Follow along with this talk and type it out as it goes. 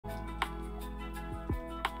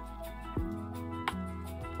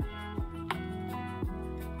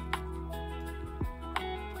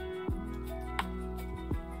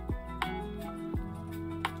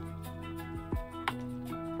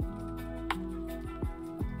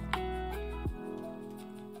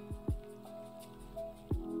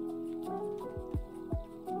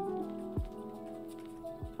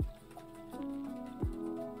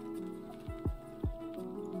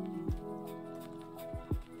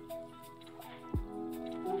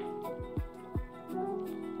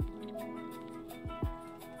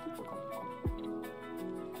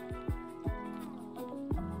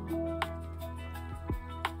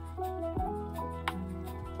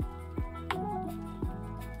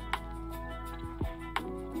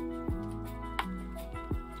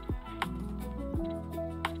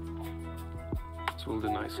Tooled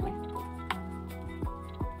it nicely.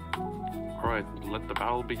 Alright, let the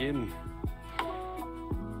battle begin.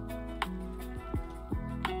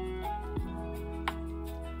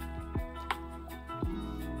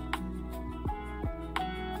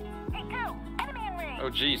 Oh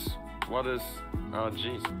jeez, what is... Oh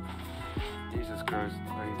jeez. Jesus Christ,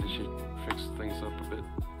 I need to fix things up a bit.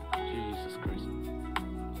 Jesus Christ.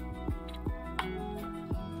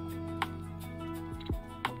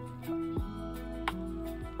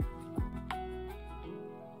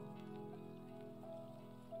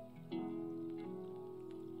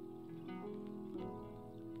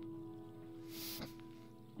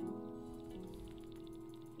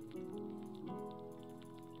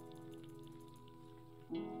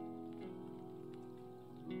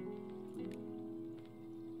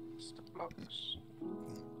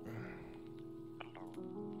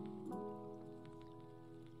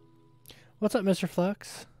 What's up, Mr.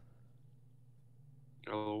 Flux?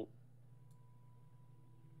 Hello.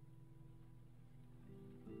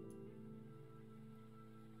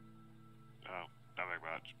 Oh, nothing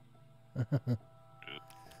much.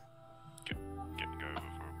 Getting over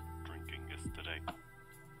from drinking yesterday.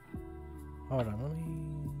 Hold on, let me...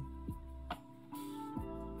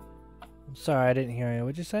 I'm sorry, I didn't hear you.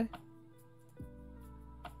 What'd you say?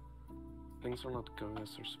 Things are not going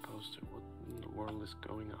as they're supposed to. What in the world is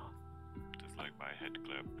going on? Just like my head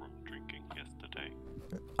clear from drinking yesterday.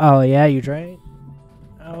 Oh, yeah, you drank?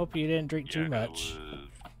 I hope you didn't drink too much.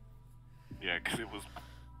 Yeah, because it was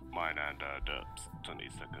mine and Derp's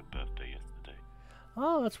 22nd birthday yesterday.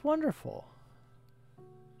 Oh, that's wonderful.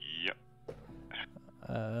 Yep.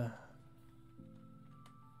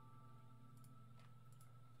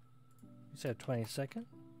 You said 22nd?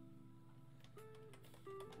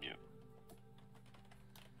 Yep.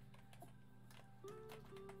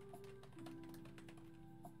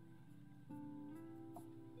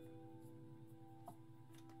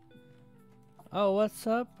 Oh, what's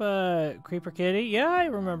up, Creeper Kitty? Yeah, I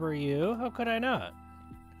remember you. How could I not?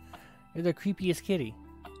 You're the creepiest kitty.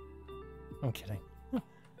 I'm kidding.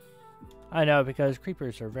 I know, because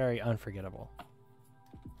creepers are very unforgettable.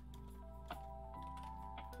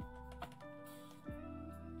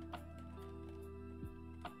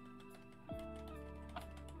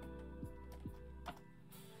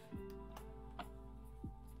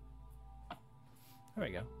 There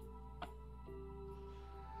we go.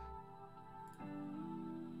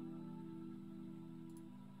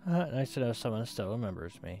 Nice to know someone still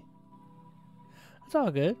remembers me. It's all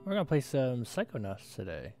good. We're gonna play some Psychonauts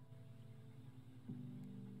today.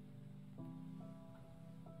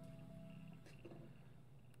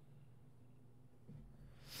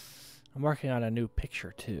 I'm working on a new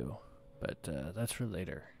picture too, but that's for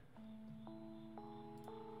later.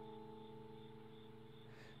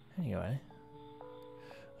 Anyway,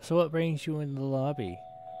 so what brings you in the lobby,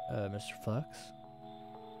 Mr. Flux?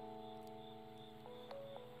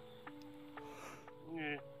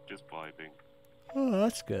 Yeah, just vibing. Oh,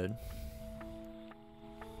 that's good.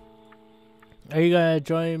 Are you gonna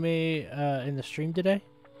join me in the stream today?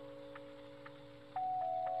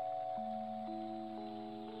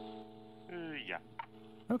 Yeah.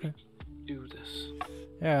 Okay. Do this.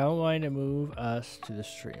 Yeah, I'm going to move us to the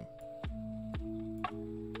stream.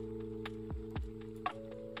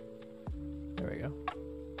 There we go.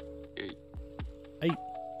 Hey.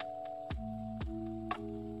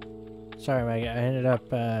 Sorry, Maggie. I ended up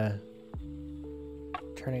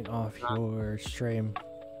turning off your stream.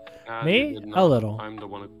 Me? A little. I'm the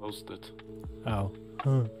one who posted. Oh.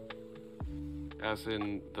 As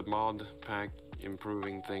in, the mod pack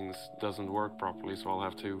improving things doesn't work properly, so I'll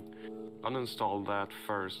have to uninstall that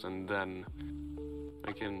first, and then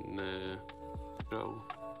I can show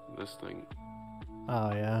this thing.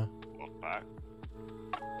 Oh, yeah. What back?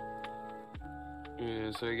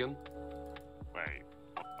 Say again? Wait,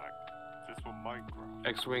 what back? Is this for Minecraft?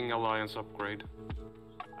 X-Wing Alliance upgrade.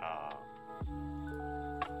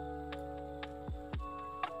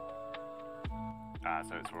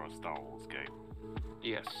 So it's for a Star Wars game.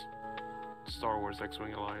 Yes. Star Wars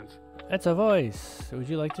X-Wing Alliance. That's a voice. Would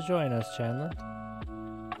you like to join us, Chandler?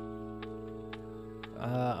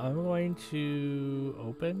 I'm going to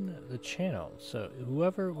open the channel. So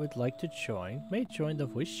whoever would like to join may join the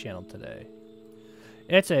voice channel today.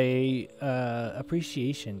 It's a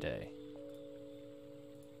appreciation day.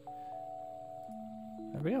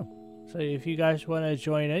 There we go. So if you guys want to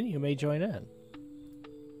join in, you may join in.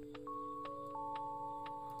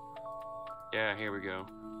 Yeah, here we go.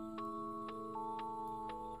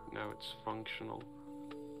 Now it's functional.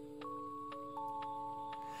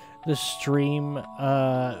 The stream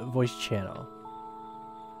voice channel.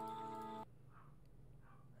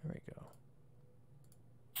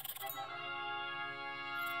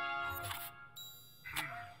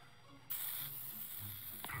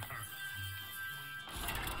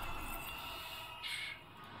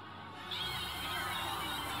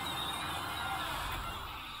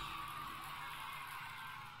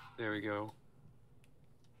 There we go.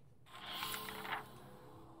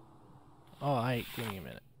 Oh, give me a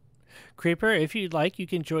minute. Creeper, if you'd like, you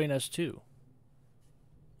can join us too.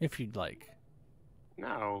 If you'd like.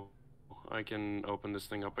 Now I can open this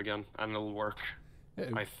thing up again and it'll work.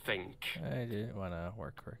 I think. I didn't want to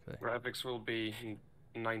work correctly. Graphics will be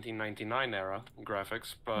 1999 era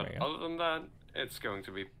graphics, but other than that, it's going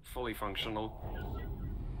to be fully functional.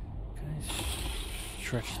 Can I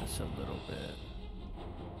stretch this a little bit?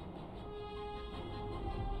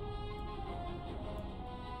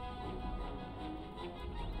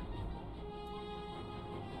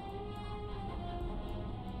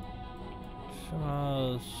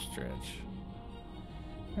 Small stretch.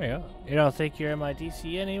 There you go. You don't think you're in my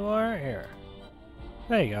DC anymore? Here.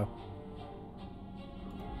 There you go.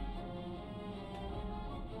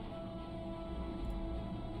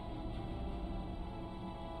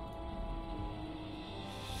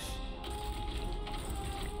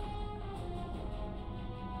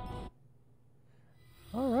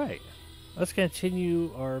 Alright. Let's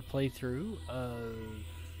continue our playthrough of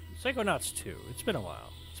Psychonauts 2. It's been a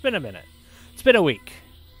while. It's been a minute. It's been a week.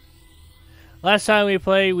 Last time we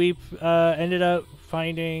played, we ended up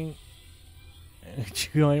finding...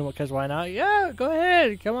 because why not? Yeah, go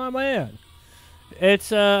ahead. Come on, man. It's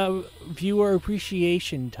viewer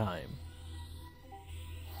appreciation time.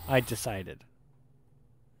 I decided.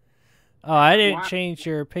 Oh, I didn't change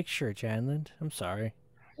your picture, Janland. I'm sorry.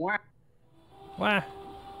 What? What?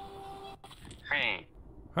 Hey.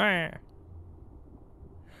 Wah.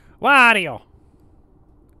 Wario.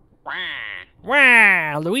 Wah.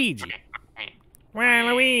 Wah, Luigi. Wah,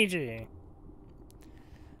 Luigi.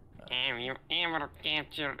 Have you ever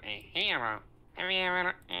captured a hero? Have you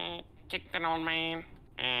ever kicked an old man?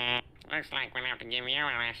 Looks like we'll have to give you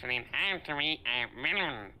a lesson in how to be a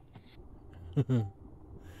villain.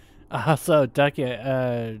 Also, Ducky,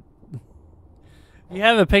 you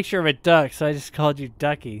have a picture of a duck, so I just called you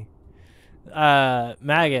Ducky.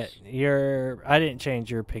 Maggot, I didn't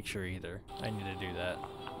change your picture either. I need to do that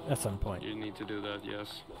at some point. You need to do that,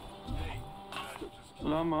 yes.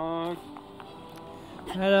 Lamar.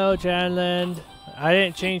 Hello, Janland. I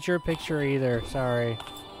didn't change your picture either. Sorry.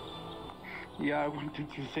 Yeah, I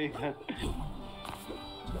wanted to say that.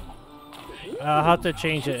 I'll have to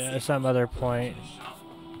change it at some other point.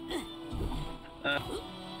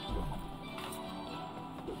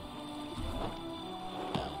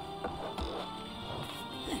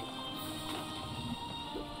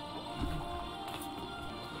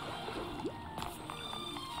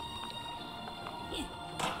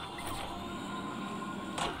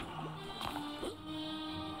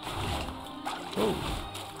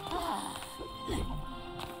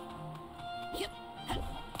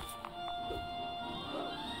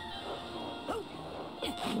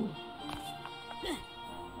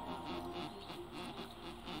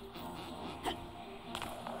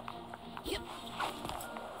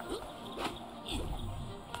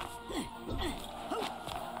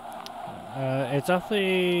 It's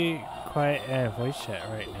awfully quiet voice chat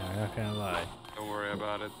right now, I'm not gonna lie. Don't worry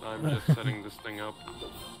about it. I'm just setting this thing up.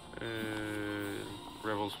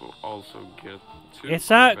 Rebels will also get to... It's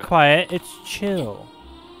not quiet, it's chill.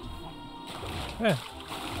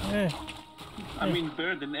 I mean,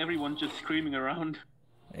 better than everyone just screaming around.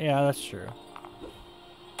 Yeah, that's true.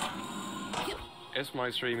 Is my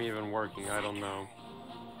stream even working? I don't know.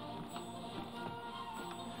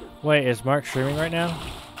 Wait, is Mark streaming right now?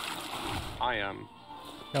 I am.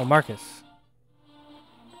 No, Marcus.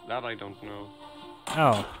 That I don't know.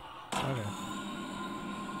 Oh. Okay.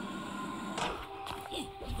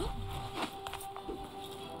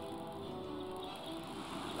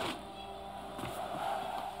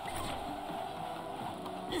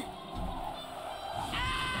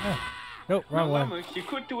 Nope, wrong one. Lamar, you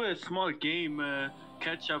could do a small game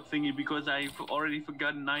catch-up thingy because I've already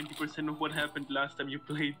forgotten 90% of what happened last time you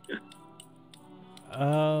played.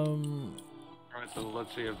 Alright, so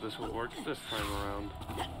let's see if this will work this time around.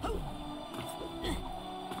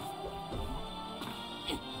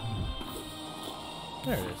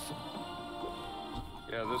 There it is.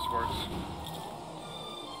 Yeah, this works.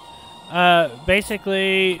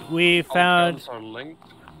 Basically, we found... All guns are linked.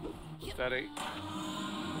 Steady.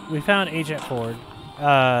 We found Agent Ford,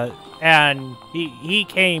 and he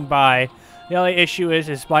came by. The only issue is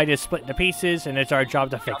his bite is split into pieces, and it's our job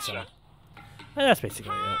to fix him. And that's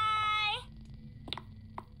basically it.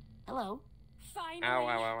 Hello. Finally. Ow, ow,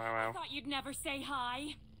 ow, ow, I ow. thought you'd never say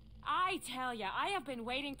hi. I tell ya, I have been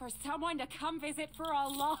waiting for someone to come visit for a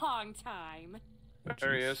long time.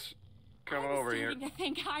 There he is. Come I was over here. starting to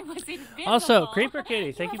think I was invisible. Also, Creeper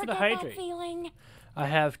Kitty, thank you for the ever get that hydrate. feeling? I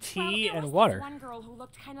have Well, tea there and was this water. one girl who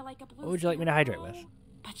looked kind of like a blue What would you like me to hydrate with? squirrel,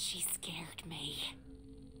 but she scared me.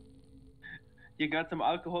 You got some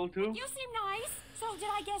alcohol too? You seem nice. So did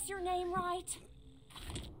I guess your name right?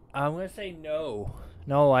 I'm gonna say no.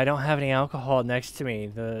 No, I don't have any alcohol next to me.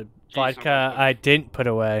 The Jeez, vodka I'm- I didn't put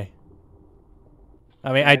away.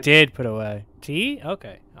 I mean, I did put away. Tea?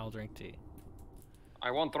 Okay, I'll drink tea. I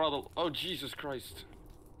want throttle. Oh, Jesus Christ.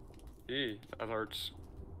 Eee, that hurts.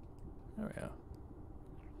 There we go.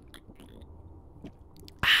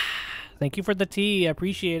 Thank you for the tea. I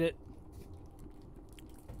appreciate it.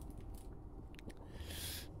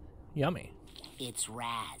 Yummy. It's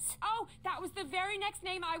Raz. Oh, that was the very next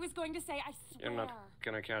name I was going to say. I swear. You're not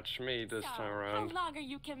gonna catch me this So, time around. how long are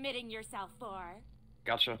you committing yourself for?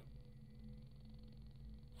 Gotcha.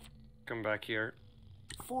 Come back here.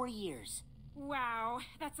 4 years. Wow,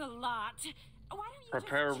 that's a lot. Why don't you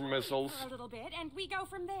Prepare just chill missiles. for a little bit and we go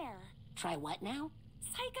from there? Try what now?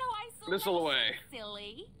 Psycho-isolation, Missile away.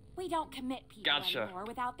 silly. We don't commit people Gotcha. anymore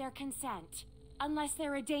without their consent. Unless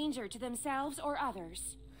they're a danger to themselves or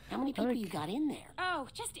others. How many people you got in there? Oh,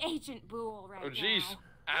 just Agent Boole right Oh, jeez. now.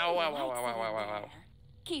 Ow, He ow, ow, likes ow, it ow, in ow, ow, ow. there.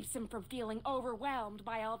 Keeps him from feeling overwhelmed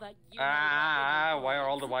by all the... Why are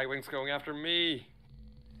all the Y-Wings going after me?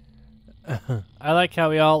 I like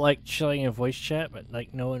how we all like chilling in voice chat, but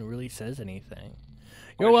like no one really says anything.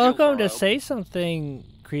 You're My shields welcome are to up. say something,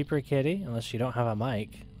 Creeper Kitty, unless you don't have a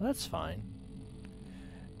mic. That's fine.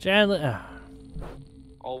 Janlin,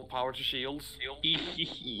 All power to shields.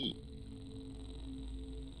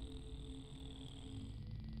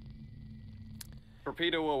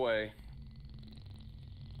 Torpedo away.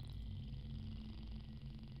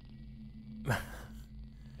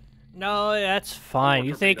 no, that's fine. More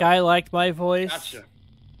You think torpedo. I liked my voice? Gotcha.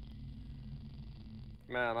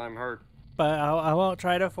 Man, I'm hurt. But I won't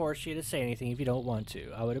try to force you to say anything if you don't want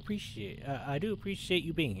to. I would appreciate. I do appreciate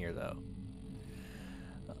you being here, though.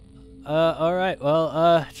 All right. Well,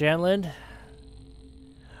 Janlin.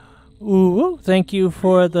 Ooh, thank you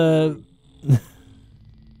for the.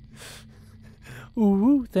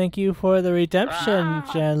 Ooh, thank you for the redemption,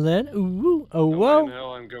 Janlin. Ooh, oh No way in whoa.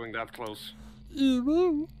 hell I'm going that close.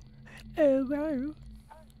 Ooh, oh wow.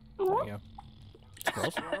 There you go.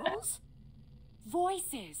 Squirrels. Squirrels?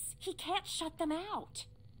 Voices. He can't shut them out.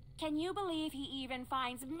 Can you believe he even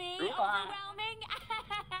finds me overwhelming?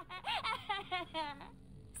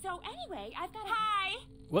 So anyway, I've got Hi!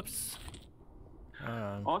 Whoops.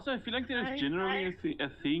 Also, I feel like there's generally a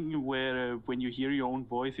thing where when you hear your own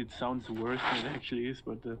voice, it sounds worse than it actually is,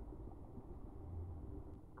 but...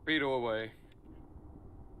 Torpedo away.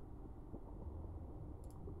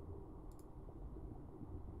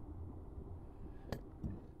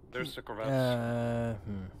 There's the corvettes.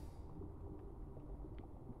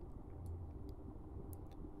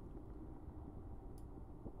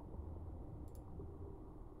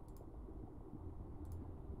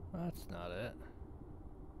 That's not it.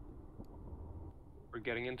 We're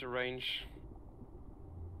getting into range.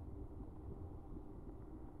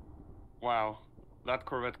 Wow, that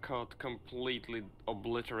corvette got completely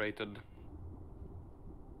obliterated.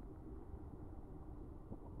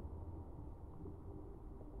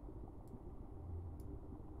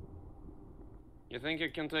 You think you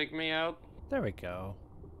can take me out? There we go.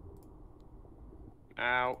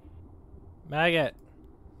 Ow. Maggot,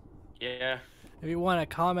 Yeah. if you want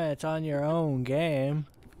to comment on your own game,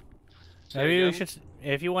 Say maybe you again? should.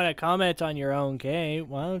 If you want to comment on your own game,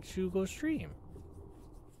 why don't you go stream?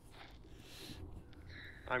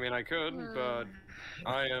 I mean, I could, but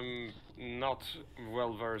I am not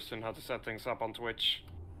well versed in how to set things up on Twitch.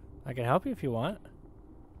 I can help you if you want.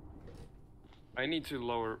 I need to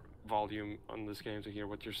lower volume on this game to hear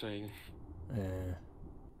what you're saying.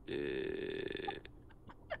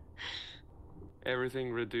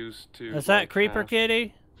 Everything reduced to. Is that like Creeper half.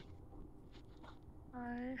 Kitty?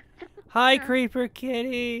 Hi. Hi, Creeper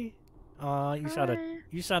Kitty. Aw,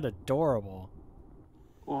 you sound adorable.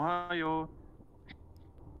 Ohio.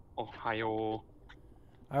 Ohio.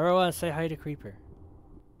 I really want to say hi to Creeper.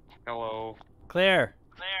 Hello. Claire.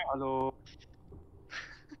 Hello.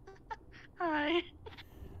 Hi.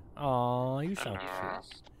 Aw, you sound cute.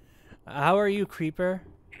 How are you, Creeper?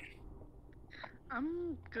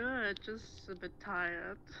 I'm good, just a bit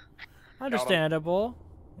tired. Understandable.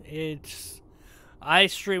 I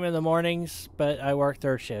stream in the mornings, but I work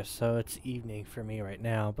third shift, so it's evening for me right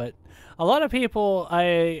now. But a lot of people I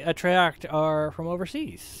attract are from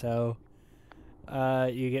overseas, so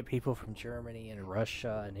you get people from Germany and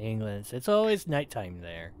Russia and England. So it's always nighttime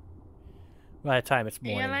there. By the time it's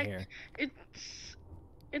morning like, here.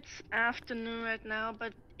 It's afternoon right now,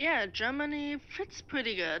 but yeah, Germany fits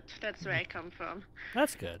pretty good. That's where I come from.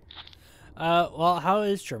 That's good. Well, how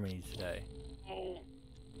is Germany today?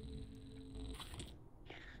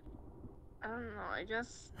 I don't know, I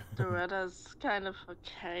guess the weather's kind of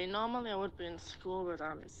okay. Normally I would be in school, but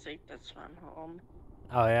I'm sick, that's why I'm home.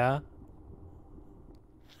 Oh, yeah?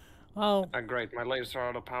 Well... Great, my lasers are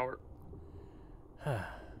out of power.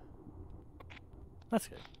 That's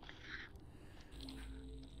good.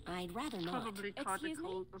 I'd rather not. Probably caught a Excuse me?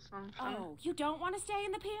 cold or something. Oh, you don't want to stay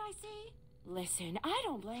in the PIC? Listen, I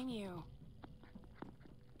don't blame you.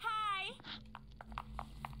 Hi!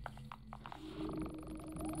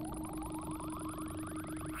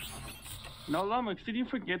 Now, Lamex, did you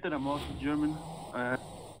forget that I'm also German?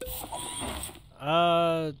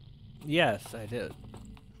 Yes, I did.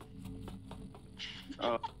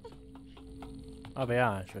 I'll be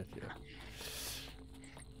honest with you.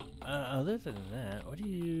 Other than that, what do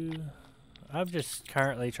you... I'm just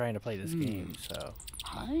currently trying to play this game, so...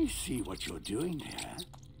 I see what you're doing there.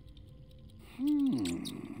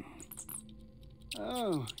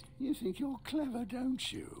 Oh, you think you're clever,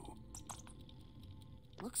 don't you?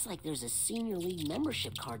 Looks like there's a senior league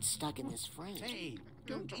membership card stuck in this frame. Hey,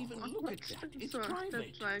 don't even look at that. It's So private.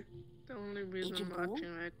 that's like the only reason Agent I'm Bull?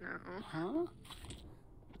 watching right now. Huh?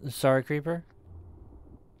 Sorry, Creeper?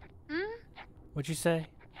 Hmm? What'd you say?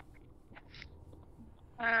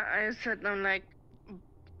 I said I'm like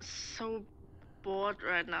so bored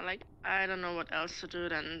right now. Like I don't know what else to do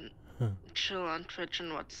than chill on Twitch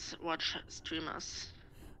and watch streamers.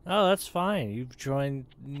 Oh, that's fine. You've joined...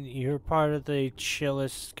 You're part of the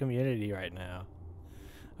chillest community right now.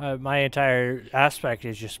 My entire aspect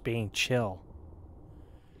is just being chill.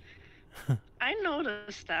 I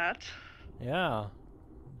noticed that. Yeah.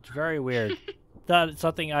 It's very weird. Not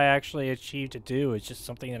something I actually achieved to do. It's just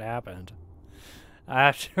something that happened.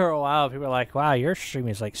 After a while, people are like, wow, your stream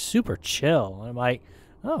is like super chill. And I'm like,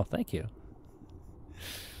 oh, thank you.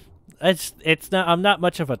 It's not... I'm not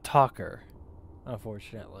much of a talker,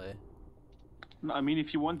 unfortunately. I mean,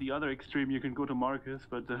 if you want the other extreme, you can go to Marcus,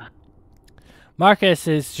 but... Marcus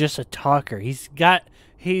is just a talker. He's got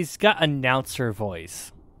announcer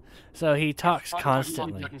voice. So he talks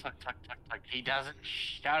constantly. He doesn't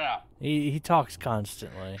shut up. He talks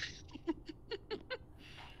constantly.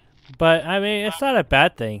 But I mean, it's not a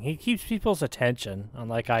bad thing. He keeps people's attention,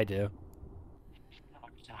 unlike I do.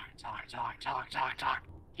 Talk.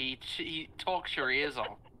 He talks your ears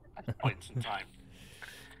off at points in time.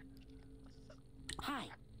 Hi,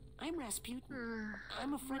 I'm Rasputin.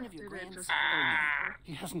 I'm a friend of your grandson.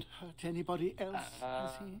 He hasn't hurt anybody else,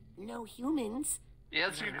 has he? No humans. Yeah,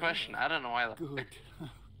 that's a good question. I don't know either. Good.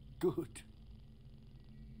 Good.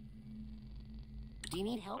 Do you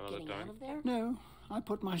need help getting out of there? No, I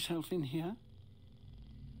put myself in here.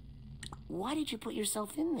 Why did you put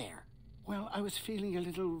yourself in there? Well, I was feeling a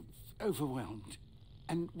little overwhelmed.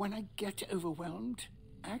 And when I get overwhelmed,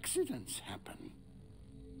 accidents happen.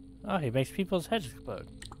 Oh, he makes people's heads explode.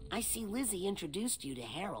 I see Lizzie introduced you to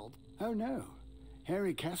Harold. Oh no,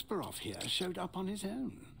 Harry Kasparov here showed up on his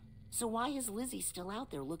own. So why is Lizzie still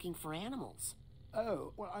out there looking for animals?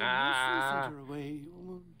 Oh, well, I sent her away.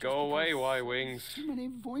 Go away, Y-Wings. Too many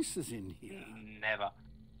voices in here. Never.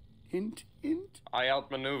 Hint, hint. I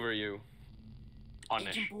outmaneuver you.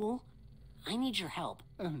 Punish. Agent Bull, I need your help.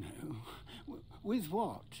 Oh no. With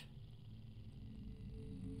what?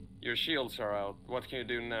 Your shields are out. What can you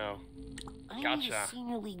do now? I need Gotcha. a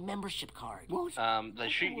senior league membership card. What? They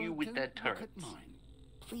shoot you with their Don't look turrets. at mine.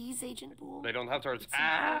 Please, Agent Bull. They don't have turrets.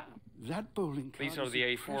 That bowling card These are is the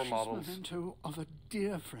a A4 precious models. memento of a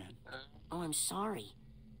dear friend. Oh, I'm sorry.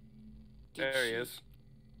 Did There he she is.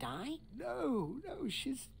 die? No,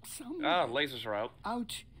 she's somewhere. Ah, lasers are out.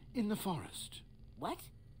 Out in the forest. What?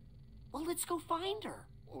 Well, let's go find her.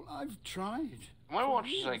 Well, I've tried. My for watch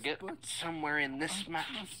is I years, get but somewhere in this I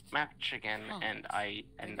just match again, and can't I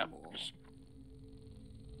end up anymore. just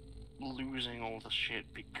losing all the shit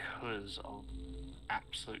because of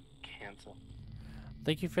absolute cancer.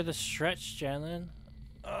 Thank you for the stretch, Janlin.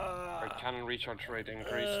 Our cannon recharge rate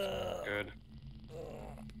increased. Good.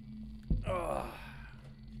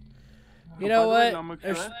 You know By the what? way, Lamex, I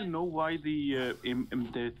have to know why the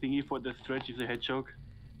thingy for the stretch is a hedgehog.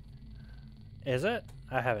 Is it?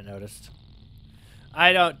 I haven't noticed.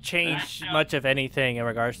 I don't change much of anything in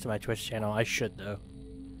regards to my Twitch channel. I should, though.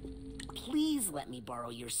 Please let me borrow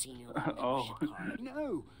your senior league Oh. membership card.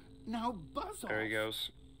 No, now buzz off. There he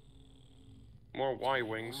goes. More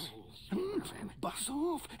Y-Wings. Buzz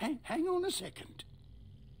off. Hang on a second.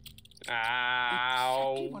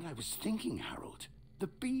 Ow. Exactly what I was thinking, Harold. The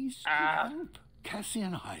bees could help. Cassie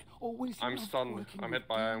and I always I'm loved stunned. working I'm with hit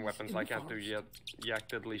by iron bees weapons. in I the can't do forest.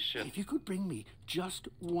 yactedly shit. If you could bring me just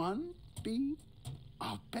one bee,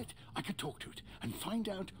 I'll bet I could talk to it and find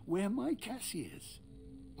out where my Cassie is.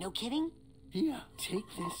 No kidding? Here, take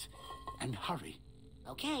this and hurry.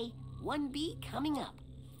 Okay, 1 bee coming up.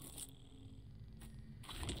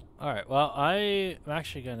 Alright, well, I'm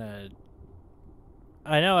actually gonna...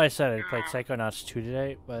 I know I said I played Psychonauts 2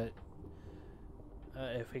 today, but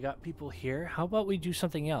if we got people here, how about we do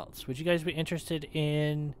something else? Would you guys be interested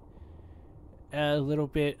in a little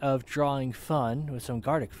bit of drawing fun with some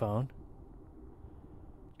Gardic phone?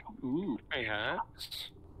 Ooh. Perhaps.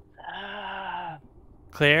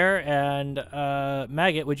 Claire and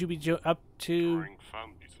Maggot, would you be up to Drawing fun,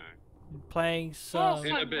 you say? playing some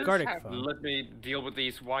In a bit. Gardic phone? Let me deal with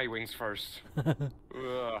these Y-wings first.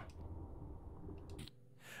 Ugh.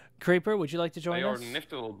 Creeper, would you like to join They are us?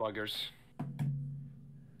 nifty little buggers.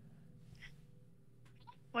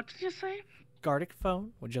 What did you say? Gardic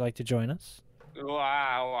phone, would you like to join us? What's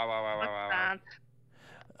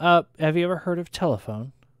that? Have you ever heard of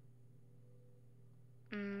telephone?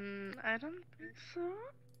 I don't think so.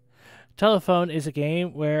 Telephone is a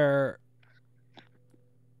game where...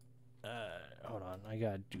 hold on, I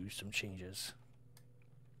gotta do some changes.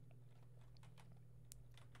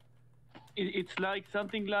 It's like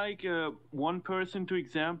something like one person, to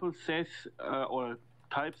example, says or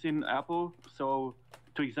types in apple. So,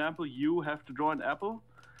 to example, you have to draw an apple,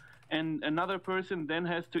 and another person then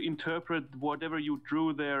has to interpret whatever you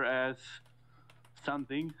drew there as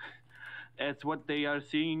something, as what they are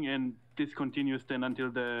seeing, and this continues then until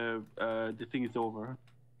the thing is over.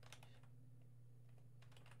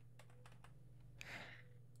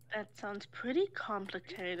 That sounds pretty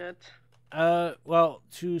complicated. Well,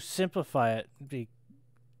 to simplify it,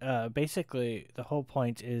 basically the whole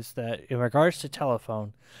point is that in regards to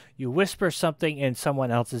telephone, you whisper something in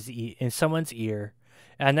someone's ear,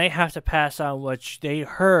 and they have to pass on what they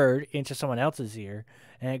heard into someone else's ear,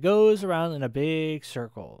 and it goes around in a big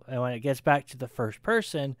circle. And when it gets back to the first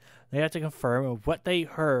person, they have to confirm if what they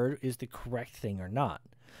heard is the correct thing or not,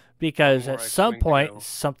 because at some point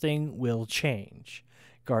something will change.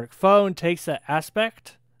 Gardic phone takes that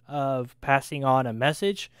aspect of passing on a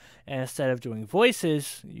message, and instead of doing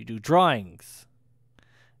voices, you do drawings.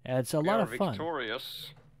 And it's a lot of fun.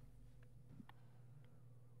 Victorious.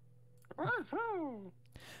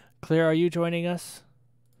 Claire, are you joining us?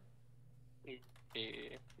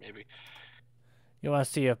 Maybe. You want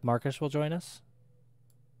to see if Marcus will join us?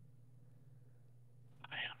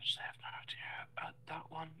 I honestly have no idea.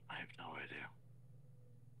 That one, I have no idea.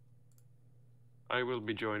 I will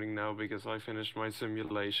be joining now because I finished my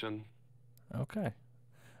simulation. Okay.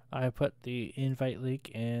 I put the invite link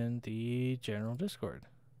in the general Discord.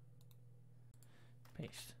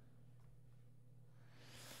 Paste.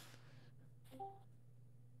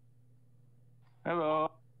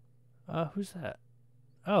 Hello. Who's that?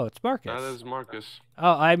 Oh, it's Marcus. That is Marcus.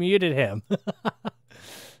 Oh, I muted him. All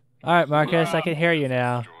right, Marcus, I can hear you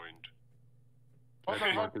now.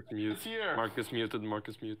 Marcus muted.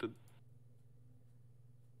 Marcus muted.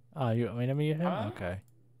 Oh, you want me to mute him? Huh? Okay.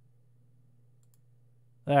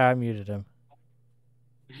 There, I muted him.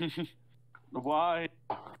 Why?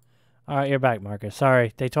 Alright, you're back, Marcus.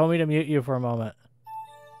 Sorry, they told me to mute you for a moment.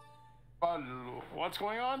 What's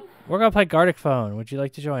going on? We're gonna play Gardic Phone. Would you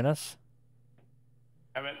like to join us?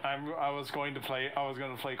 I was going to play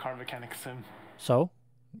Car Mechanic Sim. So?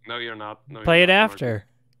 No, you're not. No, Play you're it not, after.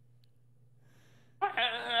 Marcus.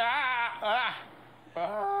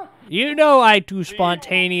 You know I do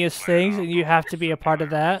spontaneous things, and you have to be a part of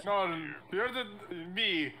that. No, you're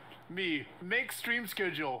me. Make stream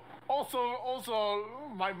schedule. Also,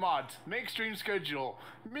 my mod. Make stream schedule.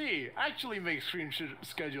 Me. Actually make stream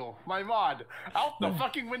schedule. My mod. Out the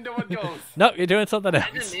fucking window it goes. Nope, you're doing something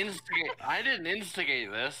else. I didn't instigate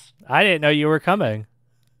this. I didn't know you were coming.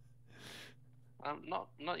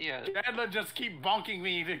 Not yet. Chandler just keep bonking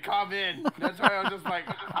me to come in. That's why I was just like,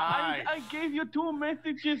 hi. I gave you 2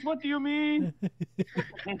 messages. What do you mean?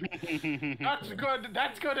 That's good.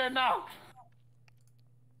 That's good enough.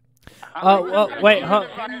 Oh, well, wait,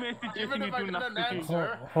 Even if I didn't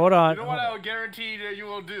answer, hold on. you know what I will guarantee that you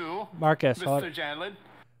will do, Marcus, Mr. Janlin?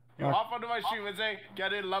 You hop onto my stream and say,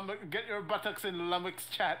 get your buttocks in Lummox's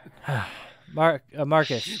chat.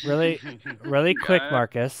 Marcus, really quick,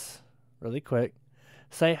 Marcus. Really quick.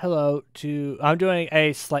 Say hello to... I'm doing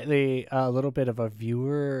a little bit of a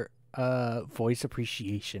viewer voice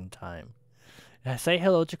appreciation time. Say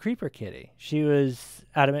hello to Creeper Kitty. She was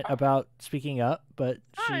adamant about speaking up, but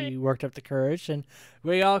she worked up the courage, and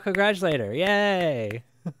we all congratulate her. Yay!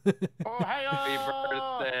 Oh, hey, Happy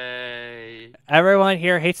birthday! Everyone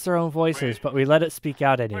here hates their own voices, Wait. but we let it speak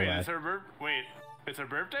out Wait, anyway. it's her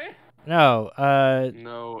birthday? No,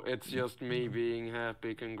 No, it's just me being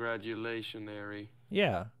happy. Congratulations, Harry.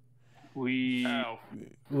 yeah. Oh.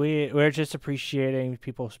 We're just appreciating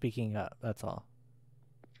people speaking up. That's all.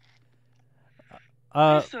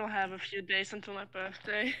 I still have a few days until my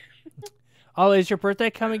birthday. Oh, is your birthday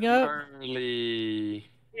coming up? Early.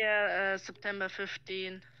 Yeah, September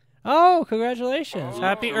 15. Oh, congratulations!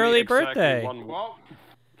 Happy Literally early exactly birthday!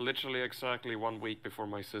 Literally exactly 1 week before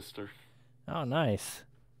my sister. Oh, nice.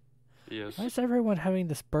 Yes. Why is everyone having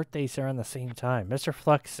this birthdays around the same time? Mr.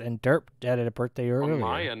 Flux and Derp had a birthday earlier. On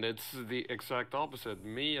my end, it's the exact opposite.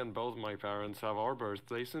 Me and both my parents have our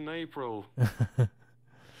birthdays in April. Oh,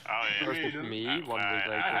 yeah. First it's me, 1 week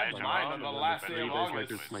later I had it's my mine mom, on the and then last 3 day of days later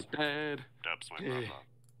August. it's my dad. Dubs, my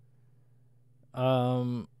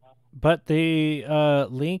brother. But the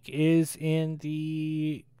link is in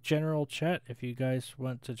the general chat if you guys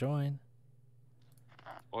want to join.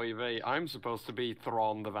 Oy vey, I'm supposed to be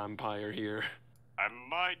Thrawn the vampire here. I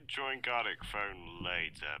might join Garlic Phone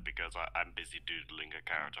later because I'm busy doodling a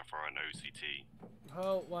character for an OCT.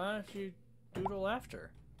 Oh, why don't you doodle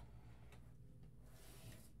after?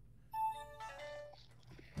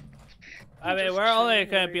 I mean, we're only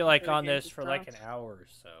gonna be like on this for like an hour or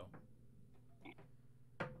so.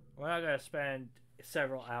 We're not gonna spend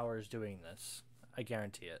several hours doing this. I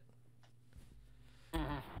guarantee it.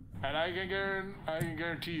 And I can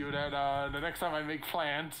guarantee you that the next time I make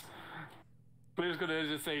plans, Blair's gonna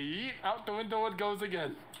just say, "Yeet, out the window it goes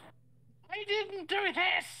again." I didn't do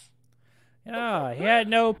this. Yeah, he had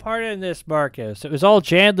no part in this, Marcus. It was all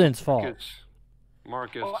Jandlin's fault.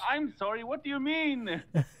 Marcus. Oh, I'm sorry. What do you mean?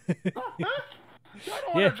 You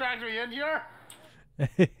don't want to drag me in here.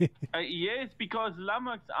 Yes, because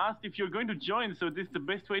Lamax asked if you're going to join, so this is the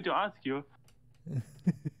best way to ask you.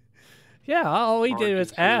 Yeah, all we did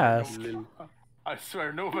was ask. I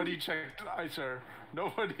swear, nobody checked. I swear,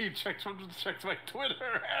 nobody checks my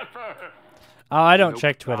Twitter ever. Oh, I don't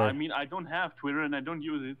check Twitter. I mean, I don't have Twitter and I don't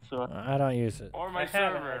use it, so. I don't use it. Or my I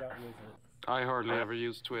have it, server. I don't use it. I hardly ever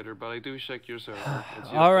use Twitter, but I do check your server. It's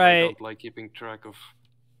just All that right. I don't like keeping track of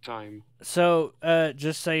time. So,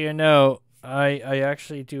 just so you know, I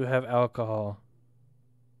actually do have alcohol.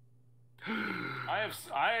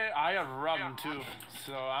 I have rum too,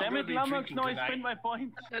 so I'm Damn gonna it, be Lamax, drinking no, I tonight. spent my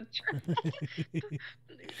points. I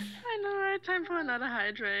know, right? Time for another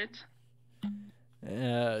hydrate.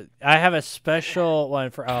 I have a special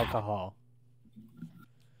one for alcohol.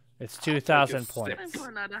 It's 2,000 Time points. for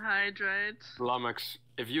another hydrate. Lamax,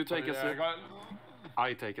 if you take a sip,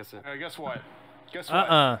 I take a sip. Guess what? Guess what?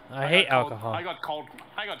 I hate alcohol. I got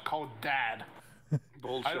called dad.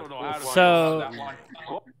 Bullshit. I don't know how to So- that one.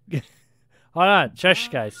 Hold on. Shush,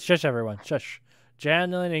 guys. Shush, everyone. Shush.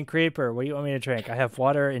 Janlin and Creeper, what do you want me to drink? I have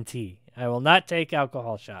water and tea. I will not take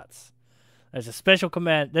alcohol shots. There's a special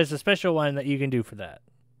command. There's a special one that you can do for that.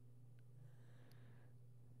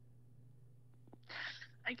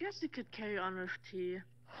 I guess you could carry on with tea.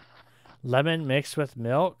 Lemon mixed with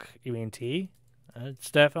milk? You mean tea?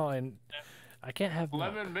 It's definitely... I can't have milk.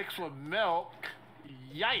 Lemon mixed with milk.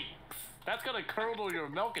 Yikes! That's gonna curdle your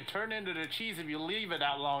milk and turn into the cheese if you leave it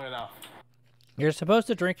out long enough. You're supposed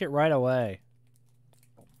to drink it right away.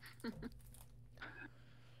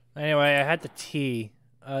 Anyway, I had the tea.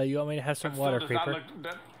 You want me to have some That water, still does not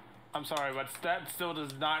Creeper? I'm sorry, but that still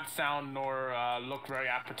does not sound nor look very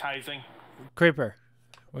appetizing. Creeper,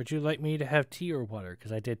 would you like me to have tea or water?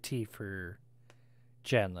 Because I did tea for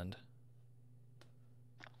Janland.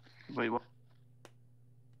 Wait, what?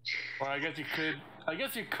 Well, I guess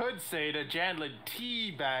you could say that Janlin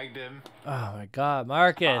teabagged him. Oh my God,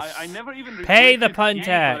 Marcus! I never even pay the requested pun tea,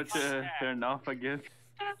 tax. but, fair enough, I guess.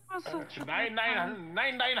 Nine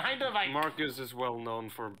Hindevite. Marcus is well known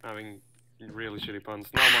for having really shitty puns.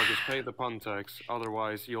 Now, Marcus, pay the pun tax,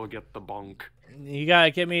 otherwise you'll get the bonk. You gotta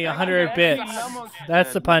give me 100 bits.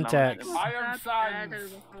 That's the pun tax. Iron That Sons.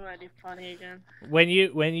 is already funny again. When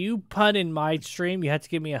you pun in my stream, you have to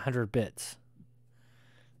give me 100 bits.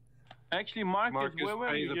 Actually, Marcus, Marcus, where were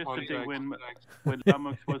pay you the pun yesterday tax. when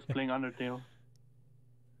Lamax was playing Undertale?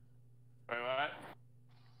 Wait, what?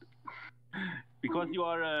 Because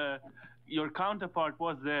your counterpart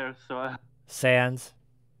was there, so. Sans.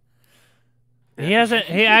 He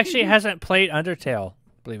actually hasn't played Undertale,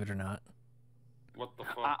 believe it or not. What the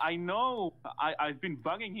fuck? I know. I've been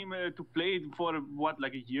bugging him to play it for what,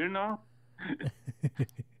 like a year now.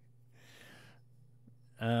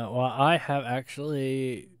 Well, I have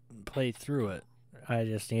actually played through it. I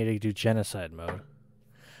just need to do genocide mode.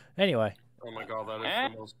 Anyway, Oh my god, that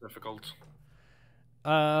is the most difficult.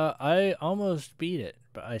 I almost beat it,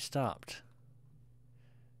 but I stopped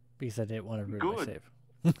because I didn't want to ruin my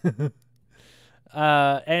save.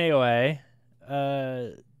 Anyway,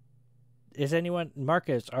 is anyone,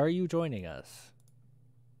 Marcus? Are you joining us?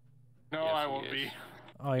 No, Yes, I he won't is. be.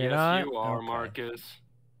 Oh, you're Yes, not. you are, Okay. Marcus.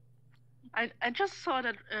 I just saw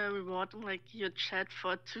that reward like your chat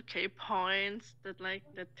for 2k points that like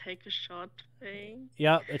that take a shot thing.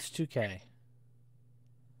 Yep, it's 2K.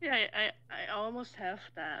 Yeah, I almost have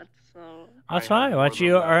that, so That's I fine. have Once more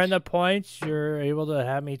you than earn that. the points, you're able to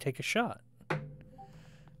have me take a shot.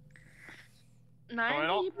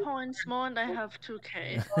 90 points more and I have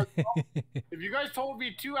 2k. If you guys told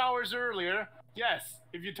me 2 hours earlier, yes.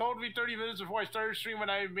 If you told me 30 minutes before I started streaming,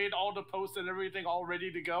 I made all the posts and everything all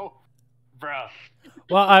ready to go, bruh.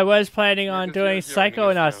 Well, I was planning on Marcus, doing you're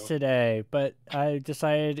joining us Psychonauts now. today, but I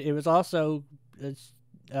decided it was also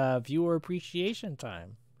viewer appreciation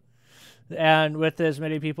time. And with as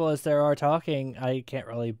many people as there are talking, I can't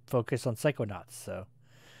really focus on Psychonauts. So,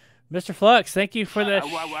 Mr. Flux, thank you for the shot.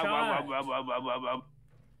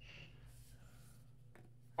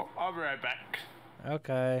 Oh, I'll be right back.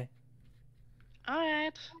 Okay.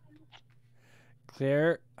 Alright.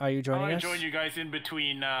 Clear, are you I'm joining gonna us? join you guys in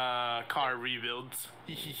between car rebuilds.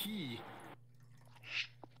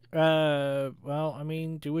 Well, I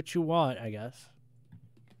mean, do what you want, I guess.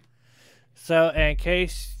 So, in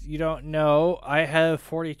case you don't know, I have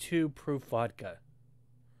 42 proof vodka.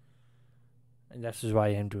 And this is why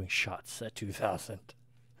I'm doing shots at 2,000.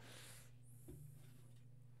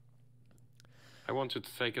 I want you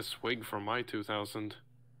to take a swig from my 2000.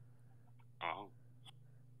 Oh.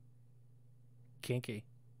 Kinky.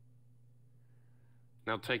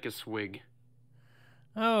 Now take a swig.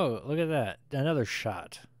 Oh, look at that. Another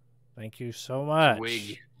shot. Thank you so much.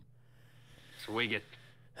 Swig. Swig it.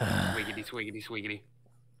 Swiggity, swiggity, swiggity.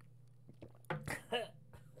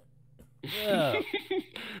 Ugh.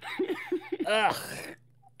 Ugh.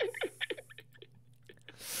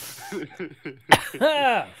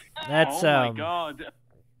 That's oh my god.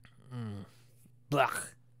 Blech.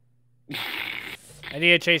 I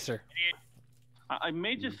need a chaser. I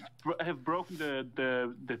may just have broken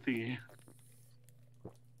the thingy.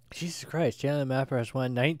 Jesus Christ, Jalen Mapper has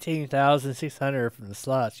won 19,600 from the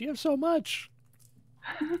slots. You have so much.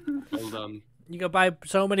 Well done. You can buy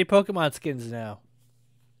so many Pokemon skins now.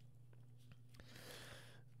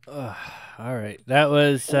 All right, that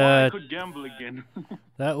was I could gamble again.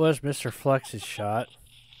 that was Mr. Flux's shot.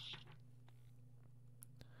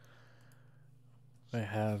 I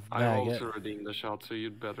have I Maggot. also redeemed the shot, so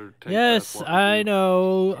you'd better take Yes, that one. I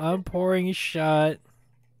know. I'm pouring a shot.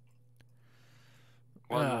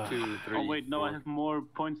 1, 2, 3. Oh wait, no, 4. I have more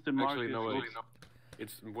points than Marcus. Actually, no, wait.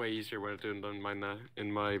 It's way easier when I do it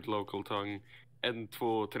in my local tongue. 1,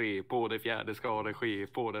 2, 3. På det fjärde ska det ske.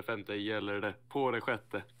 På det femte gäller det. På det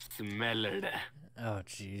sjätte smäller det. Oh,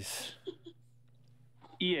 jeez.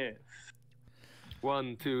 Yes.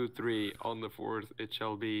 1, 2, 3. On the 4th it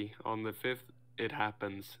shall be. On the 5th it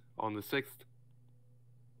happens. On the 6th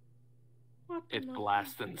it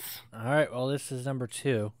blastens. All right, well, this is number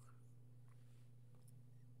 2.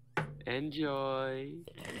 Enjoy.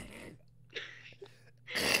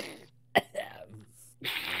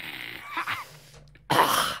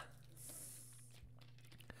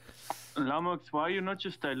 Lamox, why are you not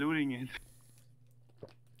just diluting it?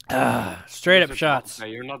 Straight up It's a shots.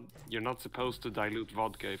 vodka. You're not supposed to dilute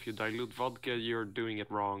vodka. If you dilute vodka, you're doing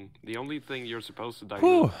it wrong. The only thing you're supposed to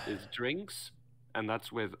dilute is drinks, and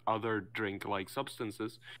that's with other drink-like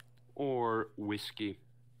substances, or whiskey,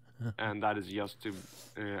 and that is just to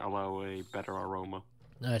allow a better aroma.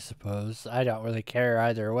 I suppose. I don't really care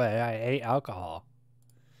either way. I hate alcohol.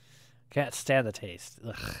 Can't stand the taste.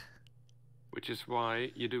 Ugh. Which is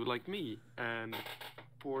why you do like me and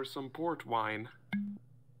pour some port wine.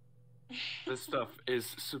 This stuff is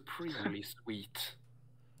supremely sweet.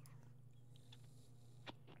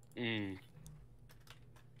 I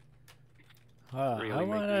Really want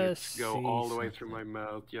making to it see go all the way something. through my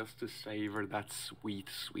mouth just to savor that sweet,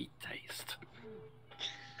 sweet taste.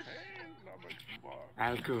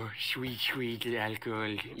 Alcohol, sweet, sweet alcohol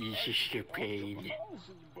eases the pain.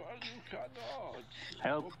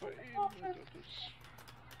 Help. I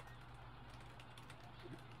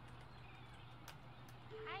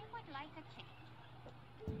would like a change.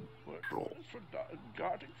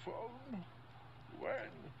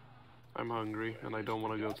 I'm hungry and I don't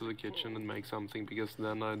want to go to the kitchen and make something because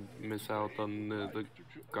then I'd miss out on the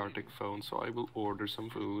Gartic phone, so I will order some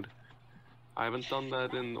food. I haven't done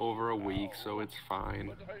that in over a week, so it's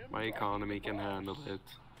fine. My economy can handle it.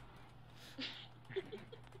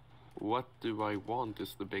 What do I want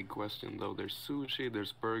is the big question, though. There's sushi,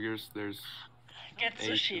 there's burgers, there's Get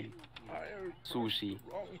sushi. Asian. Sushi.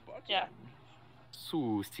 Yeah.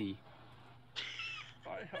 Sushi.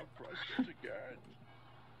 I have pressed it again.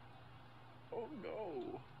 Oh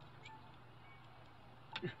no.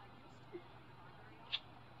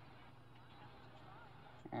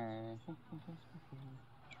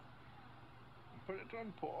 Put it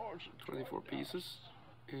on pause. 24 pieces.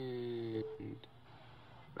 And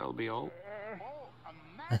that'll be all.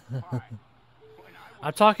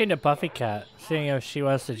 I'm talking to Buffy Cat, seeing if she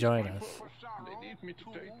wants to join us. They need me to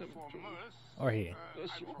take them to Or he. the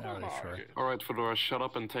Not really sure. Alright, Fedora, shut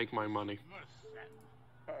up and take my money.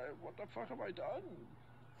 What the fuck have I done?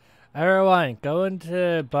 Everyone, go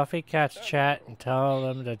into Buffy Cat's chat and tell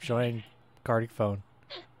them to join Gartic Phone.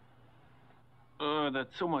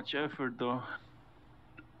 That's so much effort, though.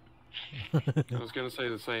 I was gonna say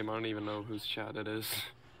the same, I don't even know whose chat it is.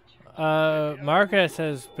 Marcus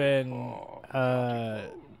has been,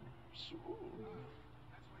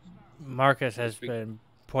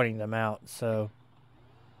 pointing them out, so.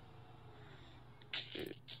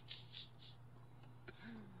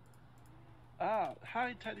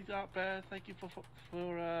 Hi Teddy Dark Bear, thank you for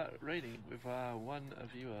raiding with one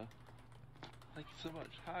viewer. Thank you so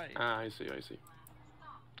much. Hi. Ah, I see.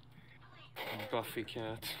 Buffy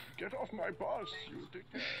Cat. Get off my bus, you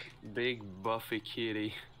dickhead. Big Buffy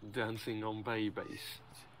kitty dancing on babies.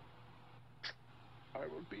 I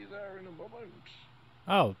will be there in a moment.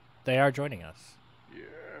 Oh, they are joining us.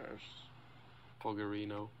 Yes.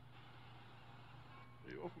 Poggerino.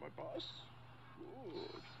 Are you off my bus?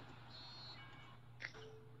 Good.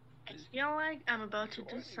 I feel like I'm about to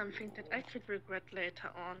do something that I could regret later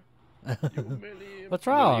on. What's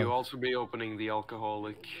Will wrong? you also be opening the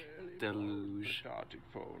alcoholic deluge?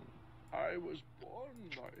 I was born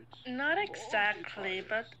right. Not exactly,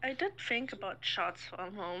 but I did think about shots for a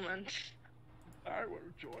moment. I will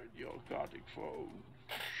join your Gartic phone.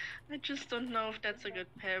 I just don't know if that's a good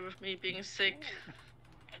pair with me being sick.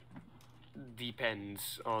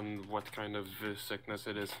 Depends on what kind of sickness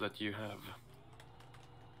it is that you have.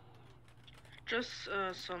 Just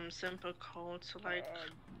some simple cold, so like...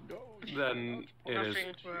 Then it is.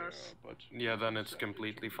 Nothing worse. Yeah, then it's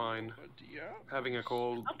completely fine. Having a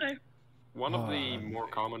cold. Okay. One of the more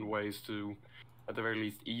common ways to, at the very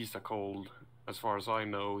least, ease a cold, as far as I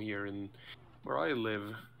know, here in where I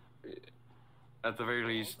live, at the very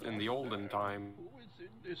least in the olden time. Who is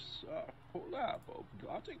in this collab of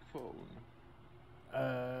Gartic phone?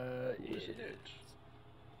 Who is it?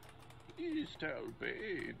 Please tell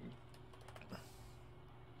Bane.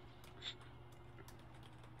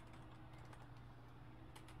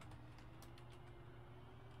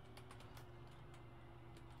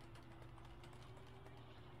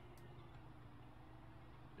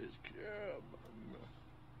 Is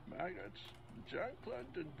Maggots,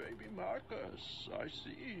 Jackland, and Baby Marcus, I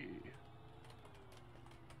see.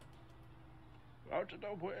 Out of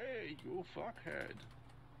the way, you fuckhead.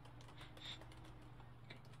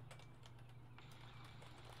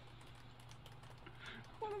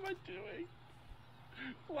 What am I doing?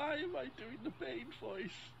 Why am I doing the Bane voice?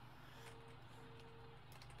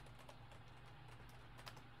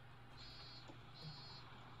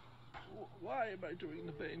 Why am I doing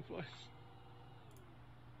the Bane voice?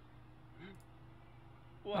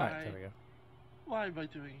 Why? Alright, there we go. Why am I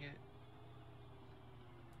doing it?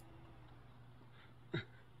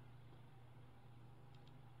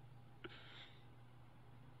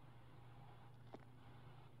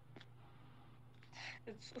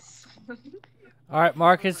 It's just... Alright,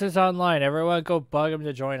 Marcus is online. Everyone go bug him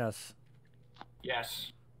to join us.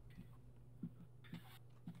 Yes.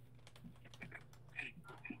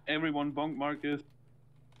 Everyone bonk Marcus.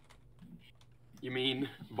 You mean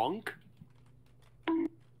bonk?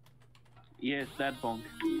 Yes, that bonk.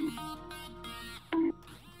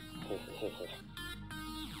 Ho, ho, ho.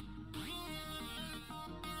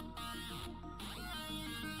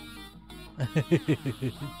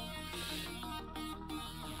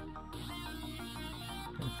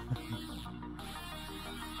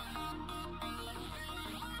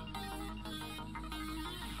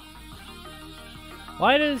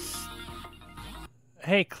 Why does...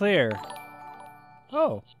 Hey, Clear.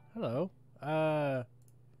 Oh, hello.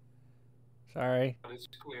 Sorry. It's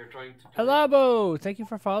clear trying to. Hello, thank you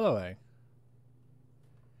for following.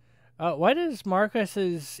 Why does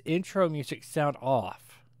Marcus's intro music sound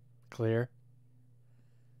off? Clear.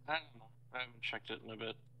 I don't know. I haven't checked it in a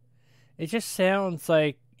bit. It just sounds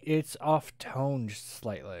like it's off tone just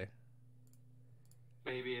slightly.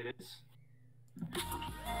 Maybe it is.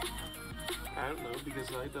 I don't know because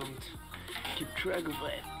I don't keep track of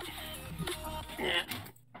it.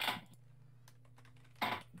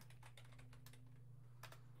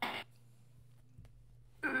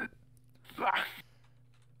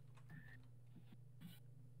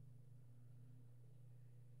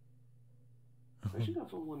 I should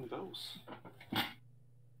have one of those.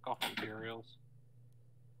 Coffee Imperials.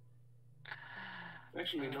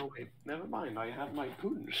 Actually, no, wait. Never mind. I have my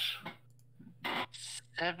punch.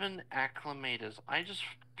 7 acclimators. I just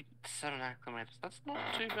beat 7 acclimators. That's not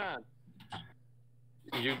too bad.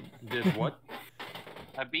 You did what?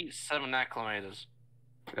 I beat 7 acclimators.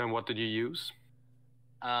 And what did you use?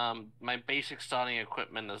 My basic starting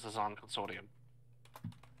equipment is the Zon Consortium.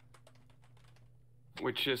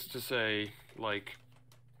 Which is to say, like,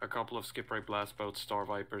 a couple of skip ray blast boats, Star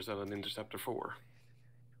Vipers, and an Interceptor 4.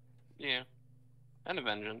 Yeah. And a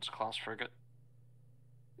Vengeance class frigate.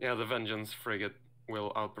 Yeah, the Vengeance frigate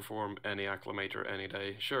will outperform any acclimator any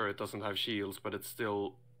day. Sure, it doesn't have shields, but it's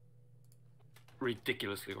still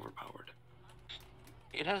ridiculously overpowered.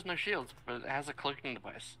 It has no shields, but it has a cloaking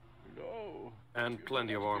device. No. And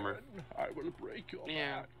plenty of armor. I will break your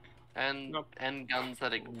Yeah. back. And guns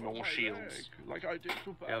that Over ignore my shields. leg, like I did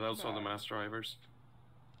to Yeah, those are the Batman. mass drivers.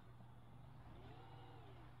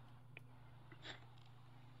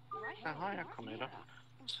 Oh, hi, Acclimator.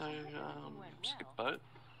 So, skip boat.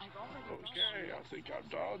 Okay, I think I'm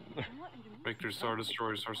done. Victor Star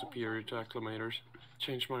Destroyers are superior to acclimators.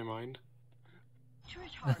 Changed my mind.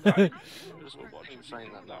 Just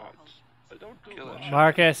saying that now. I don't do Kill it. much.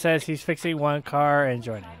 Marcus says he's fixing one car and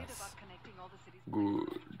joining us.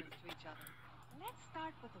 Good. Let's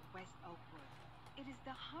start with the West Oakwood. It is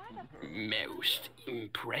the heart of Most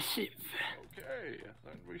impressive. Okay,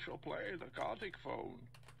 then we shall play the Gothic phone.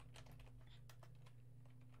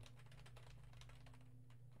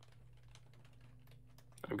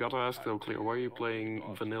 I've got to ask though, Cleo, why are you playing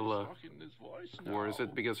vanilla? Or is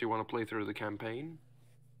it because you want to play through the campaign?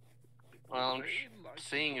 Well, I'm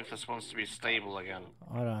seeing if this wants to be stable again.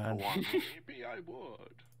 Hold on. For one. Maybe I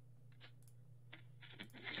would.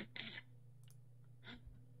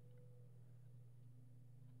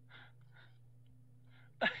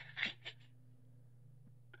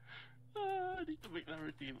 I need to make that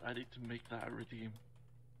redeem. I need to make that a redeem.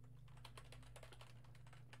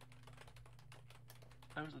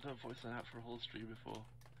 I was done voicing that for a whole stream before.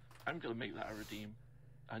 I'm gonna make that a redeem.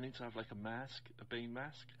 I need to have like a mask, a Bane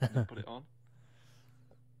mask, and then put it on.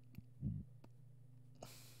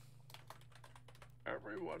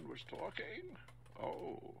 Everyone was talking?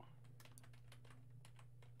 Oh.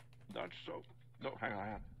 That's so... No, hang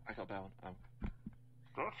on. I got that one.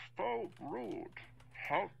 That's so rude.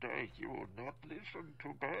 How dare you not listen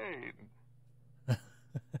to Bane?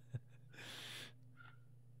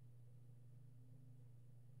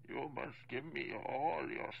 You must give me all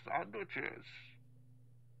your sandwiches.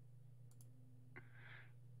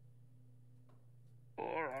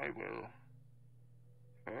 Or I will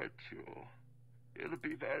hurt you. It'll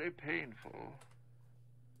be very painful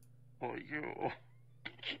for you.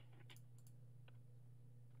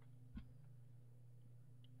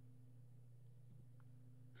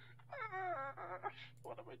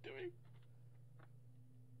 What am I doing?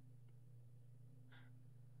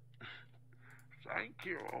 Thank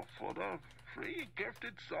you for the free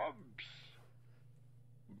gifted subs.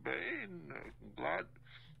 Bane, glad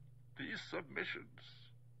these subscriptions,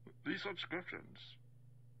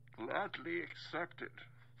 gladly accepted.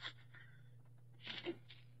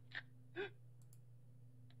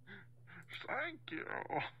 Thank you.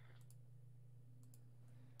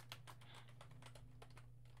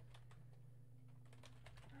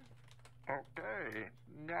 Okay,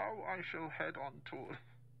 now I shall head on to...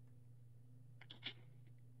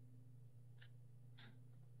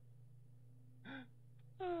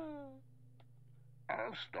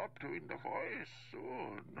 I'll stop doing the voice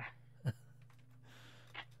soon.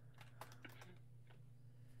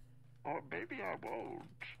 Or maybe I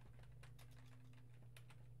won't.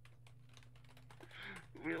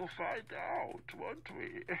 We'll find out, won't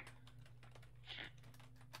we?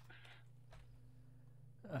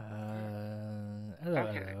 Hello.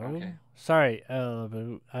 Okay. Sorry,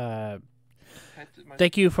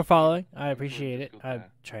 thank you for following. I appreciate it. Discord I'm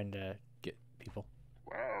there. trying to get people.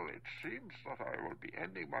 Well, it seems that I will be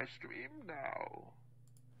ending my stream now.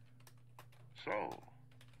 So,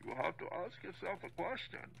 you have to ask yourself a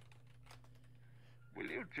question. Will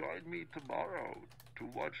you join me tomorrow to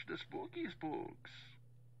watch the Spooky Spooks?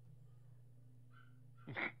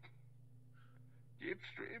 Keep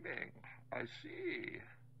streaming. I see.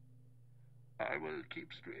 I will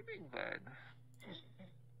keep streaming then.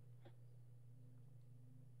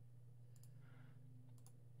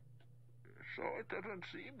 so it doesn't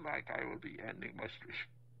seem like I will be ending my stream.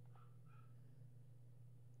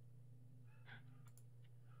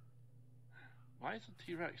 Why does the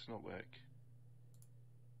T-Rex not work?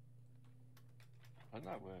 Why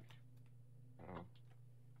doesn't that work?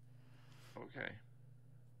 Oh. Okay.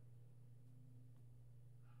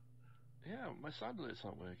 Yeah, my sound alert's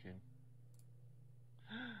not working.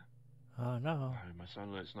 Oh no. Why my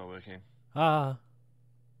sound alert's not working? Ah.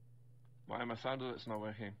 Why my sound alert's not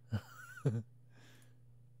working?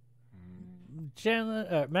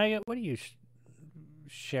 Chandler, Maggot, what are you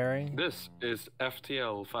sharing? This is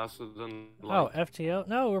FTL, faster than light. Oh, FTL?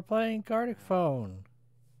 No, we're playing Gartic Phone.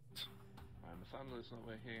 Why my sound alert's not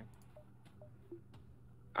working?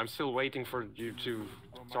 I'm still waiting for you to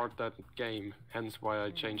start that game, hence why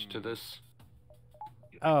I changed to this.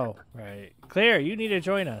 Oh, right. Claire, you need to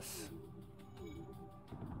join us.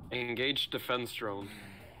 Engage defense drone.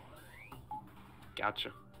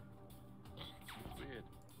 Gotcha. That's weird.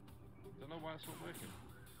 Don't know why it's not working.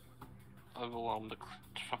 Overwhelm the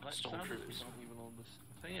fucking Like, sound stormtroopers. alert's not even on this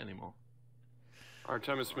thing anymore.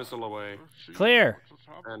 Artemis missile away. Clear.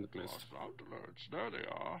 And it missed. Sound alerts. There they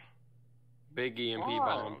are. Big EMP Sound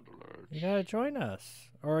bomb. alerts. You gotta join us.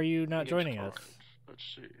 Or are you not joining us? Let's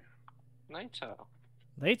see. Later.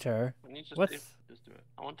 Later? We need to What's... see if, just do it.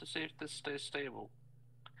 I want to see if this stays stable.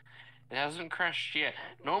 It hasn't crashed yet.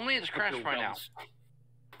 Normally it's crashed by now.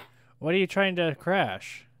 What are you trying to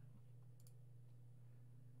crash?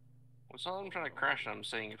 Well, it's not that I'm trying to crash it, I'm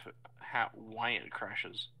saying if it, why it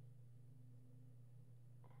crashes.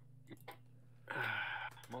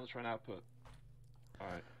 Monitoring output.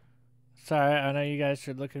 Alright. Sorry, I know you guys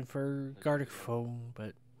are looking for Gartic Phone,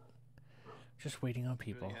 but just waiting on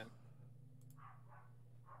people.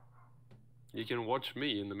 You can watch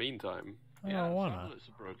me in the meantime. I don't wanna. Sound alerts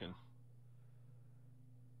are broken.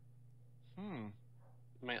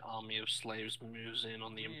 My army of slaves moves in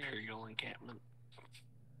on the Imperial encampment.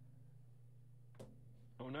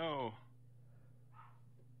 Oh no.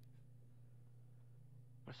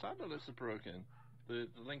 My sound alerts are broken. The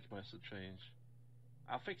link must have changed.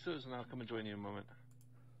 I'll fix those and I'll come and join you in a moment.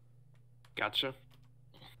 Gotcha.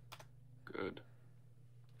 Good.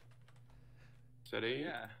 Steady.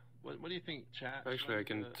 Yeah. What do you think, chat? Actually, I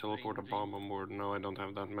can teleport a bomb on board. No, I don't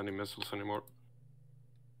have that many missiles anymore.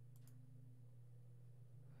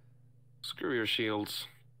 Screw your shields.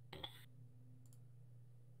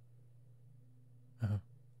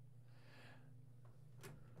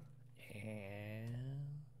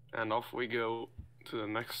 And off we go to the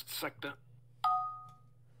next sector.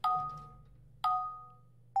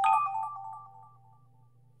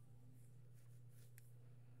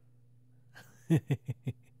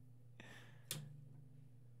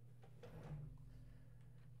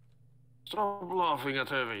 Stop laughing at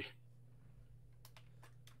Heavy.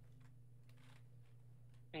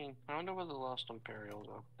 I wonder where the last Imperials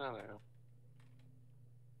are. There they are.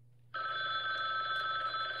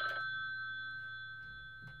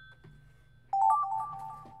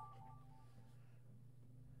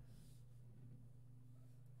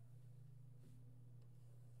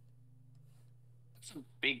 It's a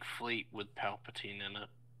big fleet with Palpatine in it.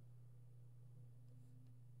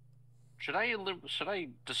 Should I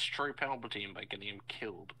destroy Palpatine by getting him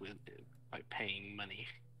killed with it, by paying money?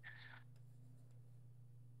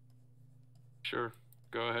 Sure,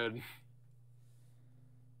 go ahead.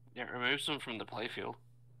 It removes him from the playfield.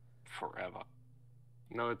 Forever.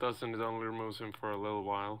 No, it doesn't. It only removes him for a little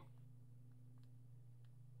while.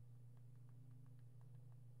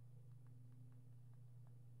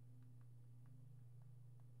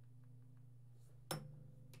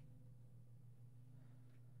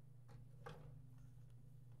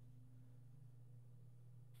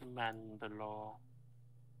 Mandalore.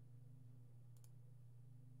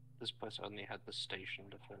 This place only had the station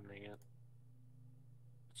defending it.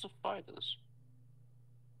 It's the fighters.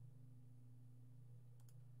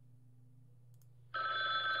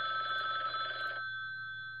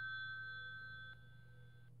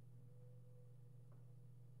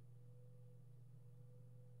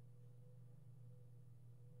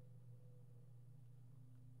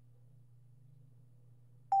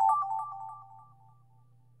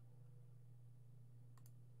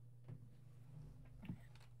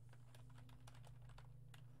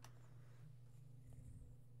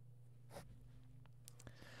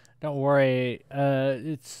 Don't worry,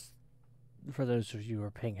 it's for those of you who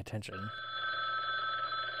are paying attention.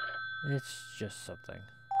 It's just something.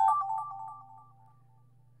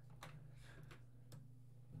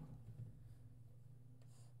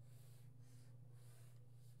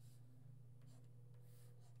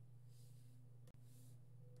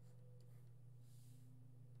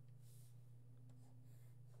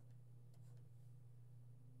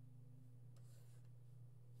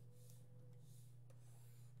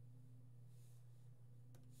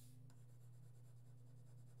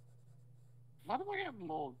 Why do I get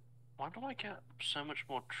more? Why do I get so much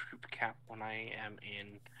more troop cap when I am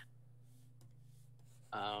in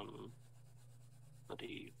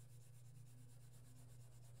bloody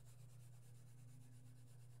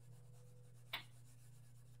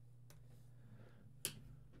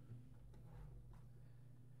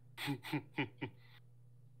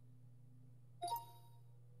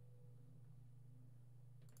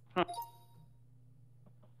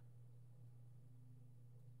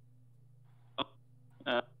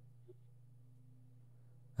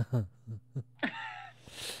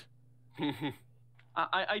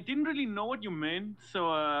I didn't really know what you meant, so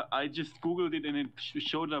I just googled it and it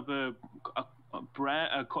showed up a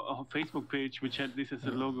Facebook page which had this as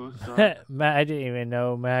a logo. So. I didn't even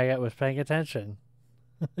know Maggot was paying attention.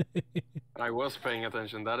 I was paying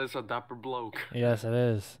attention. That is a dapper bloke. Yes, it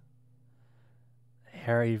is.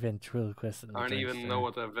 Harry ventriloquist. I don't even know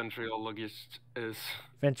what a ventriloquist is.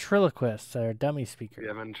 Ventriloquists are dummy speakers.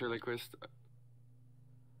 Yeah, ventriloquist.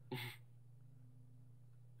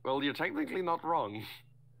 Well, you're technically not wrong.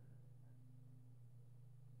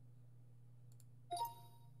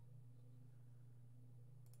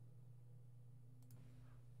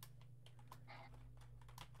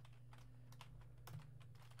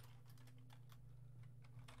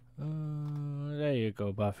 There you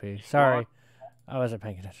go, Buffy. Sorry, I wasn't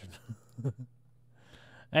paying attention.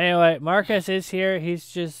 Anyway, Marcus is here. He's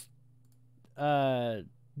just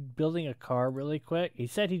building a car really quick. He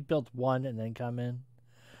said he'd build one and then come in.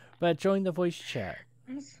 But join the voice chat.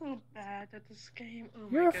 I'm so bad at this game. Oh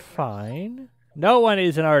my You're goodness. fine. No one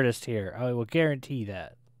is an artist here. I will guarantee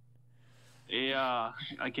that. Yeah,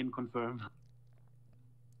 I can confirm.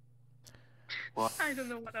 What? I don't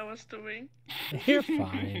know what I was doing. You're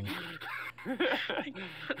fine. What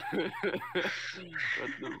the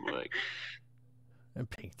fuck?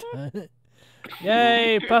 Pink time.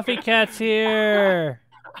 Yay, Buffy Cat's here.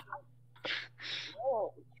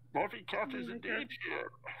 Oh, Buffy Cat is indeed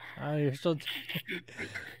here. Oh, you're still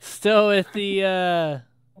with the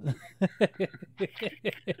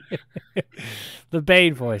the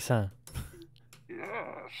Bane voice, huh? Yes.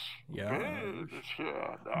 Yeah. Bane is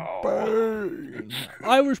here now. Bane.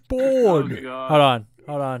 I was born. Oh, Hold on.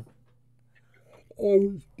 Hold on. I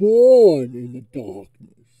was born in the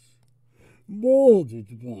darkness, molded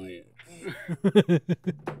by it.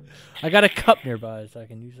 I got a cup nearby, so I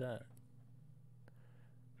can use that.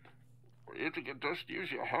 You can just use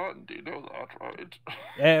your hand, you know that, right?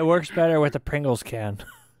 It works better with a Pringles can,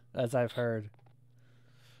 as I've heard.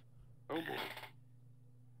 Oh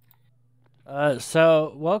boy.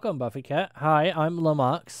 So, welcome, Buffy Cat. Hi, I'm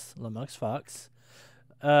Lamux Fox.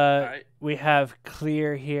 We have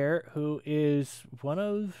Clear here, who is one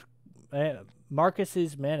of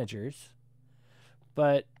Marcus's managers,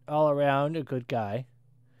 but all around a good guy.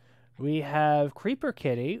 We have Creeper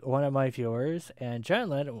Kitty, one of my viewers, and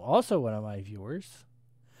Gentleman, also one of my viewers.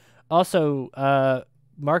 Also,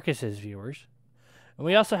 Marcus's viewers. And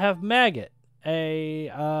we also have Maggot,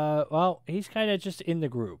 well, he's kind of just in the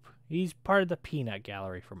group. He's part of the peanut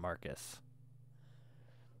gallery for Marcus.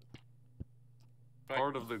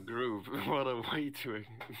 Part of the group. What a way to...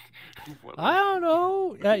 I don't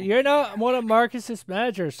know. You're not one of Marcus's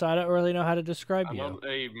managers, so I don't really know how to describe I'm you. not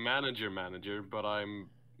a manager, but I'm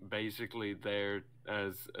basically there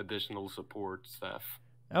as additional support staff.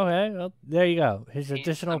 Okay, well, there you go. His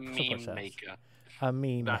additional a support meme staff. maker. A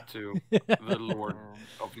meme. That too. The lord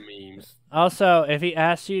of memes. Also, if he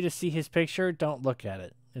asks you to see his picture, don't look at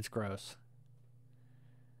it. It's gross.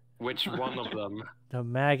 Which one of them? The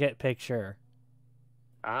maggot picture.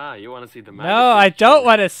 Ah, you want to see the maggot No, I picture? don't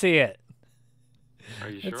want to see it. Are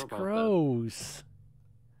you sure It's about gross.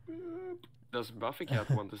 that? Does Buffy Cat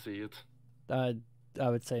want to see it? I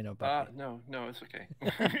would say no, Buffy. No, it's okay.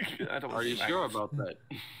 I don't Are want to you see sure maggots. about that?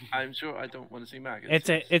 I'm sure I don't want to see maggots.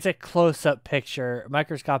 It's a close-up picture,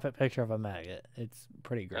 microscopic picture of a maggot. It's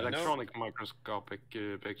pretty gross. Electronic microscopic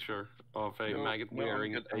picture of a maggot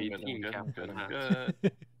wearing a team cap and hat.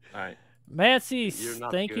 Alright. Mancy's, You're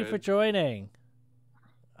not thank you for good. joining.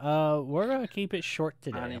 We're gonna keep it short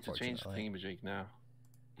today. I need to change the unfortunately. thingamajig now.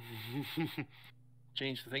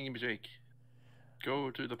 Change the thingamajig. Go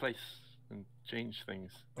to the place and change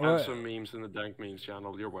things. Have some memes in the Dank Memes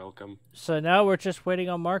channel. You're welcome. So now we're just waiting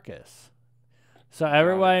on Marcus. So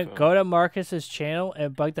everyone, go to Marcus's channel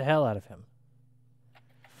and bug the hell out of him.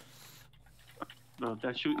 No,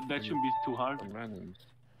 that shouldn't be too hard.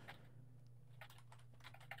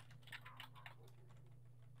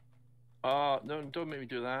 No, don't make me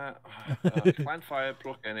do that. Clan fire,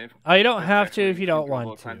 block any. Oh, you don't have to if you don't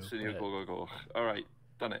want to. Clan studio, go. Alright,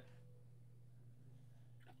 done it.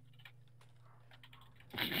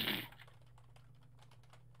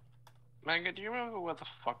 Manga, do you remember where the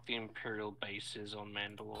fuck the Imperial base is on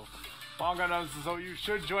Mandalore? Manga knows, so you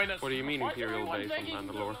should join us. What do you mean Why is Imperial everyone base on begging-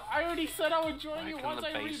 Mandalore? I already said I would join you Like once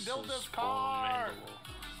on the I rebuild bases this for car. Mandalore.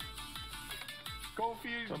 Go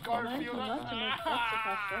Fuse, Garfield.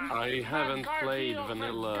 I haven't played Garfield, for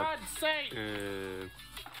vanilla God's sake.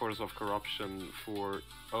 Force of Corruption for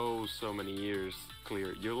so many years.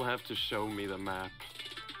 Clear. You'll have to show me the map.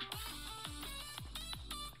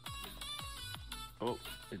 Oh,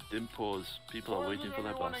 it didn't pause. People are waiting for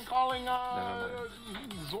that bus. Calling Never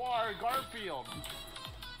Zwar Garfield.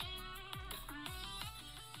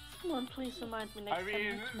 Come on, please remind me next I time.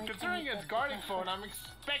 mean, not to make considering any it's guarding phone, I'm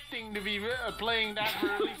expecting to be playing that for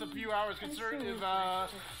at least a few hours. Considering if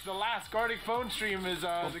the last guarding phone stream is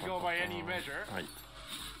to go by any measure. Right.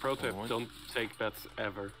 Pro tip, don't take bets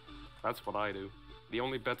ever. That's what I do. The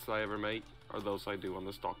only bets I ever make are those I do on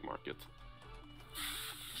the stock market.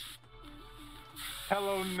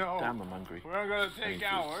 Hello, no. Damn, I'm hungry. We're gonna take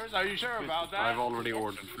hours. Are you sure about that? I've already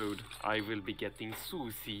ordered food. I will be getting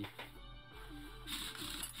sushi.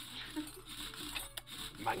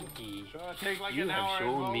 Monkey. Gonna take like You an hour have at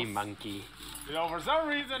shown me most. monkey. You know, for some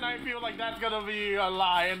reason, I feel like that's gonna be a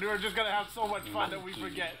lie, and we're just gonna have so much fun that we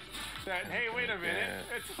forget that. Hey, wait a minute,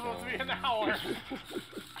 it's supposed to be an hour.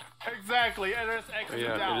 Exactly, and there's X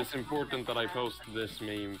Yeah, down. it is important that I post this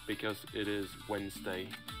meme because it is Wednesday.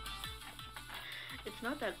 It's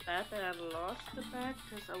not that bad that I lost the bet,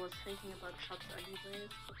 because I was thinking about shots anyways.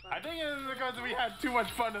 I think it's because we had too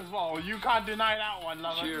much fun as well. You can't deny that one,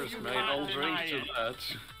 lover. Cheers, You mate. can't I'll drink deny to it. that.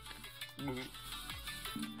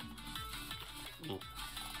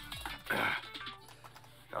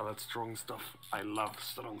 Oh, that's strong stuff. I love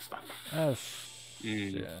strong stuff. Oh,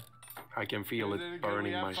 Mm. yeah. I can feel Is it good burning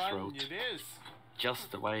we have my fun? throat. It is.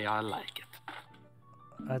 Just the way I like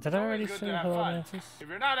it. Did I already Good say to have hello, fun. Mantis? If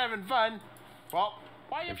you're not having fun, well,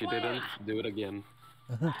 why you If you playing? didn't, do it again.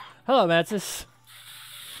 Hello, Mantis.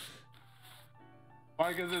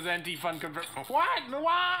 Marcus is anti-fun convert. What?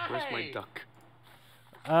 Why? Where's my duck?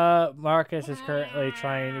 Marcus is currently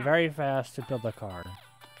trying very fast to build a car.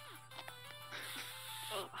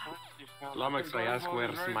 Lamex, I ask,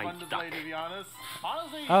 where's Very my fun to duck? play, to be honest.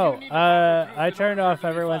 Honestly, Oh, you need to find I recruits in turned order off for it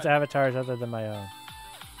to be everyone's fun. avatars other than my own.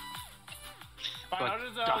 Fine, I'll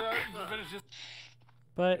just, finish this.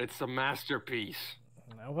 But, It's a masterpiece.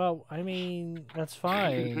 well, I mean, that's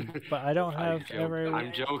fine, but I don't have every...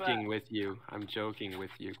 I'm joking with you. I'm joking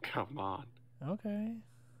with you. Come on. Okay.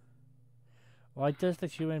 Why does the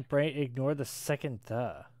human brain ignore the second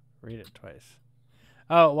the? Read it twice.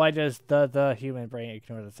 Oh, why does the human brain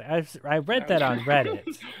ignore the second? I read that on Reddit.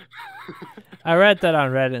 I read that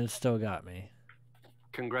on Reddit and it still got me.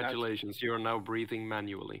 Congratulations, you are now breathing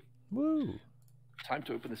manually. Woo. Time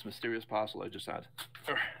to open this mysterious parcel I just had.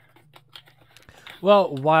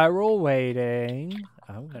 Well, while we're waiting,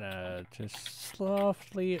 I'm gonna just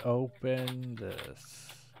softly open this.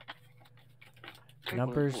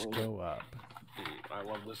 Numbers go up. I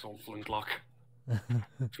love this old flintlock.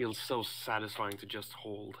 Feels so satisfying to just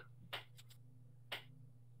hold.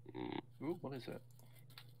 Ooh, what is it?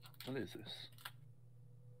 What is this?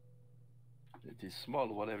 It is small,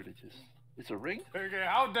 whatever it is. It's a ring? Okay,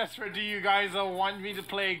 how desperate do you guys want me to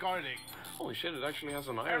play guarding? Holy shit, it actually has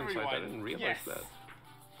an iron sight. I Everyone, didn't realize yes. that.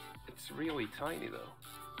 It's really tiny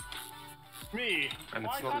though. Me. And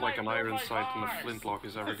Why it's not can't like I an build iron my sight and a cars? flintlock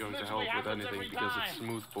is ever This going to literally help with happens anything every because it's time.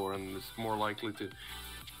 smoothbore and it's more likely to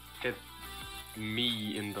hit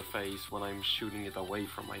me in the face when I'm shooting it away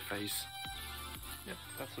from my face. Yep,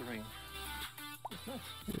 that's a ring.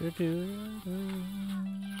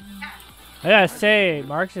 I gotta say,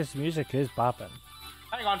 Marx's music is bopping.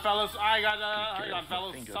 Hang on, fellas. Hang on,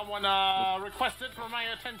 fellas. Finger. Someone requested for my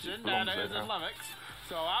attention Belongs that there is now. in Lummox,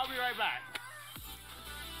 so I'll be right back.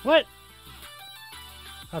 What?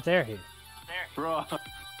 How dare he? Bro.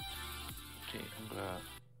 Okay, I'm gonna...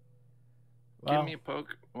 Well, Give me a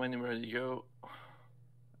poke when you're ready to go.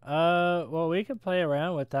 well, we could play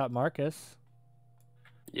around without Marcus.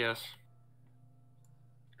 Yes.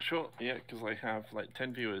 Sure, yeah, because I have like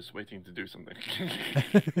 10 viewers waiting to do something.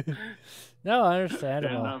 No, Fair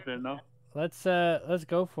understandable. enough, fair enough. Let's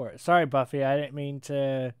go for it. Sorry, Buffy, I didn't mean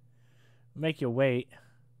to make you wait.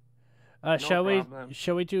 Shall problem.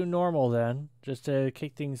 we do normal then, just to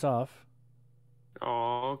kick things off?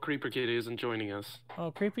 Oh, Creeper Kitty isn't joining us. Oh,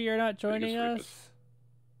 Creepy, you're not joining Biggest us?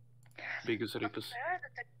 Bigus Ripus.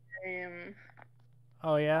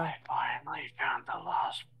 Oh yeah. I finally found the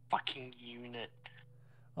last fucking unit.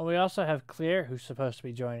 Well, we also have Clear, who's supposed to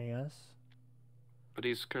be joining us. But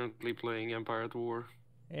he's currently playing Empire at War.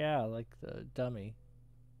 Yeah, like the dummy.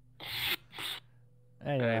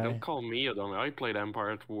 Hey, Anyway, don't call me a dummy. I played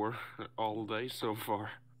Empire at War all day so far.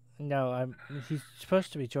 no, he's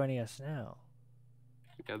supposed to be joining us now.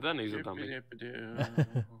 Yeah, then he's a dummy.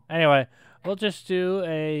 Anyway, we'll just do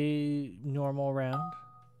a normal round.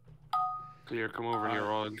 Clear, come over here,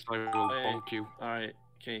 or else I will bonk you. Alright,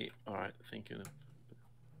 okay, alright, thank you.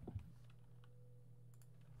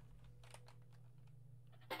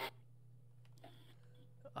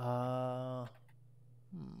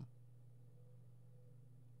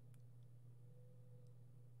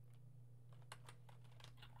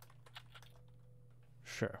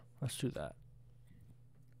 Sure, let's do that.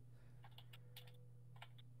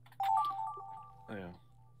 Oh, yeah.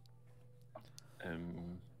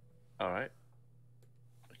 Alright.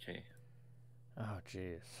 Okay. Oh,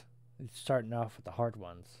 jeez. It's starting off with the hard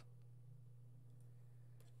ones.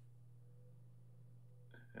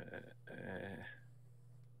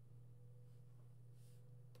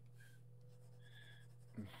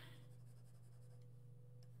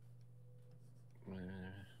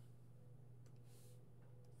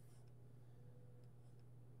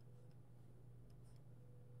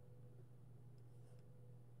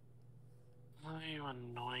 Oh, you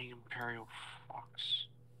annoying Imperial fox.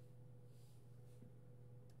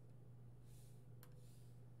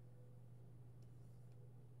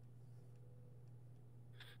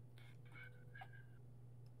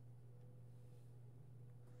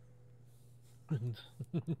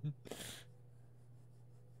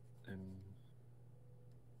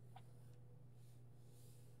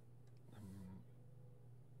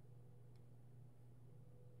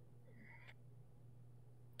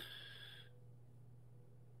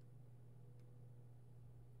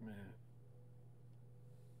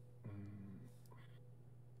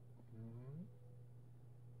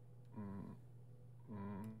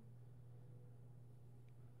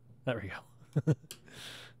 There we go.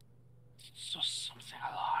 It's just something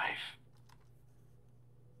alive.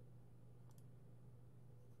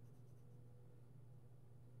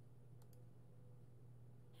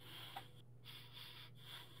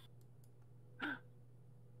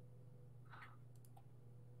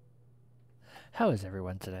 How is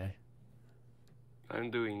everyone today? I'm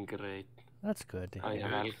doing great. That's good to I hear.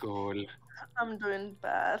 have alcohol. I'm doing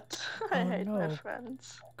bad. I Oh, hate my no.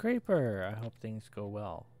 friends. Creeper, I hope things go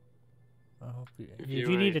well. I hope if you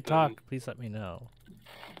you need to hate them- talk, please let me know.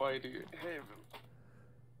 Why do you hate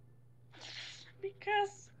them?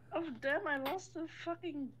 Because of them, I lost a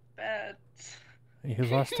fucking bet. You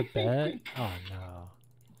lost a bet? Oh no.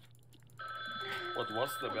 What was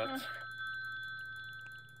the bet?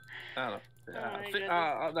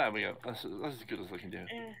 my There we go. That's as good as I can do.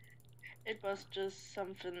 It was just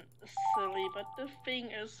something silly, but the thing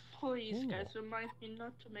is, please, guys, remind me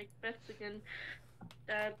not to make bets again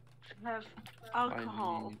that have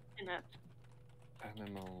alcohol in it.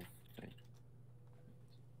 Animal thing.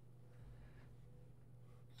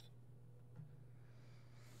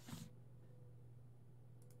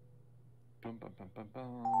 Bum, bum, bum, bum,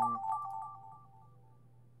 bum.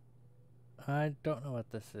 I don't know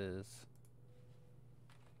what this is.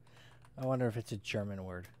 I wonder if it's a German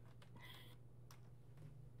word.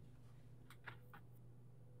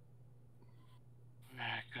 Very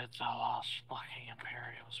good, the lost fucking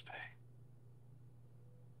Imperials pay.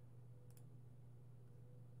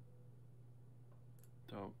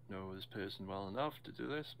 Don't know this person well enough to do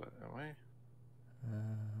this, but anyway.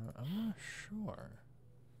 I'm not sure.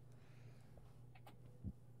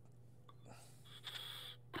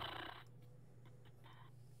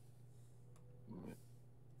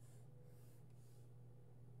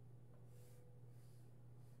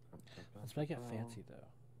 Let's make it fancy though.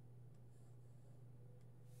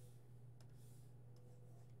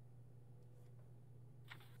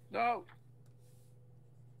 No!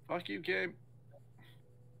 Fuck you, game.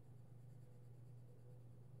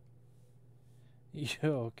 You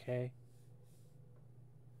okay?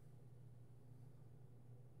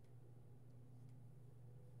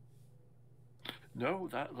 No,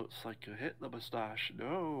 that looks like a Hitler moustache.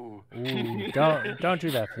 No. Ooh, don't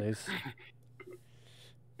do that, please.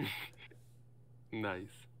 Nice.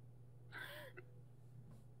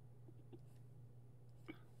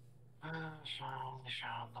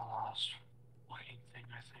 Found the lost fucking thing,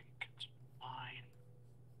 I think. It's mine.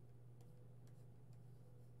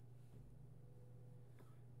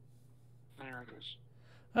 There it is.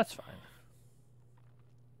 That's fine.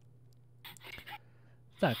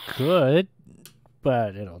 It's not good,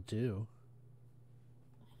 but it'll do.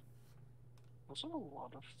 There's a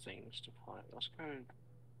lot of things to play. Let's go.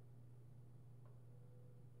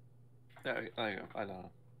 There you go. I don't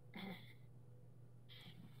know.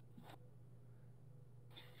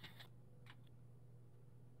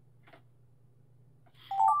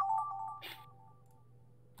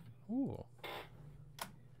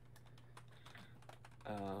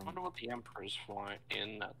 got the Emperor's flight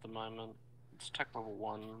in at the moment. It's tech level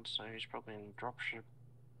 1, so he's probably in dropship.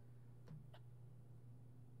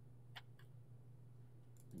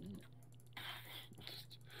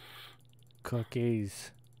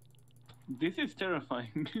 Cookies. This is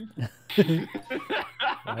terrifying.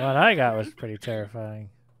 What I got was pretty terrifying.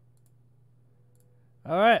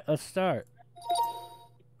 Alright, let's start.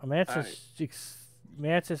 Mantis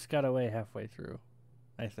got away halfway through,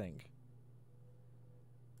 I think.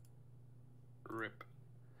 Rip.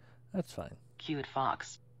 That's fine. Cute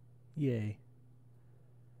fox. Yay.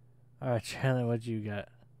 Alright, Chandler, what you got?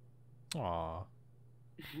 Aww.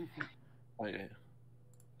 Oh, yeah.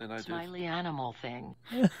 And I Smiley animal thing.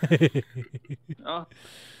 Oh.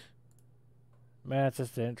 Mantis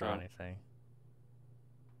didn't draw anything.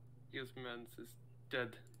 Yes, Mantis is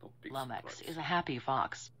dead. Not big Lummox surprise. is a happy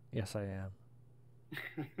fox. Yes, I am.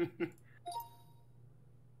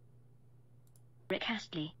 Rick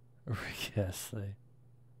Astley. Rick Astley.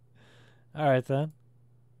 Alright then.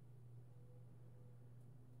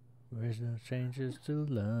 Where's no changes to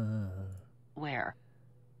love? Where?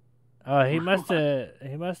 Oh, he must have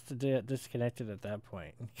disconnected at that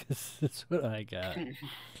point, because that's what I got.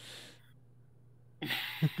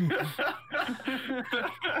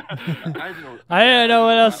 I don't know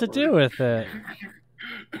what else to do with it.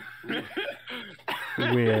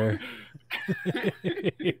 Weird.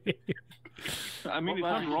 I mean, it's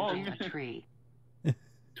not wrong. A tree.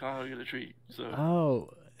 Carving a tree. So. Oh,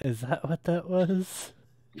 is that what that was?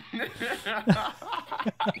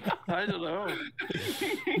 I don't know.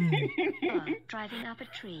 Driving up a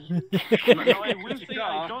tree. No, I will say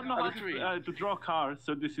I don't know how to draw cars,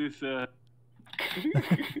 so this is.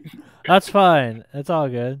 That's fine. It's all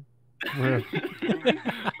good. Yeah.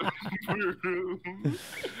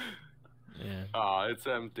 Ah, it's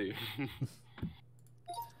empty.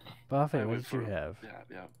 Buffett, what did you have?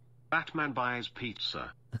 Yeah. Batman buys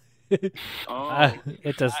pizza. It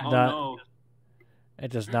does not. No. It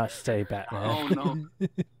does not stay Batman. Oh no.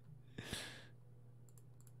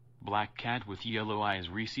 Black cat with yellow eyes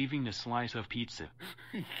receiving a slice of pizza.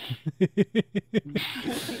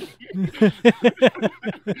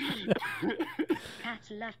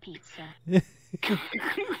 Cats love pizza.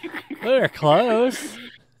 We're close.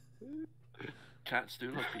 Cats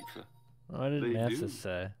do love pizza. What did Mantis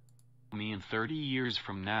say? Me in 30 years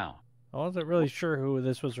from now. I wasn't really sure who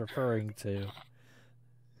this was referring to.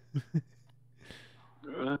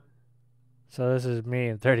 So this is me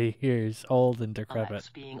in 30 years, old and decrepit. Alex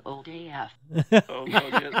being old AF. Oh god,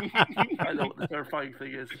 yes. I know what the terrifying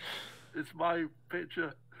thing is. It's my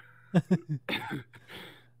picture.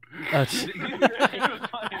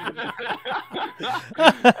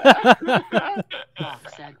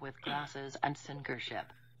 Fox egg with glasses and sinker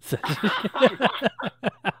ship.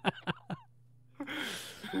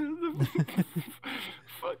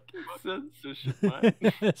 Fucking censorship, man.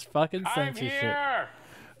 It's fucking I'm censorship. here!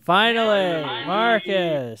 Finally,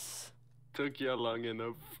 Marcus. Took you long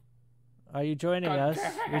enough. Are you joining us?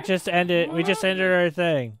 We just ended our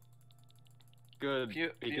thing. Good. You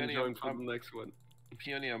can Peony, join for the next one.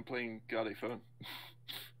 Peony, I'm playing Garlic Phone.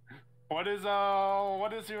 What is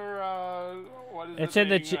your what is It's the in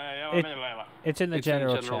the thing? it's in the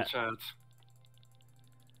general chat.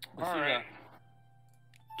 All right.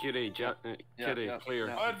 Kitty, clear.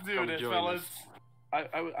 Let's do Come this, join fellas. us. I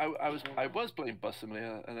was playing Bus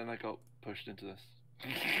Simulator, and then I got pushed into this.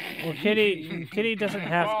 Well, Kitty doesn't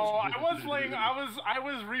have. Well, I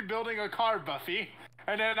was rebuilding a car, Buffy,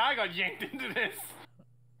 and then I got yanked into this.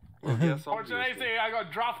 Well, yes, Or should I say I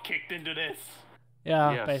got drop kicked into this?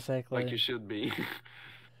 Yeah, yes, basically. like you should be.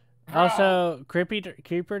 Also,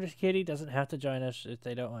 Creeper Kitty doesn't have to join us if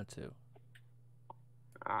they don't want to.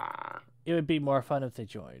 It would be more fun if they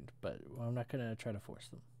joined, but I'm not gonna try to force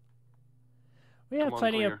them. We have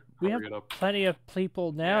plenty of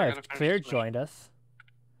people now. Yeah, if Clear joined us.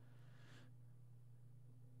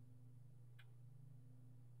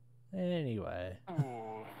 Anyway.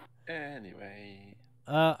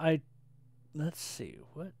 Let's see.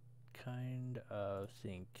 What kind of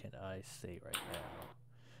thing can I say right now?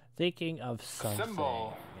 Thinking of something.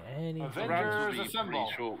 Symbol. Anything. The rounds will be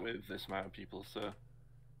pretty short with this amount of people, so.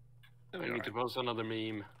 We need to post another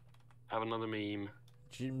meme. Have another meme.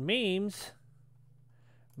 Memes?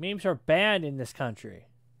 Memes are banned in this country.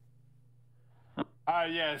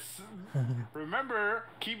 Yes. Remember,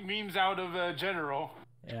 keep memes out of general.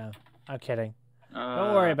 Yeah, I'm kidding.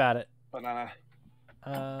 Don't worry about it. Banana.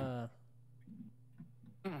 There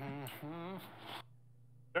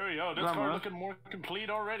we go. This card looking more complete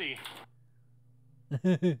already.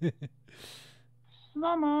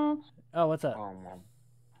 Mama. Oh, what's up?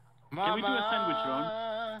 Can we do a sandwich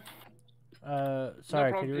run? Sorry,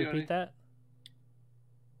 could problem, you repeat that?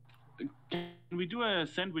 Can we do a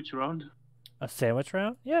sandwich round? A sandwich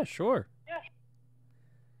round? Yeah, sure.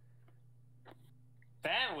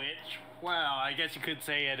 Sandwich? Well, I guess you could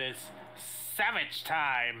say it is sandwich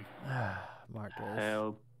time. Marcus.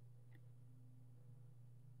 Help.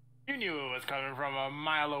 You knew it was coming from a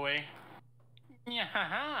mile away.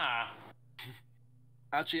 Yeah.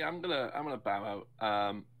 Actually, I'm gonna bow out.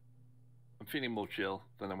 I'm feeling more chill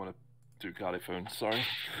than I want to do Cardiff phone. Sorry.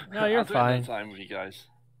 No, you're I'll do it fine. another time with you guys.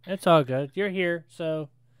 It's all good. You're here, so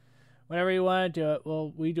whenever you want to do it,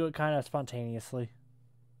 we do it kind of spontaneously.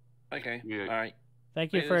 Okay. Yeah. All right.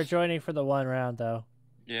 Thank you for joining for the one round, though.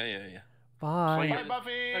 Yeah. Bye. Bye,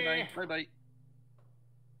 Buffy. Bye.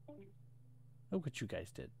 Look what you guys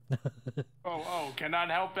did. Oh, cannot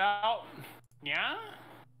help out? Yeah?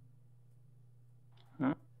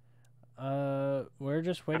 We're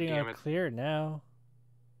just waiting damn on it. Claire now.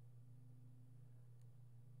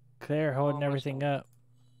 Claire holding everything up.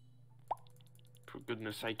 For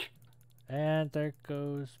goodness sake. And there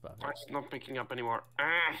goes Buffy. It's not picking up anymore.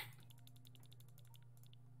 Ah!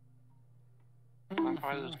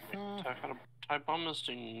 Vampires, TIE bombers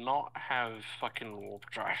do not have fucking warp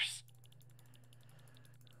drives.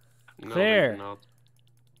 No, Claire. they do not.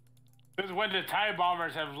 This is when the TIE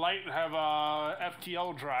bombers have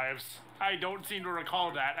FTL drives. I don't seem to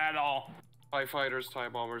recall that at all. TIE fighters, TIE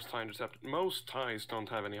bombers, TIE interceptors. Most TIEs don't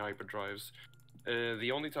have any hyperdrives.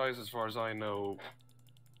 The only TIEs, as far as I know,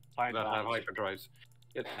 that have hyperdrives.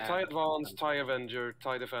 Yeah, TIE Advance, TIE Avenger,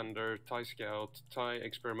 TIE Defender, TIE Scout, TIE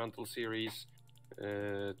Experimental Series,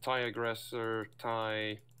 TIE Aggressor,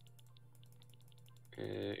 TIE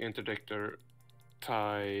Interdictor,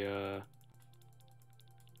 TIE...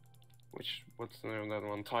 what's the name of that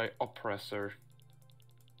one? TIE Oppressor.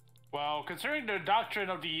 Well, considering the doctrine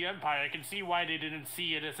of the Empire, I can see why they didn't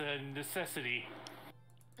see it as a necessity.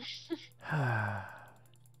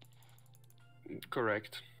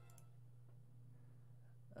 Correct.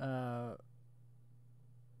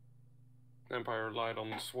 Empire relied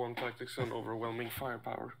on swarm tactics and overwhelming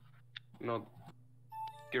firepower, not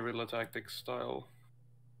guerrilla tactics style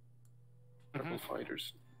rebel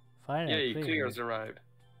fighters. Finally, Yay, clears arrived.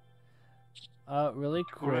 Really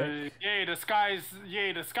quick. Yay, the skies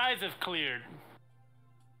have cleared.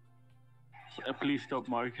 Please stop,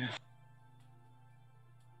 Marcus.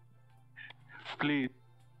 Please.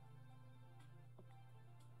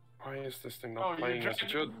 Why is this thing not playing as it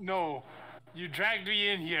should? No, you dragged me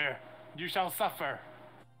in here. You shall suffer.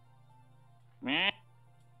 Meh.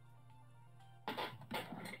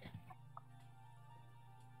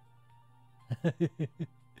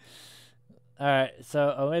 Alright, so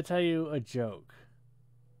I'm going to tell you a joke.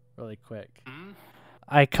 Really quick.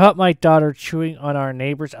 I caught my daughter chewing on our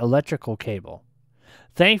neighbor's electrical cable.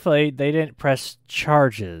 Thankfully, they didn't press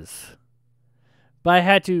charges. But I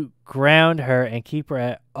had to ground her and keep her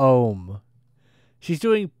at home. She's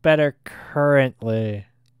doing better currently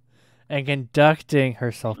and conducting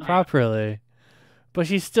herself properly. But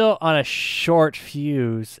she's still on a short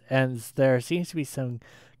fuse, and there seems to be some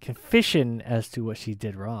confusion as to what she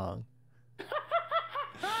did wrong.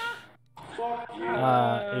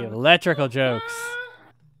 Electrical jokes.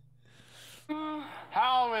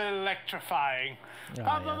 How electrifying. Oh,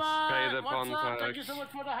 Papa yes. Man, Pay the what's up? Thank you contacts. so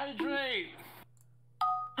much for the hydrate.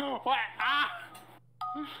 What?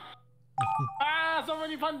 So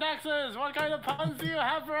many pun taxes. What kind of puns do you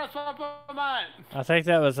have for us, Papa Man? I think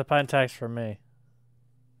that was a pun text from me.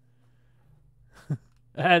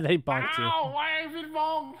 And they bonked you. Ow, why have you been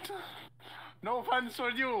bonked? No puns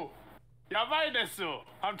for you. Yabai desu.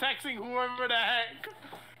 I'm texting whoever the heck.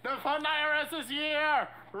 The fun IRS is here.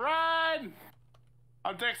 Run!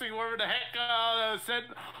 I'm texting whoever the heck sent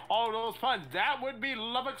all those puns. That would be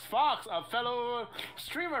Lubbock's Fox, a fellow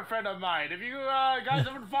streamer friend of mine. If you guys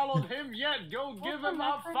haven't followed him yet, go give him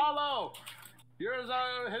a follow. Here's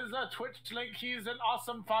his Twitch link. He's an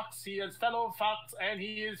awesome fox. He is fellow fox, and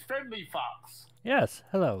he is friendly fox. Yes,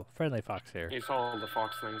 hello, Friendly Fox here. It's all the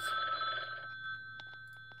fox things.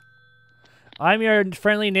 I'm your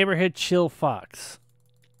friendly neighborhood chill fox.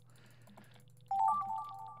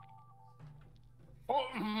 Oh,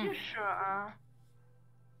 You sure are.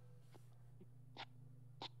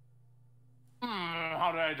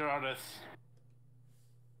 How do I draw this?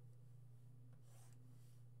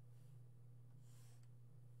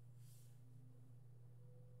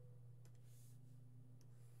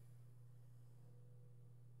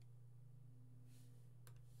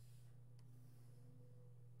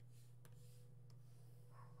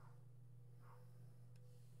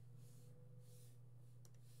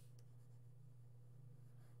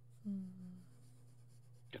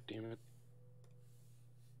 God damn it.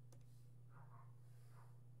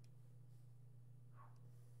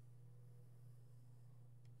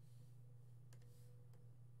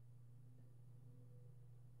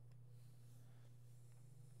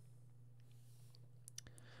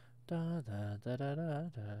 Da, da, da, da, da,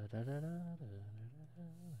 da, da, da, da.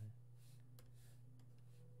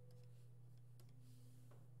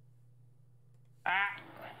 Ah!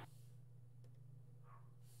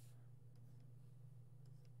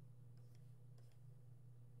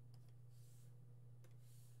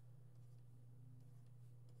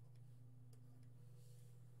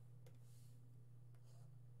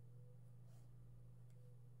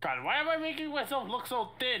 God, why am I making myself look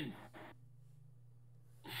so thin?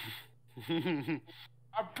 I'm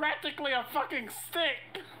practically a fucking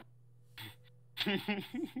stick!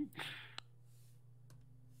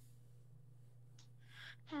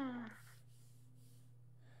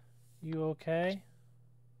 You okay?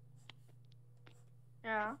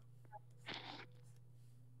 Yeah.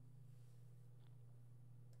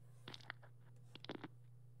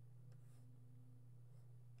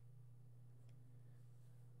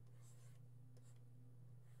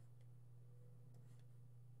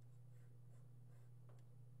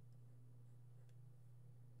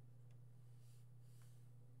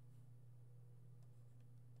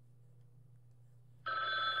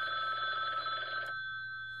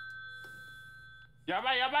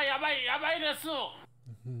 Yabai, yabai, yabai, yabai desu!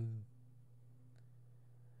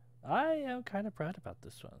 I am kind of proud about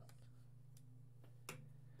this one.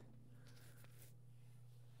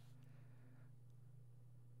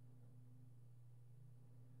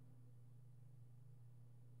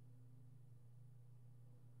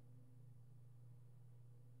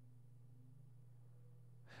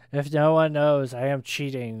 If no one knows, I am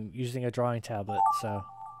cheating using a drawing tablet, so.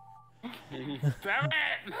 Damn it!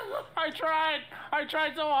 I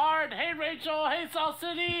tried so hard! Hey Rachel, hey South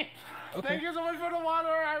City! Okay. Thank you so much for the water,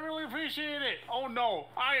 I really appreciate it! Oh no,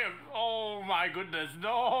 oh my goodness,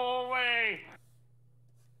 no way!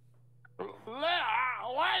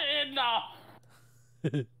 What in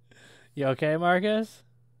the... You okay, Marcus?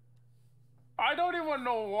 I don't even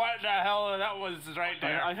know what the hell that was right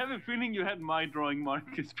there. I have a feeling you had my drawing,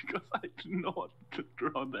 Marcus, because I didn't know what to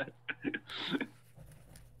draw that.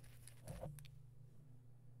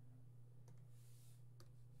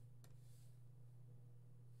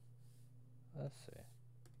 Let's see.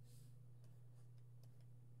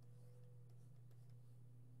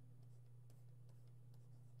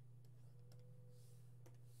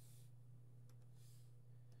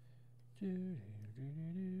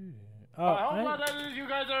 Oh, I hope that you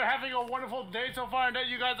guys are having a wonderful day so far, and that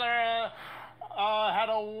you guys are had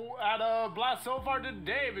a blast so far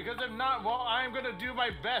today. Because if not, well, I'm gonna do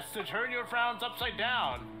my best to turn your frowns upside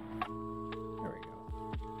down. There we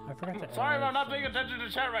go. I forgot to. Sorry about not paying attention to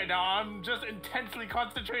chat right now. I'm just intensely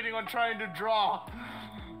concentrating on trying to draw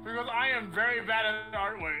because I am very bad at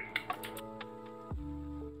artwork.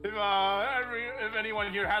 If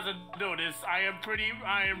anyone here hasn't noticed, I am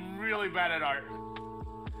really bad at art.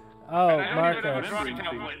 Oh, and I don't even have a drawing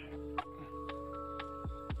Marcus. tablet.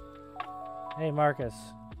 Hey, Marcus.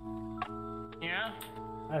 Yeah?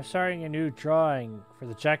 I'm starting a new drawing for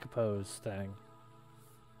the Jacopose thing.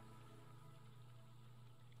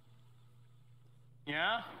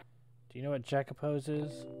 Yeah? Do you know what Jacopose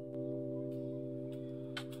is?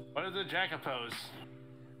 What is a jackapose?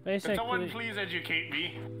 Basically, Can someone please educate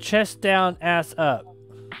me? chest down, ass up.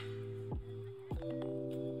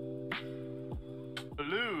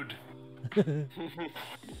 Lewd.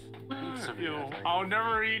 I'll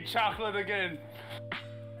never eat chocolate again.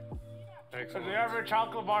 The average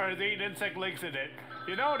chocolate bar has 8 insect legs in it.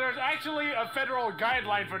 You know, there's actually a federal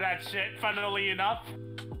guideline for that shit, funnily enough.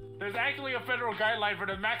 There's actually a federal guideline for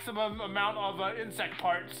the maximum amount of insect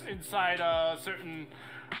parts inside a certain,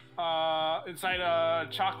 inside a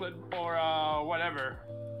chocolate or whatever.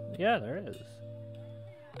 Yeah, there is.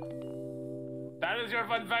 That is your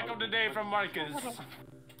fun fact of the day from Marcus.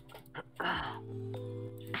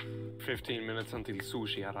 15 minutes until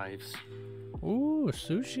sushi arrives. Ooh,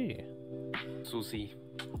 sushi. Sushi.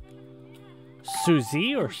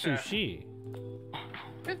 Suzy or sushi?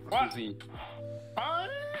 What? Sushi.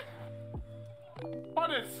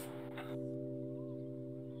 What is?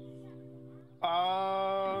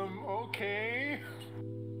 Okay.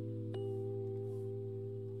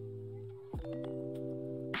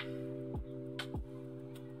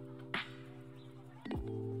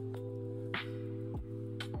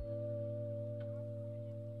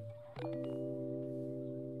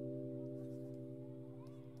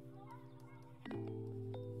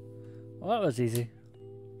 Well, that was easy.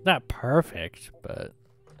 Not perfect, but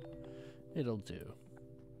it'll do.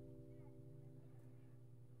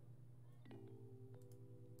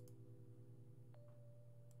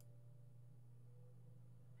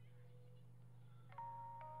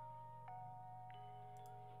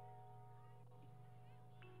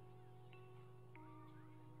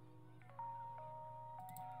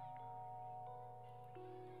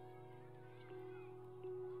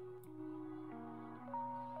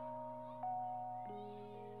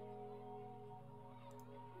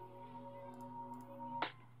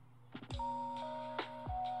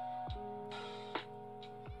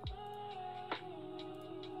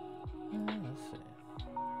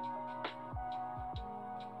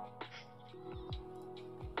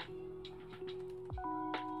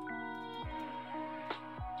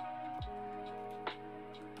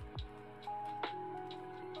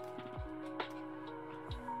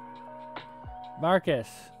 Marcus,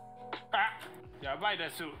 Yeah, buy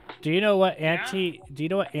that suit. do you know what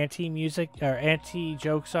anti music or anti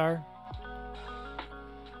jokes are?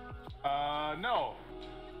 No.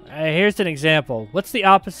 Here's an example. What's the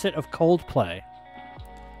opposite of Coldplay?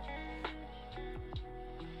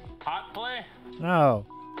 Hot play? No,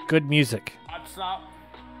 good music. Hot stop.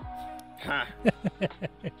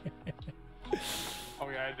 Oh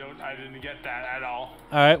yeah, I didn't get that at all.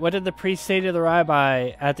 All right, what did the priest say to the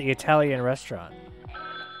rabbi at the Italian restaurant?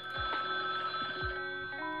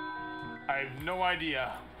 I have no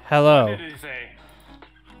idea. Hello. What did he say?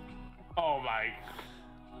 Oh my.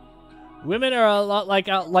 Women are a lot like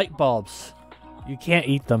light bulbs. You can't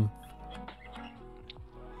eat them.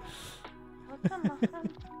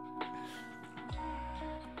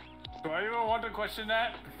 Do I even want to question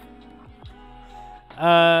that?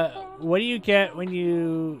 What do you get when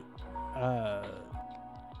you... No,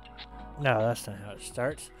 that's not how it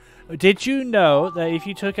starts. Did you know that if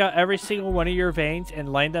you took out every single one of your veins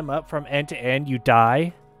and lined them up from end to end, you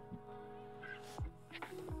die?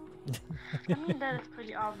 I mean, that is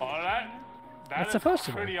pretty obvious. All right. That It's is supposed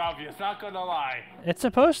to be. pretty obvious, not gonna lie. It's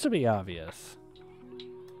supposed to be obvious.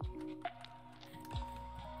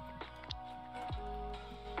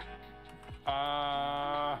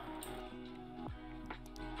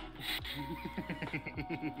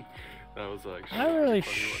 That was actually. I'm not really a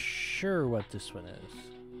funny one. sure what this one is.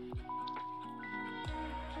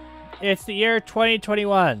 It's the year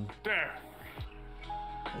 2021. There.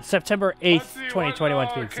 September 8th, 2021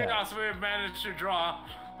 to be exact. Chaos we have managed to draw.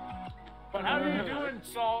 But how are you doing,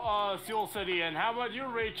 Seoul City? And how about you,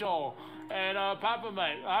 Rachel? And Papa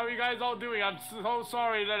Mate? How are you guys all doing? I'm so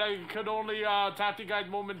sorry that I could only talk to you guys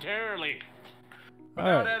momentarily. But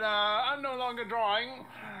now Alright. that I'm no longer drawing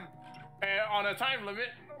on a time limit,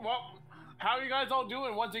 well, how are you guys all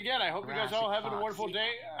doing? Once again, I hope you guys are all having a wonderful day,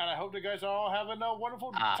 and I hope you guys are all having a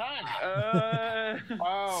wonderful time.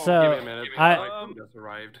 Oh. So, Give me a minute. I- My food just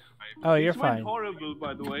arrived. Oh, you're This went fine. horrible,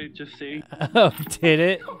 by the way, just say. Oh, did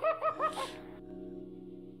it?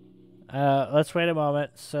 Let's wait a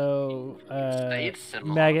moment so Stayed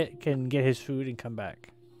similar. Maggot can get his food and come back.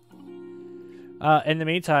 In the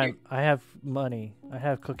meantime, I have money. I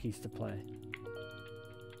have cookies to play.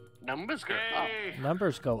 Numbers go up.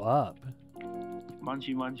 Numbers go up.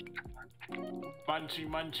 Munchy, munchy. Munchy,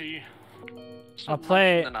 munchy. I'll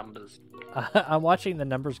play. The numbers. I'm watching the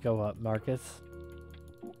numbers go up, Marcus.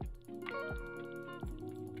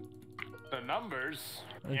 The numbers?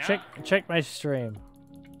 And Yeah? check my stream.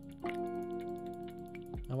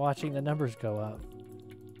 I'm watching the numbers go up.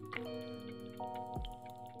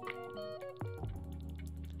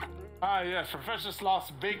 Ah, yes, Professor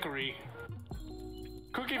Sloth's Bakery.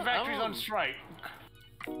 Cookie Factory's on strike.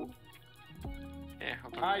 Yeah,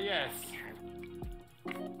 hold on. Ah, yes.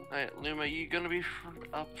 Alright, Luma, you gonna be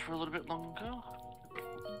up for a little bit longer?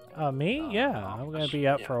 Me? Yeah, I'm gonna be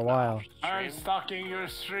up for a while. I'm stalking your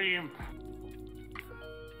stream.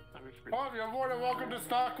 Oh, you're more than welcome to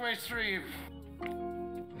stalk my stream.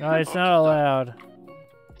 No, it's not allowed.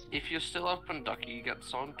 If you're still up on Ducky, you got the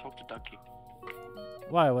song, talk to Ducky.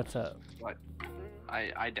 Why? What's up? What?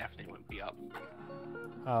 I definitely won't be up.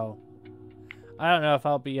 Oh. I don't know if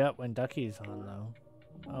I'll be up when Ducky's on, though.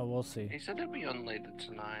 Oh, we'll see. He said he'll be on later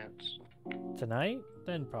tonight. Tonight?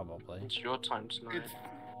 Then probably. It's your time tonight.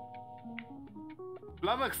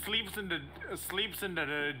 Lummox sleeps in the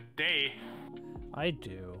day. I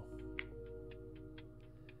do.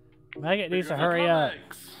 Maggot needs to hurry up.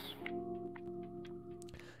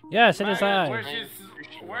 Yes, it is I.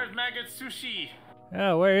 Where's Maggot's sushi?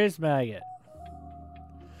 Oh, where is Maggot?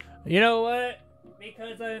 You know what?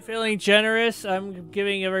 Because I'm feeling generous, I'm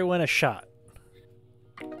giving everyone a shot.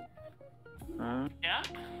 Yeah?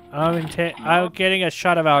 I'm getting a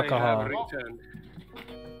shot of alcohol. I have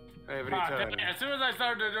returned. As soon as I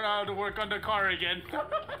started to work on the car again.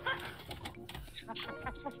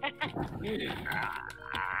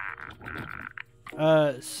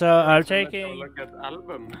 So I'm Let's taking. look at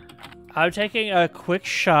album. I'm taking a quick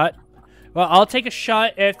shot. Well, I'll take a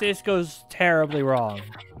shot if this goes terribly wrong.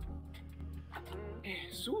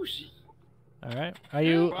 Sushi. All right.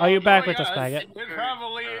 Are you back with us, Maggot? It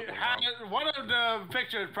probably has, one of the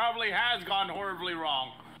pictures probably has gone horribly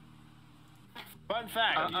wrong. Fun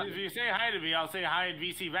fact, if you say hi to me, I'll say hi and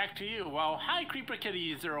VC back to you. Well, hi Creeper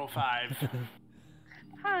Kitty 05.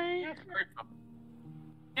 Hi.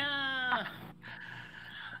 Yeah.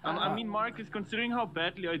 I mean, Marcus, considering how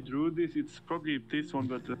badly I drew this, it's probably this one,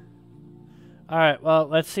 but... All right. Well,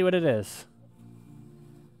 let's see what it is.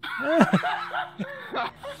 I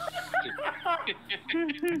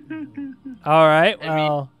All right. mean,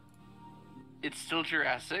 Well, it's still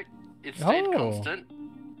Jurassic. It stayed Oh. constant.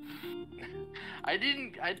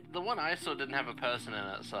 The one I saw didn't have a person in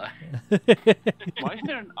it, so. Why is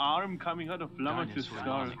there an arm coming out of Lamarck's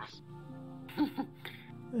skull?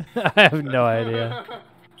 I have no idea.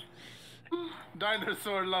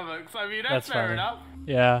 Dinosaur Lummox. I mean, That's that's fair funny. enough.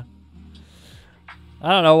 Yeah. I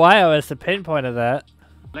don't know why I was the pinpoint of that.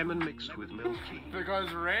 Lemon mixed with milky.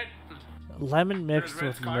 Because red. Lemon mixed red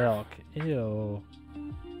with scarf. milk. Ew.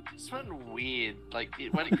 This went weird. Like,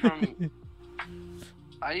 it went from.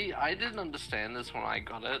 I didn't understand this when I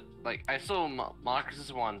got it. Like, I saw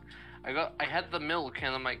Marcus's one. I had the milk,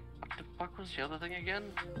 and I'm like, what the fuck was the other thing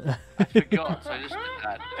again? I forgot, so I just did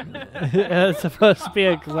that. It's supposed to be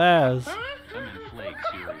a glass. Lemon flake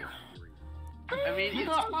cereal. I mean,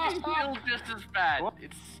 it's still just as bad.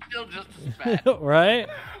 It's still just as bad. Right?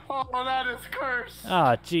 Oh, that is cursed.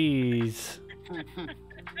 Ah, jeez.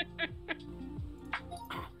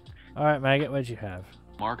 Alright, Maggot, what'd you have?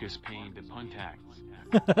 Marcus Payne the Puntax.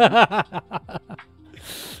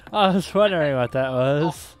 I was wondering what that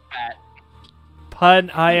was. Fat. Pun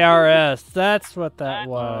IRS. That's what that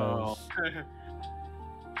was.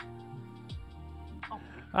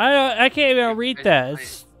 I can't even read that.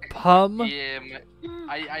 It's pum. Yeah,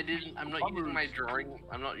 I'm not using my drawing.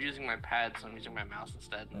 I'm not using my pad, so I'm using my mouse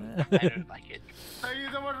instead. And I don't like it. Thank you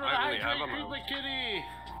so much for the I only have hydrate, a mouse. Creepy Kitty.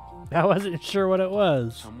 I wasn't sure what it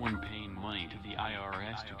was. Someone paying money to the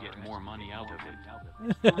IRS to get more money out of it.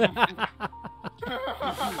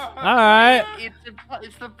 Alright.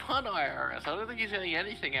 It's the pun IRS. I don't think he's getting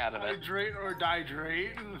anything out of it. Hydrate or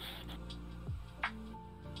dihydrate.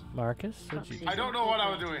 Marcus? What'd you I don't know what I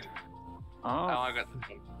was doing. Oh, I got this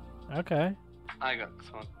one. Okay. I got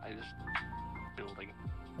this one. I just building.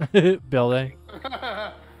 Building.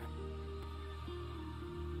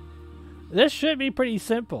 This should be pretty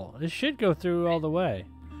simple. This should go through all the way.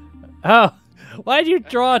 Oh, why'd you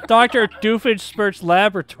draw Dr. Doofenshmirtz's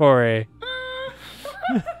laboratory?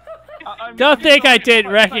 Don't think I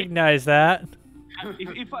didn't recognize that.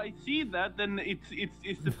 If I see that, then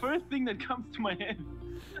it's the first thing that comes to my head.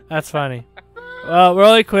 That's funny. Well,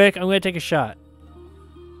 really quick, I'm gonna take a shot.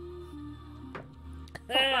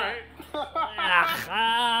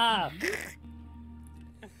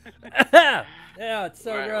 Yeah, it's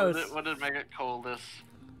so Right, gross. What did Megat call this?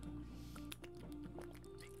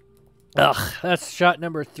 Ugh, that's shot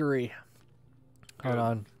number 3. Hold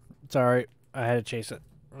on. It's alright. I had to chase it.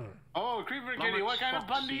 Oh, Creeper Kitty, what kind of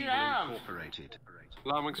pun do you have?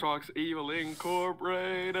 Lamex Fox Evil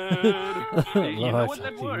Incorporated. You know what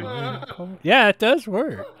that works? Yeah, it does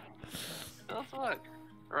work. Let's look.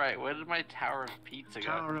 Right, where did my Tower of Pizza go?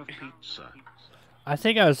 Tower of Pizza. I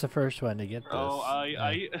think I was the first one to get this. Oh,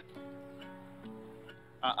 I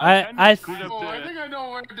I screwed up I think I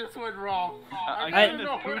know where this went wrong. I I kind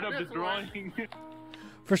of screwed up the drawing.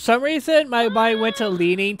 For some reason, my mind went to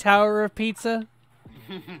Leaning Tower of Pizza.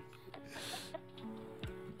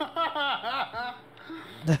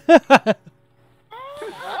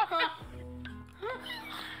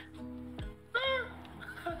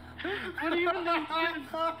 What even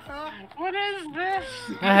What is this?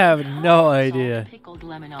 I have no idea. Pickled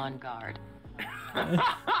lemon on guard.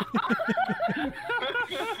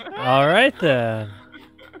 All right then.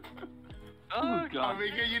 Oh, God.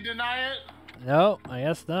 Can you deny it? No, I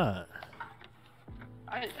guess not.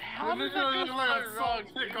 How did that go so wrong?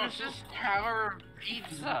 It was just Tower of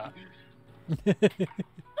Pizza.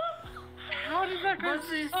 How did that go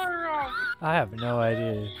so wrong? I have no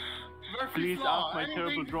idea. Please ask my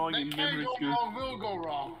terrible drawing in memory school. Will go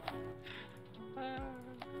wrong.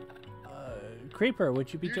 Creeper,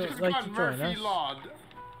 would you be You just like got to join Murphy us? Lawed.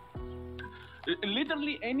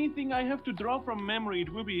 Literally anything I have to draw from memory,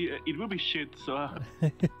 it will be shit. So.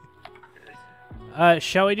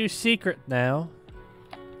 Shall we do secret now?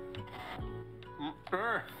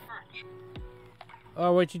 Sure.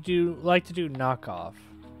 Or would you like to do knockoff?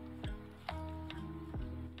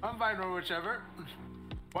 I'm fine with whichever.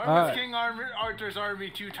 Why was Alright. King Arthur's army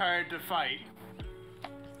too tired to fight?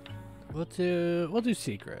 We'll do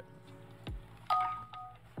secret.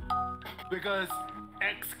 Because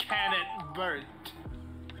X cannon burnt.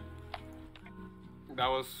 That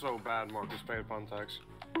was so bad, Marcus Payne Pontax.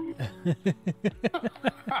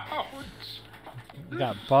 Ouch.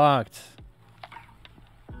 Got bonked.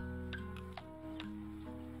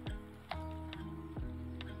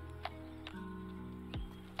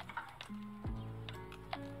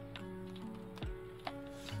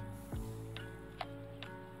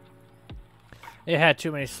 It had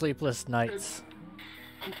too many sleepless nights.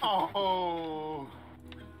 Oh.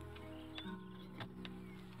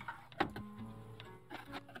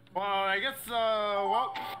 Well, I guess.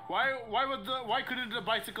 Well, why couldn't the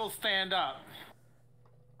bicycle stand up?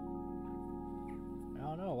 I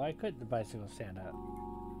don't know. Why couldn't the bicycle stand up?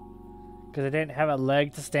 Because it didn't have a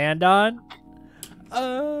leg to stand on?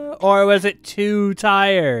 Or was it too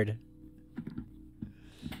tired?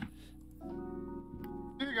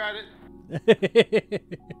 You got it.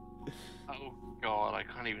 Oh god, I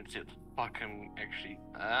can't even see what the fuck I'm actually.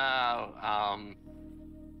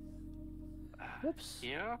 Whoops.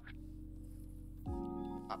 Here?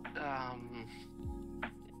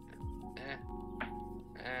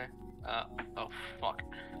 Oh fuck.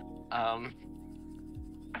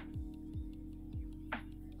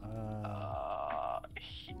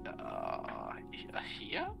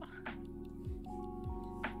 Here?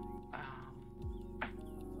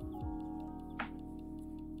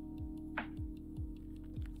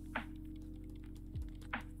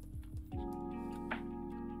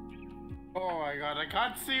 Oh my god, I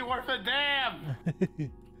can't see worth a damn!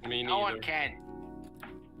 Me neither. No one can.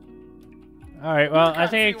 Alright, well, I I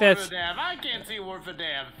think can't that's... see worth a damn. I can't see worth a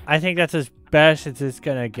damn. I think that's as best as it's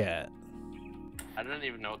gonna get. I don't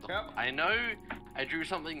even know what the. I know I drew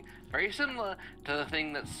something very similar to the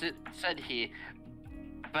thing that said here,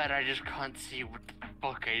 but I just can't see what the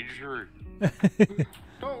fuck I drew.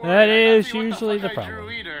 Don't worry, That I is can't see what usually the the fuck I drew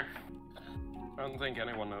problem. either. I don't think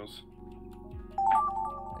anyone knows.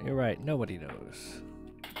 You're right, nobody knows.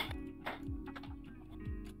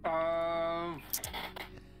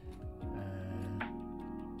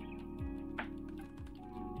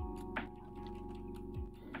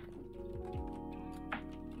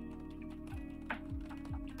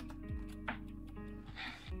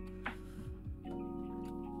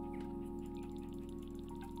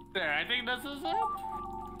 There, I think this is it.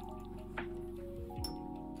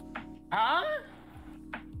 Huh?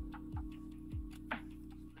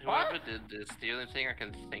 Whoever did this, the only thing I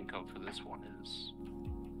can think of for this one is.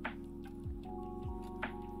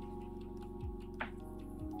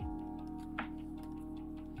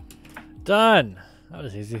 Done! That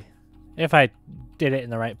was easy. If I did it in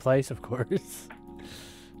the right place, of course.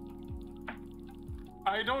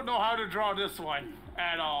 I don't know how to draw this one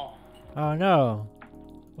at all. Oh no.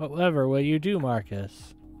 Whatever will you do,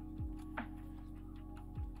 Marcus?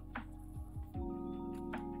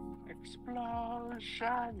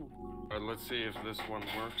 Explosion! Alright, let's see if this one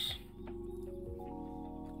works.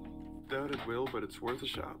 Doubt it will, but it's worth a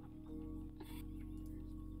shot.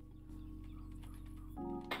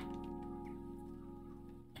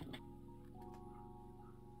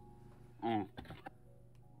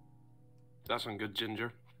 That's some good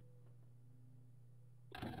ginger.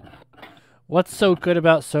 What's so good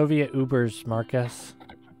about Soviet Ubers, Marcus?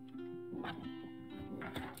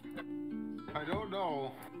 I don't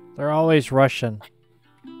know. They're always Russian.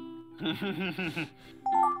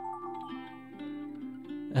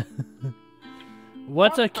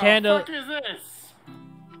 What's a candle? What the fuck is this?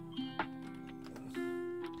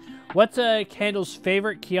 What's a Candle's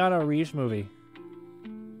favorite Keanu Reeves movie?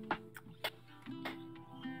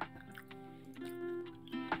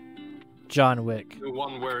 John Wick. The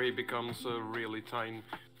one where he becomes a really tiny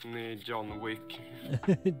John Wick.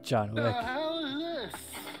 John What Wick. the hell is this?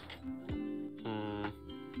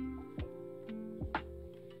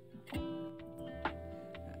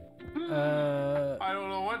 I don't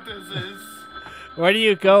know what this is. Where do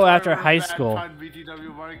you go Sorry after about high that school? pun,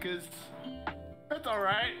 BTW Marcus. That's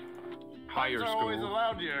alright. Higher Puns are always school.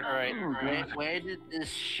 allowed here. Alright, where did this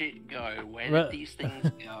shit go? Where Re- did these things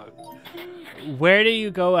go? Where do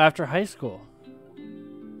you go after high school?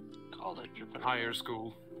 College. Higher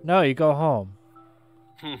school. No, you go home.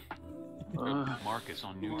 Marcus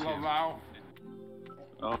on new Wow.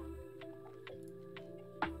 Oh.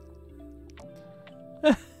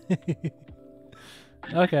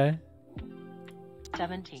 Okay.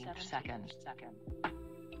 17 seconds.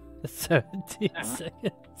 17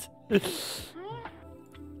 seconds.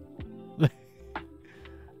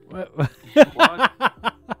 What?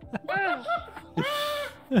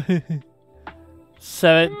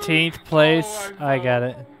 17th place. I got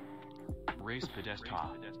it. Race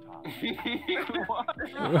pedestal.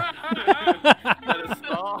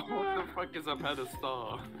 Pedestal? What the fuck is a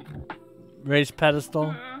pedestal? Raise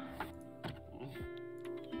pedestal.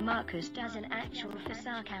 Marcus does an actual for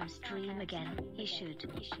Sarcam stream again. He should.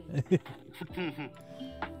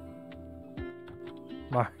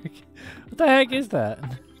 Mark. What the heck is that?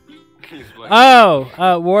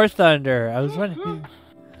 Oh, War Thunder. I was wondering.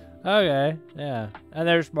 Okay, yeah. And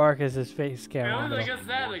there's Marcus's face cam. I guess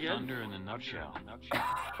that again. Thunder in a nutshell.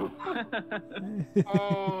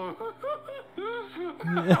 Oh.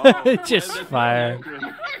 Just fire.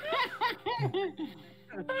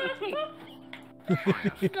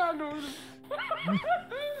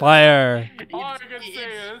 Fire. All I can say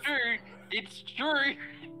is it's true.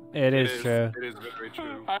 It is true. It is very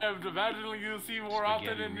true. I am imagining you see more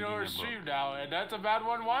often in your stream now, and that's a bad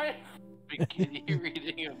one. Why? Bikini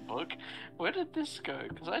reading a book. Where did this go?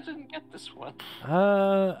 Because I didn't get this one.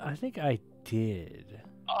 I think I did.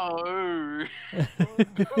 Oh. I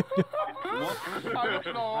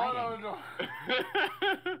don't know. I don't know.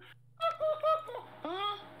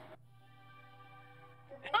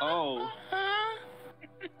 Oh.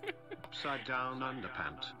 Upside down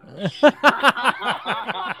underpant.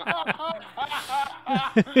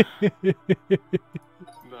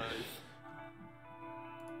 Nice.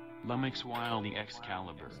 Lummox Wilding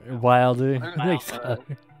Excalibur. Wilding.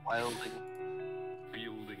 Wilding.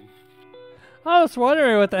 Fielding. I was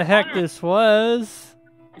wondering what the heck this was.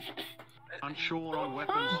 Unsure on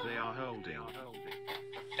weapons they are holding.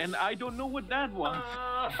 And I don't know what that was.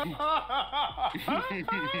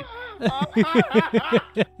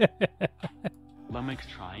 Lummox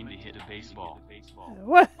trying to hit a baseball.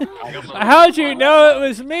 What? How'd you know it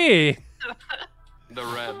was me? The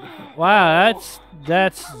red. Wow,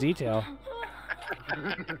 that's detail.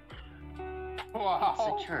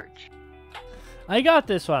 Wow. It's a church. I got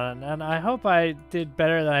this one, and I hope I did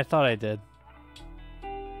better than I thought I did.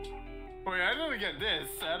 Wait, I didn't get this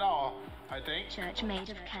at all. I think. Church made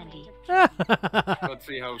of candy. Let's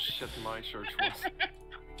see how shit my church was.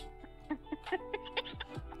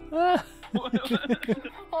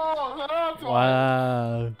 Oh, that's why.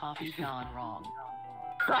 Wow. Coffee's gone wrong.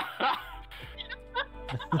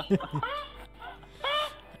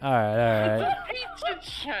 Alright. It's a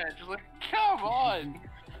church. Like, come on.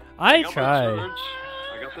 I got tried. The church.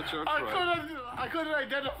 I got the church right. I couldn't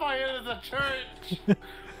identify it as a church.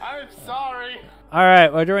 I'm sorry.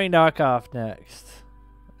 Alright, we're doing knockoff next.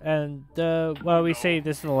 And, well, we say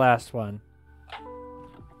this is the last one.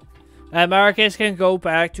 And Marcus can go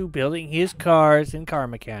back to building his cars in Car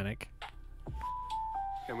Mechanic.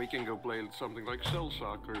 And we can go play something like Shell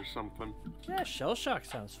Shock or something. Yeah, Shell Shock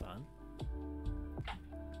sounds fun.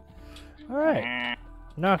 Alright.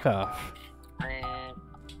 Knockoff.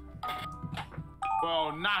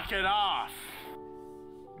 Well, knock it off.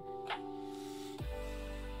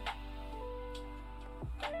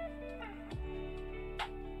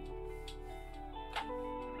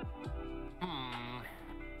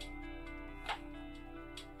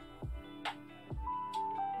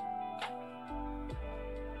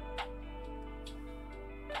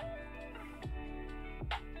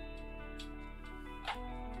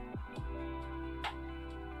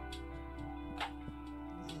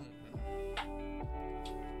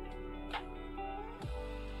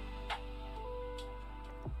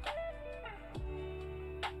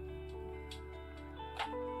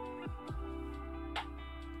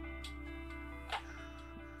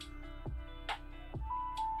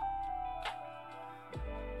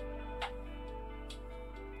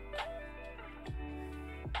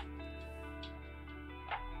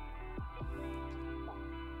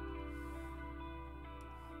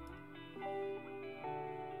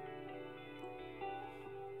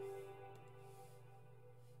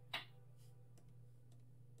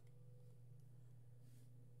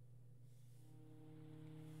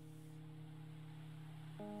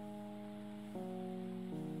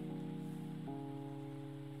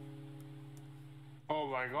 Oh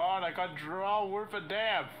my god, I can't draw worth a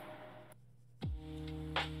damn.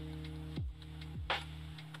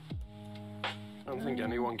 I don't think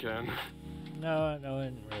anyone can. No, no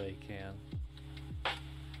one really can.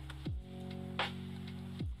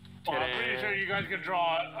 Well, I'm pretty sure you guys can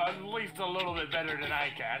draw at least a little bit better than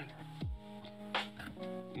I can.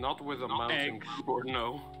 Not with a mouse and keyboard,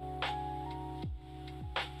 no.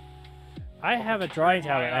 I have a drawing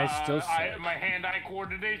tablet, and I still suck. My hand-eye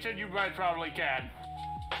coordination, you guys probably can.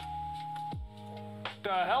 The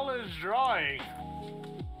hell is drawing?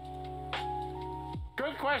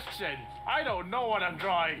 Good question. I don't know what I'm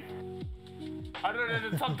drawing. Other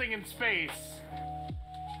than something in space.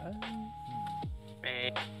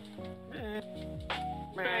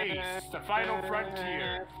 Space, the final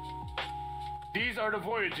frontier. These are the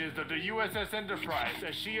voyages of the USS Enterprise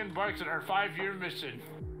as she embarks on her 5-year mission.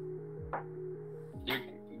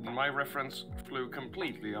 My reference flew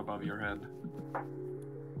completely above your head.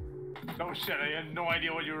 Oh shit, I had no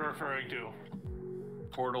idea what you were referring to.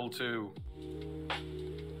 Portal 2.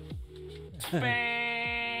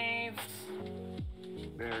 Space!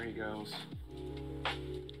 There he goes.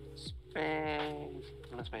 Space.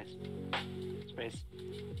 I'm in space. Space.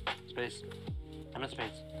 Space. I'm in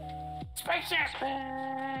space. Spaceship!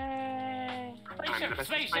 Space. Spaceship!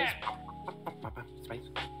 Spaceship! Space.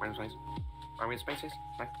 Where's space? Are we in spaces?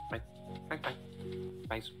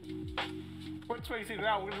 Space. What spaces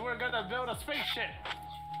now? We're gonna build a spaceship.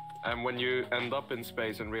 And when you end up in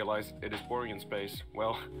space and realize it is boring in space,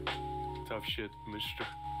 well, tough shit, mister.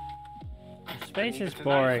 Space is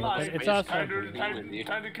boring, but it's also... Time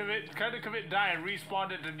to commit die and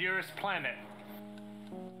respawn at the nearest planet.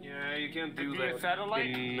 Yeah, you can't do Could be that a satellite?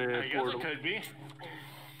 in I guess Portal. it could be.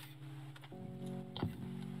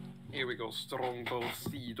 Here we go, strong both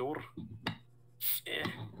sidor. Yeah.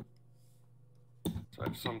 So I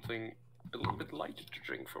have something a little bit light to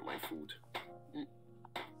drink for my food.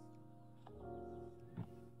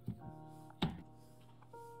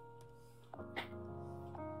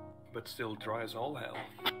 But still dry as all hell.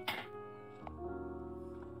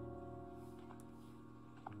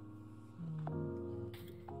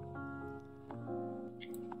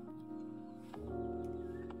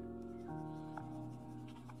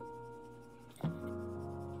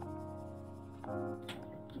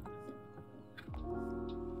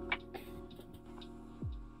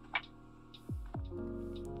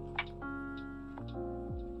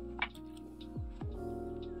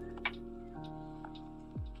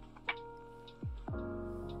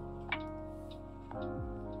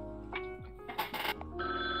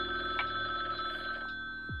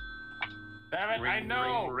 Damn it, I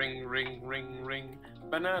know! Ring,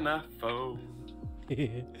 banana phone.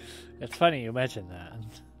 It's funny you mentioned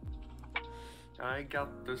that. I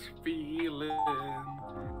got this feeling,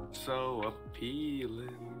 so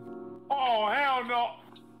appealing. Oh, hell no!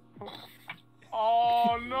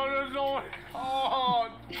 Oh, no. Oh,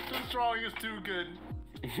 this drawing is too good.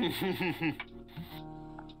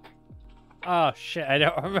 Oh shit, I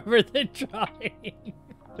don't remember the drawing.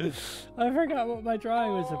 I forgot what my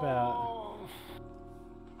drawing was about.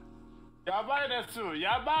 Yabai desu,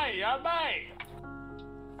 yabai!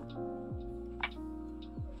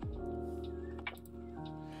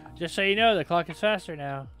 Just so you know, the clock is faster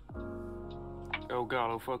now. Oh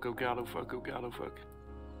god, oh fuck, oh god, oh fuck, oh god, oh fuck.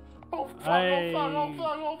 Oh fuck, I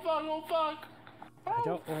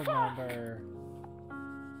don't remember.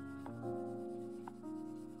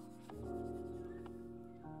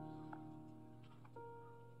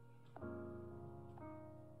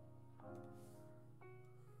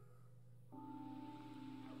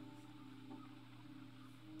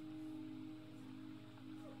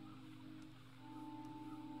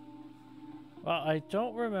 Well, I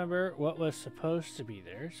don't remember what was supposed to be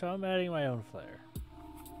there, so I'm adding my own flair.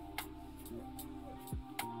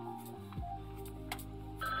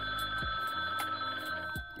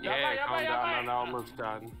 Yeah, calm down, I'm almost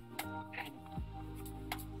done.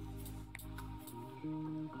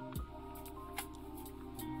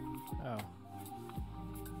 Oh.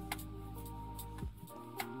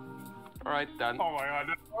 Alright, done. Oh my god,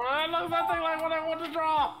 that looks nothing like what I want to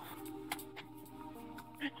draw!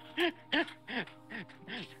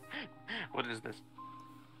 What is this?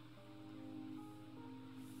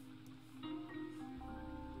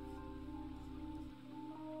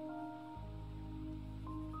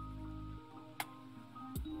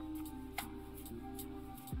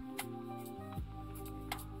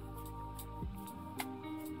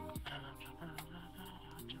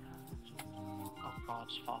 Oh god,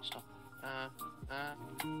 it's faster.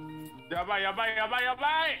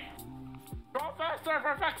 Yabai! Go faster,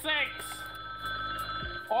 for fuck's sakes!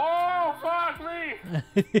 Oh, fuck me!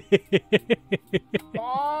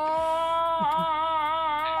 Oh!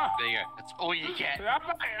 There you go. That's all you get.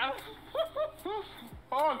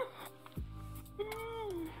 Oh!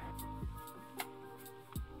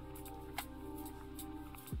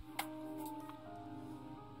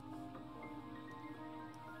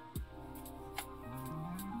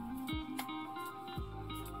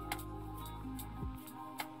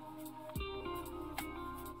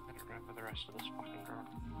 The rest of this fucking drawing.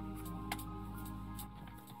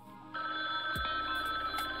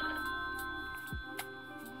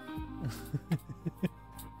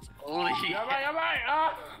 Holy Yabai!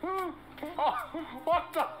 Oh, what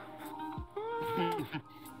the?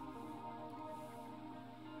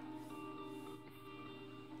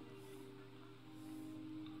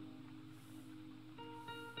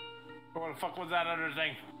 What the fuck was that other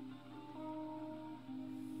thing?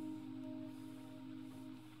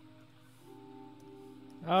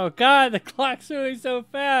 Oh god, the clock's moving so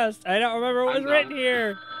fast. I don't remember what was written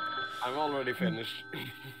here. I'm already finished.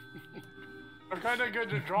 I'm kind of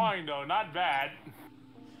good at drawing though, not bad.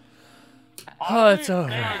 Oh, it's over.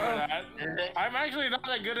 I'm actually not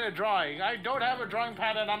that good at drawing. I don't have a drawing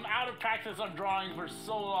pad and I'm out of practice on drawing for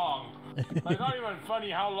so long. It's not even funny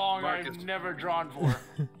how long Marcus. I've never drawn for.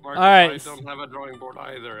 Marcus, Alright. I don't have a drawing board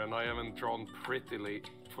either, and I haven't drawn prettily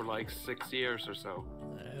for like 6 years or so.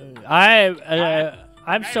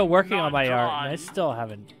 I'm still working on my art, and I drawn. still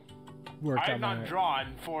haven't worked I on have my not art. drawn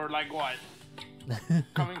for like what?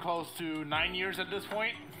 Coming close to 9 years at this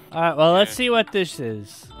point. Alright, well, let's see what this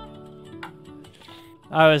is.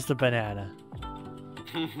 I was the banana.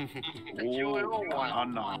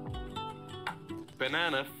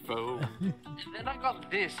 Banana foe. And then I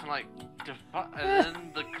got this, and like, the fuck, and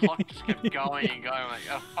then the clock just kept going and going. Like,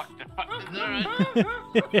 oh fuck, the fuck,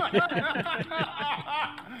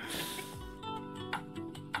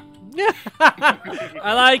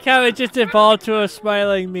 I like how it just evolved to a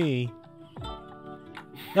smiling me.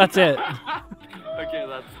 That's it. Okay,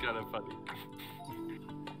 that's kind of funny.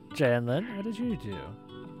 Janlin, what did you do?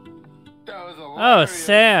 That was Oh, hilarious.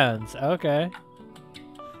 Sans. Okay.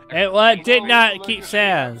 It did not keep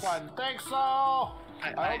Sans. Thanks, all.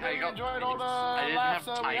 I hope you got- enjoyed all the I didn't laughs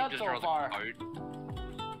have that we time had to so draw far. the code.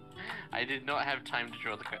 I did not have time to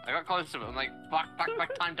draw the code. I got close to it. I'm like, fuck,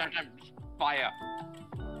 time, fire.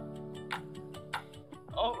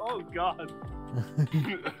 Oh God.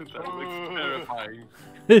 That looks terrifying.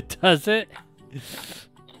 Does it?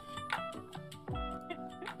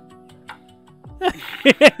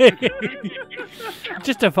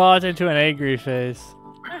 Just evolved into an angry face.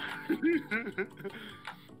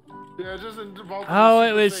 Yeah, just involved. Oh,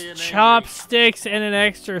 it was chopsticks and an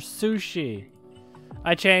extra sushi.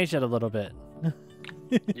 I changed it a little bit.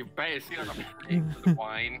 You basically The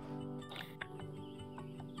wine.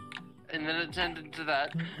 And then it turned into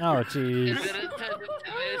that. Oh, jeez. And then it turned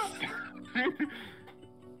into this.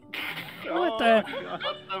 What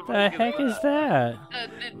the heck is that?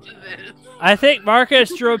 Turned into this. I think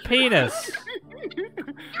Marcus drew a penis.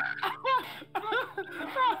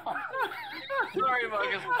 Sorry,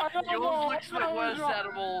 Marcus. Yours looks the worst out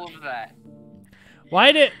of all of that.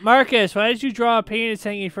 Why did you draw a penis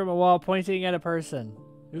hanging from a wall pointing at a person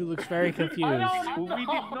who looks very confused? We did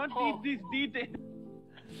not need this detail.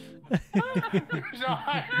 No,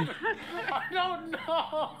 I don't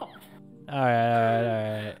know.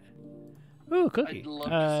 Alright. Ooh, cookie. I'd love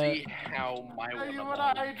to see how my Hey, you one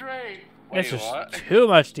wanna hydrate? That's Wait, just what? too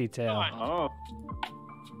much detail. Oh.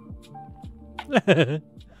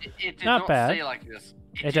 It did Not not bad. say like this.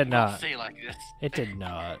 It did not. say like this. It did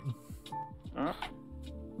not. Huh?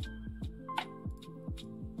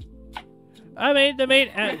 I mean,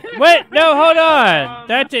 wait, no, hold on.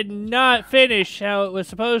 That did not finish how it was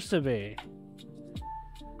supposed to be.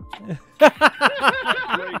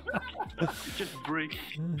 Just bricks.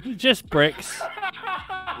 Just bricks.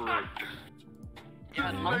 Yeah,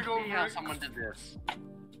 I'd love to see how someone did this.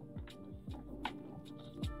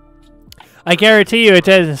 I guarantee you it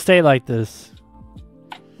doesn't stay like this.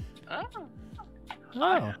 Oh.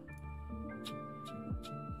 Oh.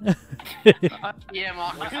 Yeah,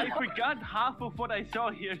 Marcus. I forgot half of what I saw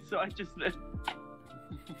here, so I just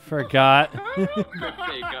Forgot.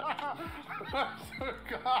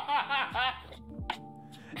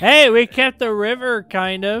 Hey, we kept the river,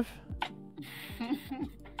 kind of.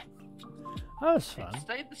 That was fun. It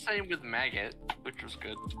stayed the same with Maggot, which was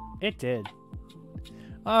good. It did.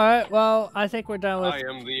 Alright, well, I think we're done with... I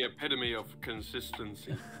am the epitome of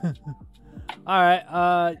consistency. Alright,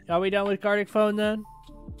 are we done with Gartic Phone then?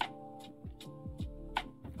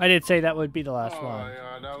 I did say that would be the last one.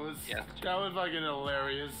 Yeah, that was fucking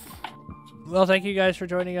hilarious. Well, thank you guys for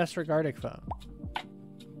joining us for Gartic Phone.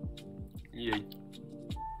 Yay.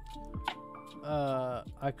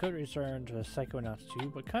 I could return to Psychonauts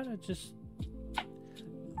 2, but kind of just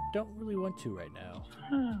don't really want to right now.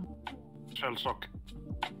 Shell shock.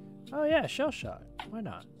 Oh yeah, Shell Shock. Why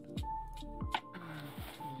not?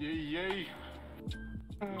 Yay.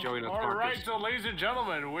 Join us, All right, Marcus. so ladies and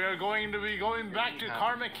gentlemen, we are going to be going back to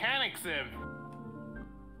car mechanics then.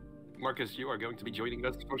 Marcus, you are going to be joining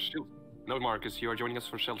us for Shell. No, Marcus, you are joining us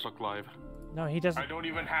for Shell Shock Live. No, he doesn't. I don't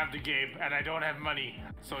even have the game, and I don't have money,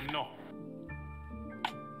 so no.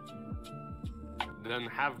 Then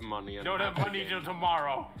have money. And Don't have money till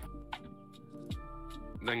tomorrow.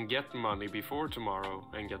 Then get money before tomorrow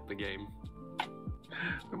and get the game.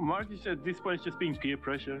 Marcus at this point is just being peer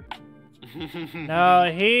pressure.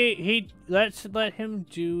 No, let's let him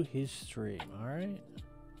do his stream, alright?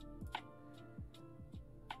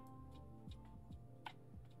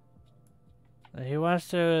 He wants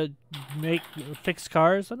to fix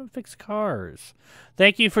cars, let him fix cars.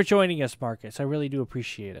 Thank you for joining us, Marcus. I really do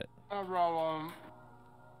appreciate it. No problem.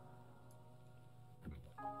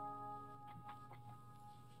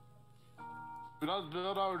 Let's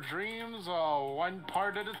build our dreams one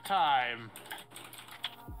part at a time.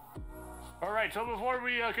 Alright, so before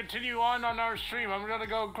we continue on our stream, I'm gonna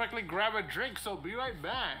go quickly grab a drink, so be right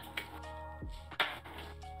back.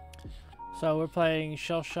 So we're playing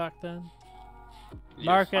Shell Shock then? Yes,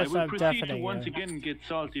 Marcus, I will I'm proceed to deafening once you. again get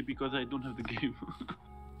salty because I don't have the game.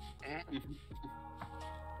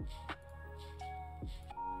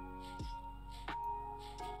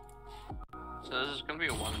 So this is gonna be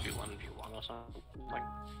a 1v1 or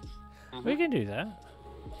something. We can do that.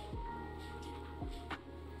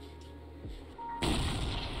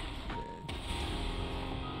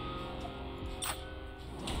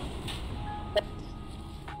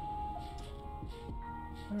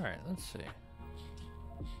 Alright, let's see.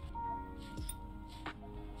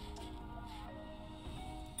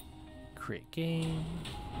 Create game.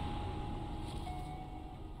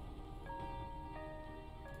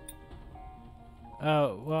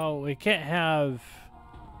 Oh, well, we can't have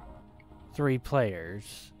 3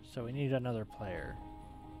 players, so we need another player.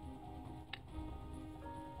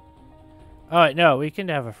 Alright, no, we can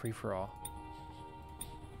have a free-for-all.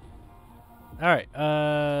 Alright,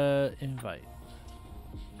 invite.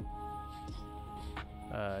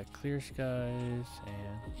 Clear Skies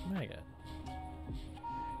and Maggot.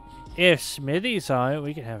 If Smithy's on it,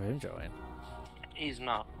 we can have him join. He's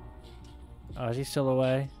not. Oh, is he still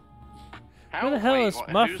away? How, Where the hell is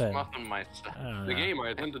Muffin? Who's Muffin Meister? I don't The know. game I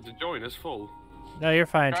attempted to join is full. No, you're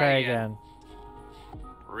fine. Try Try again.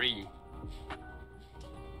 Re.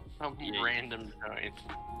 Some random joint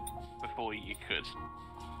before you could.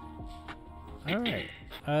 Alright.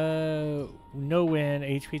 No win,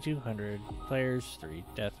 HP 200, players 3,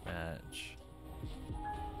 deathmatch.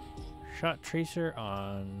 Shot tracer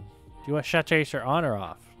on. Do you want shot tracer on or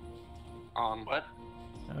off? On. What?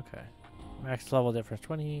 Okay. Max level difference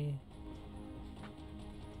 20.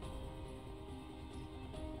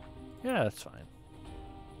 Yeah, that's fine.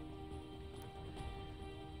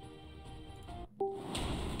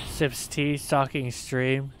 Sips tea, stalking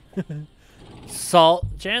stream. Salt.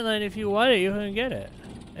 Janlin, if you want it, you can get it.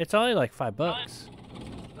 It's only like $5.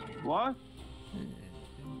 What?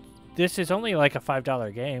 This is only like a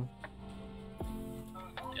 $5 game.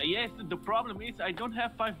 Yes, the problem is I don't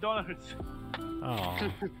have $5.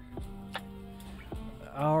 Oh.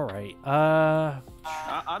 Alright.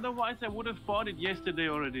 Otherwise, I would have bought it yesterday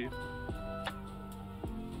already.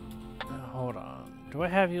 Hold on. Do I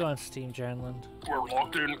have you on Steam, Janland? We're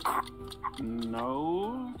locked in.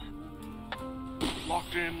 No.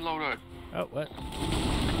 Locked in, loaded. Oh, what?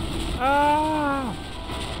 Ah!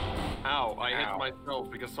 Ow, I hit myself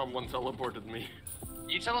because someone teleported me.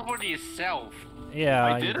 You teleported yourself. Yeah,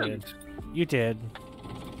 I you didn't. did. You did.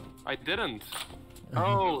 I didn't.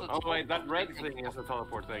 Oh wait, that red thing is a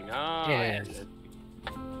teleport thing. Ah, Yes.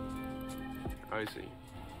 I see.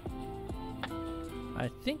 I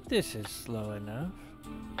think this is slow enough.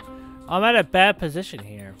 I'm at a bad position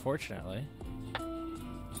here, unfortunately.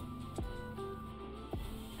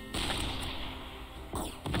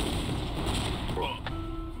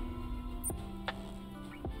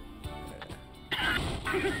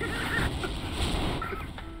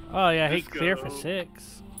 Oh yeah, he clear for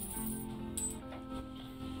 6.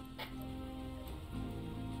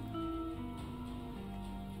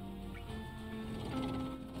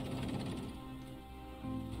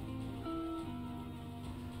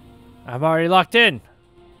 I'm already locked in.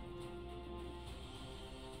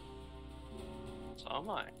 So am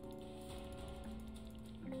I.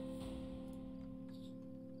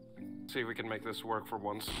 See if we can make this work for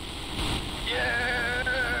once.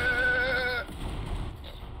 Yeah!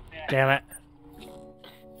 Damn it.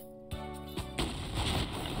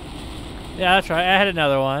 Yeah, that's right. I had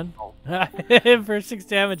another one. I hit him for 6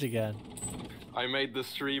 damage again. I made the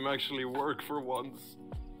stream actually work for once.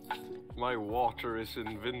 My water is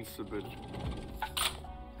invincible.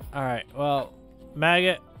 Alright, well,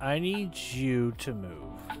 Maggot, I need you to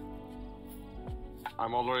move.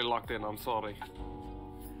 I'm already locked in, I'm sorry.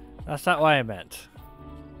 That's not what I meant.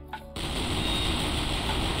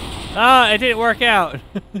 Ah, it didn't work out.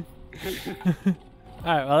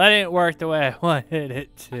 Alright, well that didn't work the way I wanted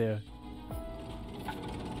it to.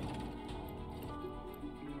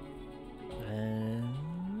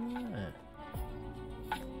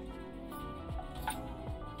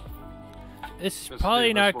 This is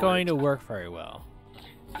probably not going to work very well.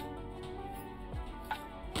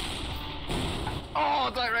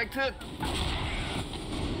 Oh, direct hit!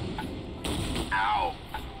 Ow!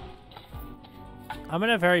 I'm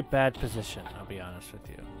in a very bad position, I'll be honest with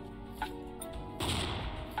you.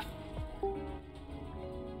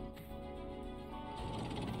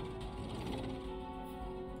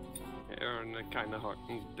 You're in a kind of hard,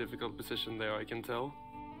 difficult position there, I can tell.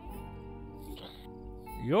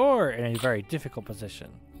 You're in a very difficult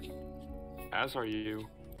position. As are you.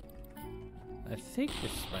 I think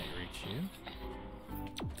this might reach you.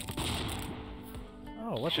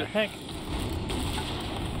 Oh, what the heck?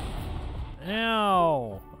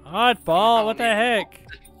 Ow! Oddball, what the heck?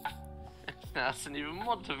 That's an even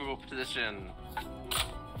more difficult position.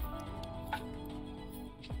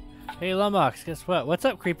 Hey, Lumox, guess what? What's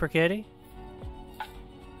up, Creeper Kitty?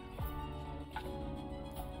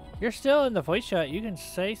 You're still in the voice chat. You can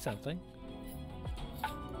say something.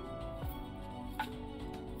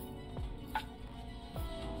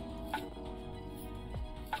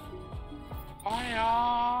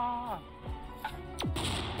 Fire!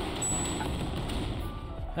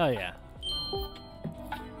 Hell yeah.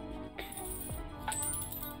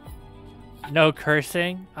 No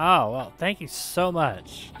cursing? Oh, well, thank you so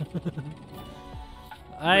much.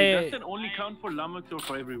 Wait, does that only count for Lummox or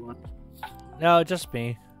for everyone? No, just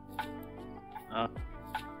me.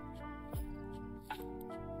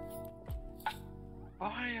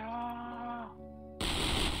 Fire!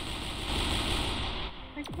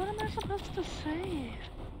 Like, what am I supposed to say?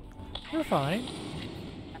 You're fine.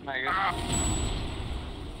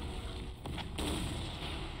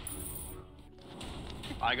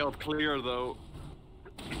 I got clear though.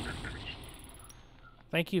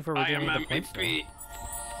 Thank you for I redeeming am the points. MVP.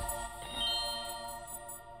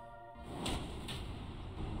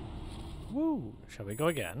 Woo! Shall we go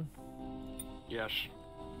again? Yes.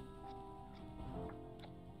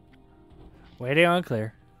 Waiting on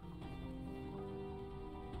clear.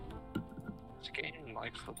 This game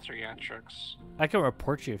likes the theatrics. I can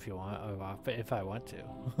report you if you want, if I want to.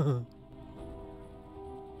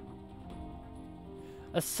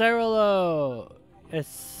 Sarah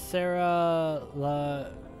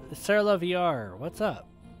VR, what's up?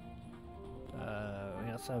 We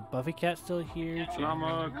got some Buffy Cat still here.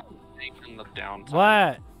 Lummox. In the downtime.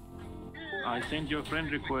 What? I sent you a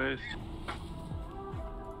friend request.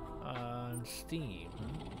 On Steam.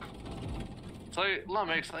 So,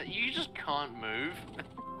 Lummox, you just can't move.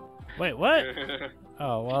 Wait, what?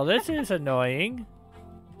 Oh, well, this is annoying.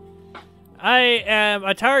 I am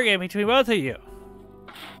a target between both of you.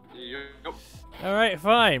 Yep. Alright,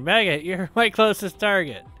 fine. Maggot, you're my closest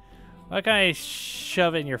target. What can I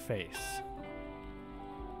shove in your face?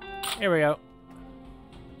 Here we go.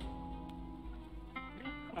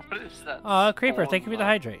 What is that? Aw, Creeper, thank you for the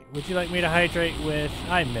hydrate. Would you like me to hydrate with...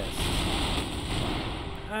 I missed.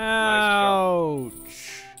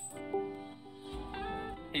 Ouch.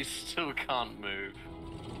 He still can't move.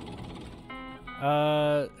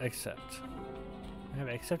 Accept. I have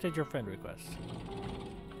accepted your friend request.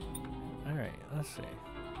 Alright, let's see.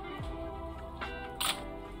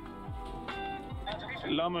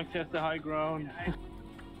 Lummox has the high ground.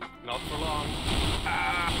 Not for long.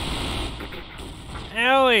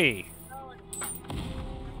 Owie!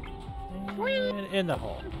 And in the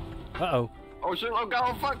hole. Uh-oh. Oh shit, oh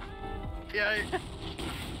god, oh fuck! Yay!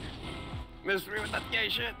 Missed me with that gay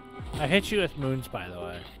shit! I hit you with moons, by the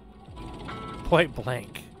way. Point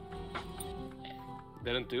blank.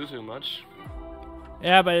 Didn't do too much.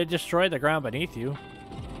 Yeah, but it destroyed the ground beneath you.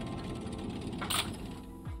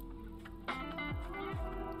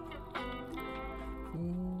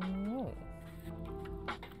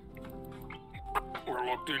 We're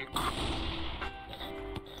locked in.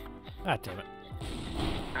 Ah, damn it.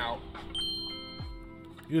 Ow.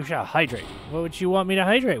 You shall hydrate. What would you want me to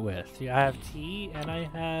hydrate with? I have tea and I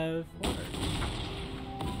have water.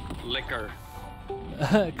 Liquor.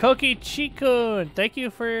 Koki Chikun, thank you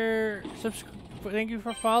for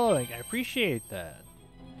following. I appreciate that.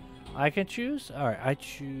 I can choose. All right, I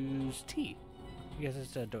choose tea because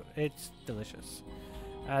it's delicious.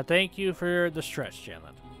 Thank you for the stretch,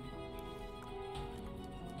 Janlin.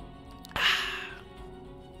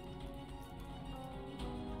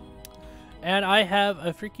 And I have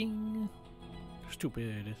a freaking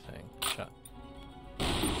stupid thing. Shut.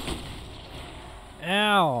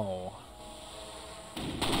 Ow.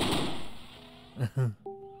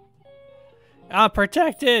 I'm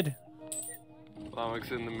protected. Lummox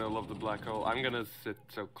in the middle of the black hole. I'm gonna sit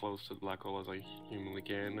so close to the black hole as I humanly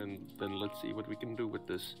can, and then let's see what we can do with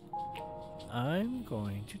this. I'm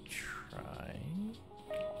going to try.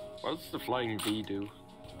 What does the flying bee do?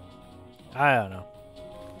 I don't know.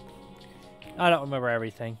 I don't remember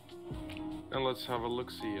everything. And let's have a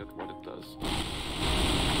look-see at what it does.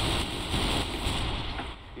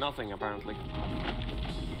 Nothing, apparently.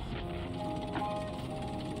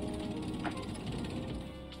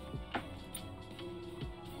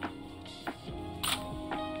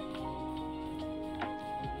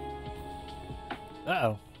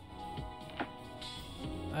 Uh-oh.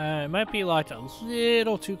 It might be locked a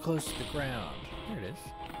little too close to the ground. There it is.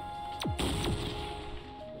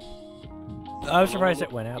 I was surprised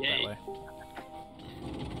it went out that way.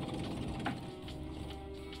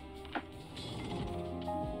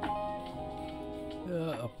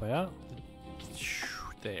 Up and out.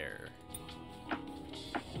 There.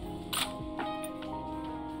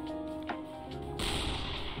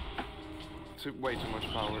 Way too much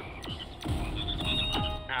power.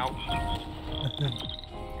 Ow.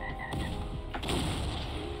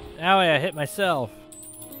 Ow, I hit myself.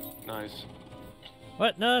 Nice.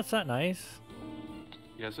 What? No, that's not nice.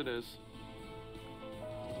 Yes, it is.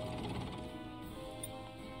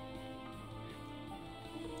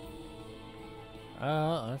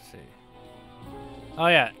 Let's see. Oh,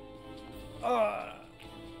 yeah.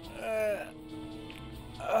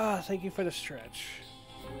 Thank you for the stretch.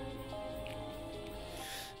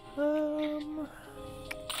 Ow.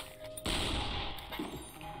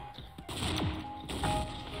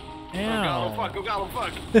 Oh god, oh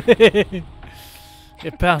fuck.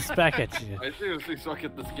 It bounced back at you. I seriously suck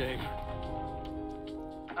at this game.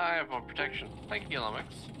 I have more protection. Thank you, Lumix.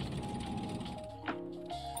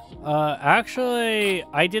 Actually,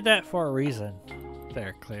 I did that for a reason.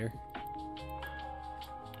 There, clear.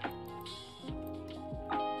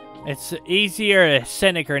 It's easier to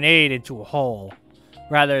send a grenade into a hole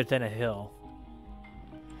rather than a hill.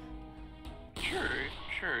 Sure.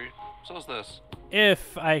 So's this.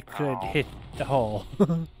 If I could hit the hole.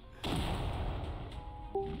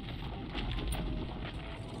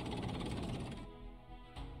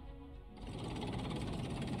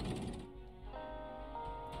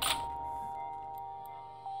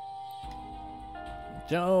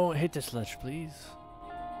 Don't hit this ledge, please.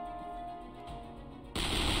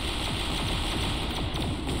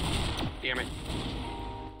 Damn it.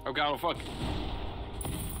 Oh god, oh fuck.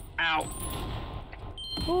 Ow.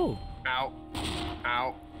 Ooh. Ow.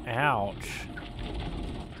 Ow. Ouch.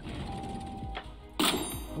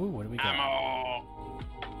 Ooh, what do we got? Ammo.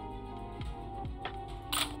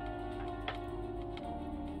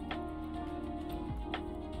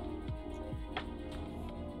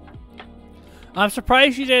 I'm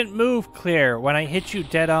surprised you didn't move, Clear, when I hit you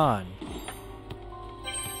dead on.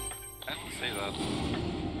 I didn't say that.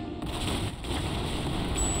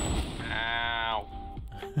 Ow.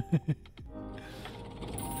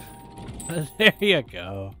 There you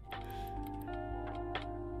go.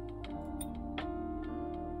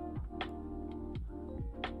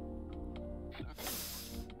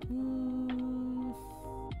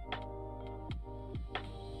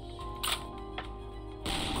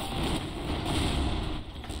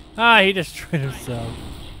 Ah, he destroyed himself.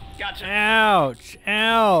 Gotcha. Ouch!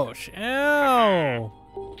 Ouch! Ow!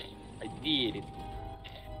 I did it.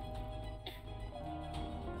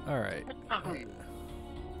 Alright.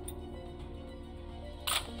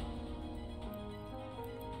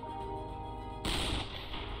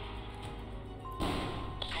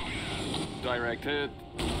 Direct hit.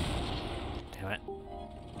 Damn it.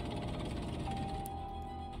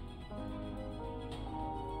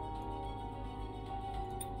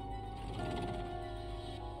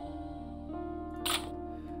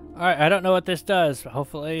 Alright, I don't know what this does, but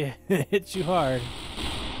hopefully it hits you hard.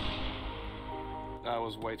 That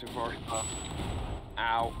was way too far.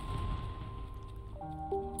 Ow.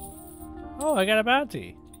 Oh, I got a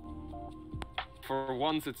bounty. For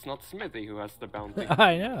once, it's not Smithy who has the bounty.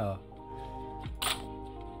 I know.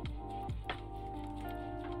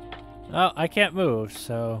 Oh, I can't move,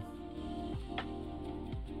 so...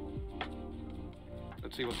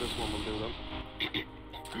 Let's see what this one will do, then.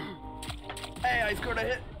 Hey, I scored a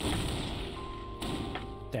hit.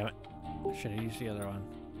 Damn it. I should have used the other one.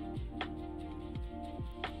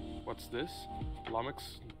 What's this?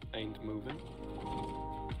 Lumix ain't moving.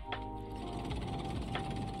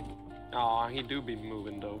 Aw, he do be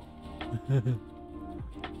moving, though.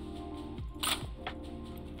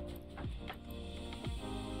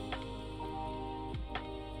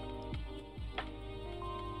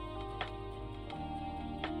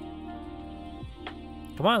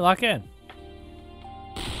 Come on, lock in.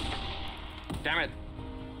 Damn it.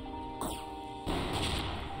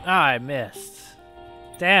 Ah, I missed.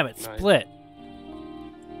 Damn it, Nice. split.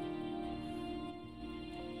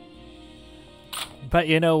 But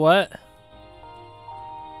you know what?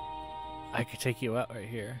 I could take you out right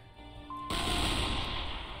here.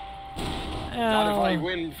 Not if I Ow.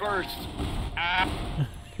 win first. Ah.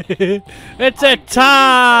 It's a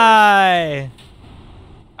tie!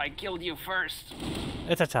 I killed you first.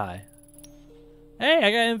 It's a tie. Hey,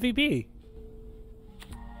 I got MVP.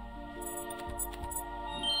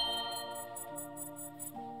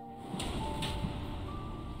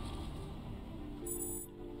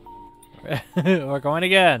 We're going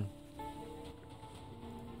again.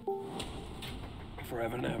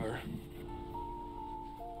 Forever and ever.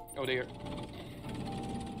 Oh dear.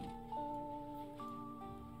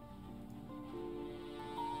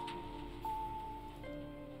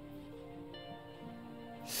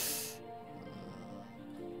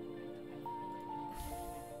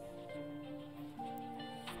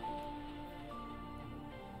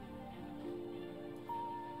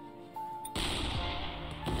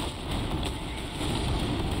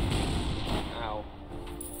 Ow.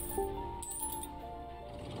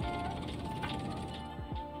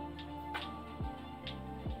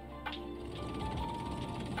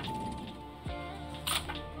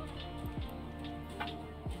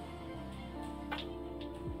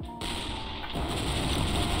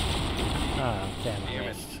 Oh, damn Damn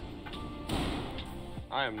it. it.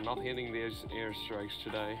 I am not hitting these airstrikes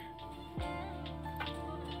today.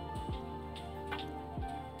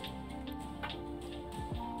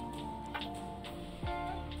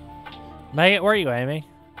 Maggot, where are you aiming?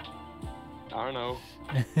 I don't know.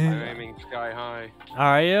 I'm aiming sky high.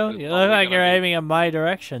 Are you? It's You probably look like gonna you're be- aiming in my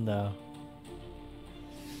direction, though.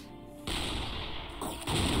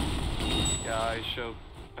 Yeah,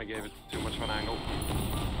 I gave it too much of an angle.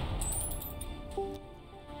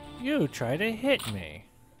 You try to hit me.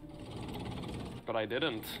 But I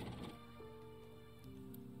didn't.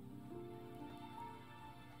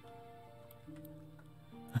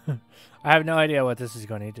 I have no idea what this is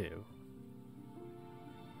going to do.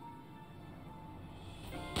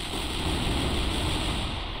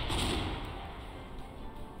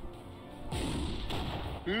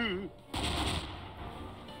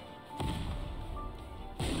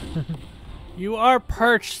 You are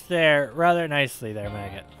perched there rather nicely there,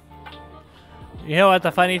 Maggot. You know what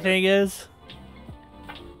the funny thing is?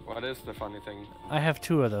 What is the funny thing? I have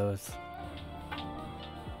 2 of those.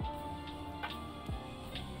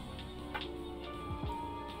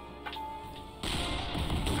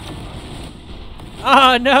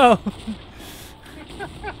 Oh no!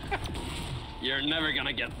 You're never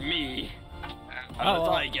gonna get me. Oh, Unless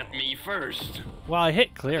I get me first. Well, I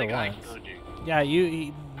hit Clear I once. killed you.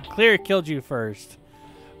 Yeah, Clear killed you first.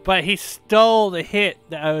 But he stole the hit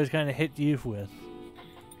that I was going to hit you with.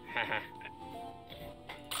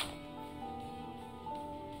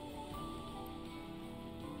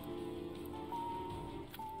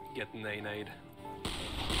 Get nay-nayed.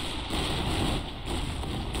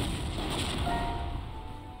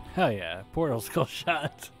 Hell yeah, portal skull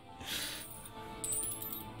shot.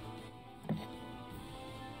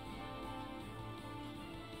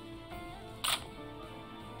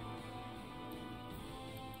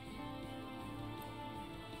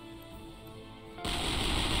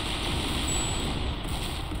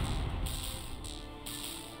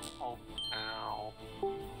 Oh, ow.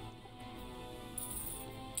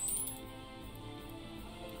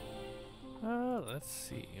 Let's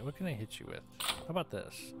see. What can I hit you with? How about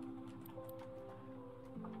this?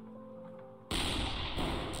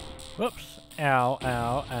 Whoops. Ow,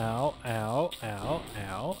 ow, ow, ow, ow,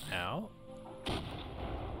 ow, ow.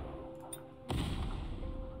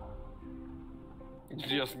 You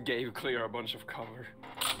just gave Clear a bunch of cover.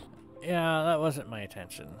 Yeah, that wasn't my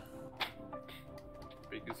intention.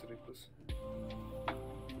 Biggest ripples.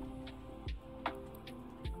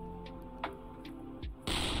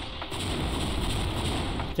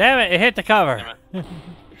 Damn it, it hit the cover.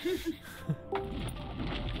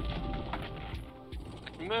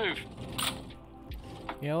 Move.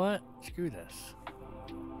 You know what? Screw this.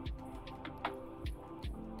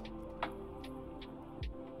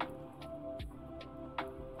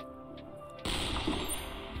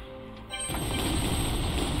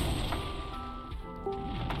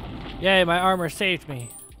 Yay, my armor saved me.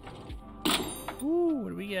 Ooh, what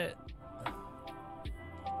do we get?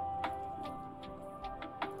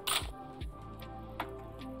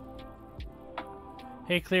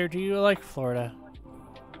 Hey, Clear, do you like Florida?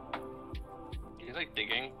 You like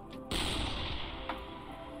digging?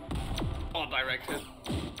 Oh, direct hit.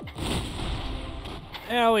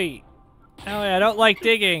 Owie! Owie, I don't like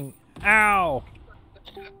digging! Ow!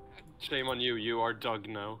 Shame on you, you are dug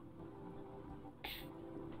now.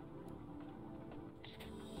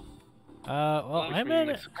 Well, Which I'm in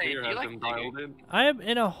means Clear has been dialed in. I'm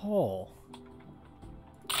in a hole.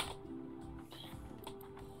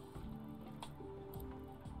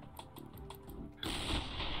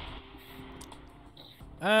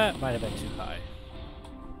 Might have been too high.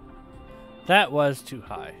 That was too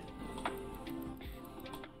high.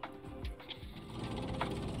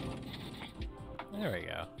 There we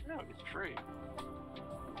go. No, it's free.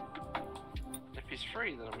 If he's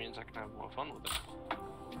free, then it means I can have more fun with it.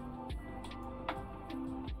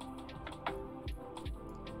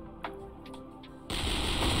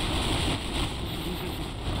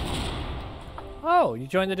 Oh, you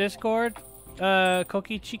joined the Discord,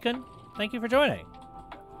 Koki Chicken. Thank you for joining.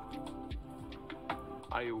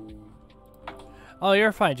 Oh,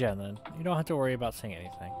 you're fine, Jen, then. You don't have to worry about saying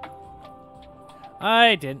anything.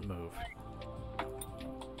 I didn't move.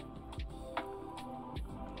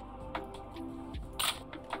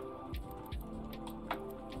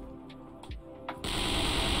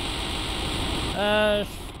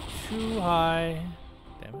 Too high.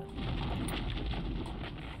 Damn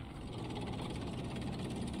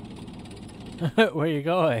it. Where are you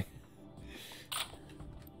going?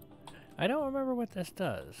 I don't remember what this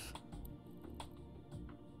does.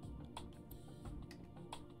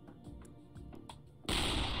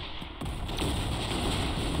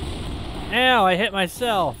 Ow, I hit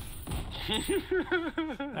myself.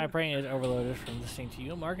 My brain is overloaded from listening to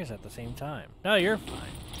you and Marcus at the same time. No, you're fine.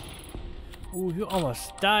 Ooh, you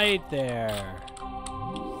almost died there.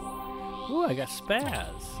 Ooh, I got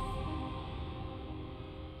spaz.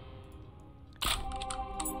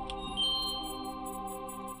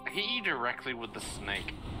 I hit you directly with the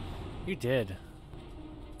snake. You did.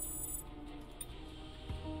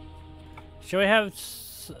 Shall we have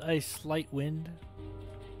a slight wind?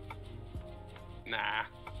 Nah.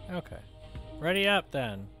 Okay. Ready up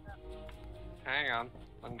then. Hang on.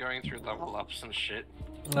 I'm going through level ups and shit.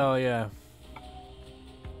 Oh, yeah.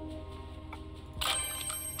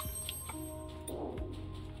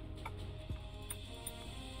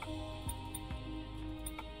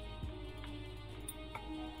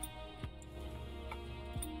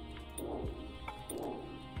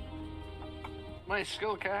 My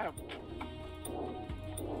skill cap.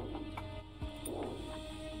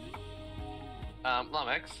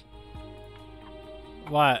 Lumix.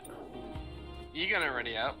 What? You gonna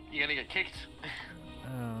ready up? You gonna get kicked?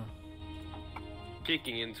 Oh.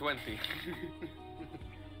 Kicking in 20.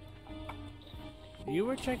 You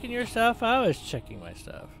were checking your stuff, I was checking my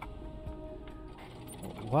stuff.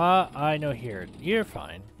 What? I know here. You're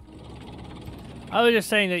fine. I was just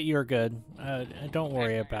saying that you're good. Don't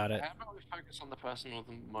worry about it. How about we focus on the person with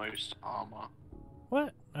the most armor?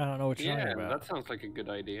 What? I don't know what you're talking Yeah, about. that sounds like a good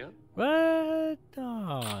idea. What?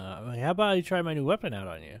 Oh, how about I try my new weapon out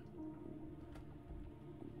on you?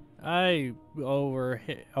 I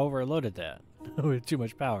overloaded that with too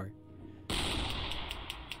much power.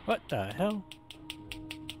 What the hell?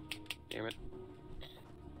 Damn it.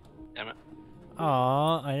 Damn it.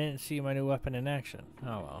 Aw, I didn't see my new weapon in action.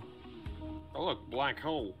 Oh well. Oh look, black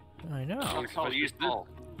hole. I know. That means if I shoot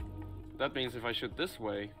that means if I shoot this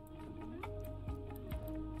way.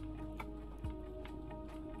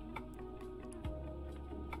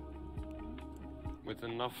 With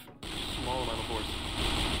enough small amount of force.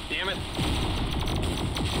 Damn it!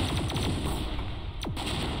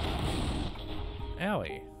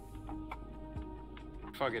 Owie.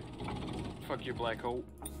 Fuck it. Fuck you, black hole.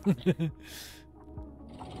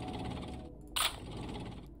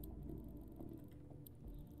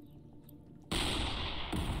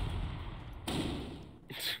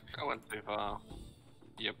 Going too far.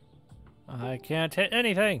 Yep. I can't hit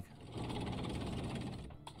anything.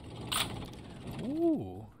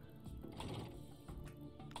 Ooh.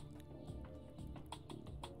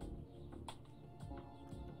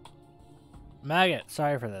 Maggot,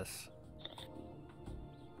 sorry for this.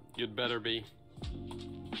 You'd better be.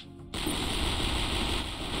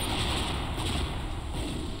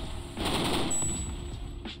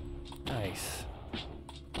 Nice.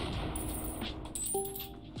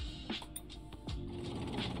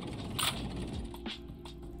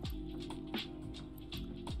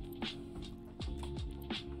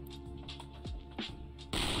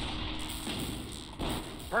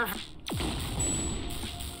 Perfect.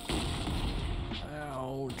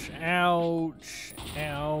 Ouch, ouch,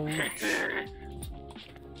 ouch.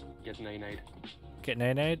 Get nay-nayed. Get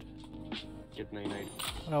nay-nayed? Get nay-nayed.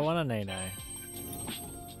 I don't want a nay-nay.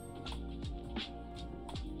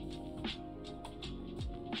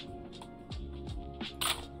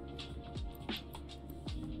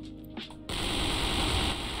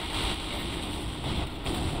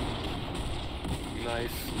 Nice.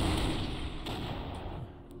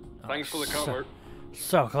 Thanks for the cover.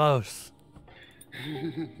 So close.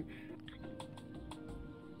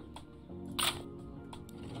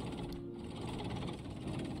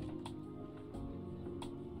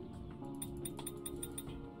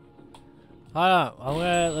 Hold on, I'm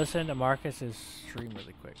gonna listen to Marcus's stream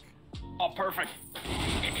really quick. Oh, perfect.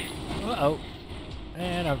 Uh-oh.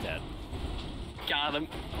 And I'm dead. Got him.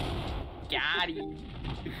 Got him.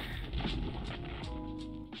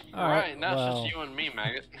 Alright, now well. it's just you and me,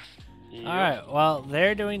 maggot. Alright, well,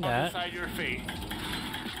 they're doing that. Decide your fate.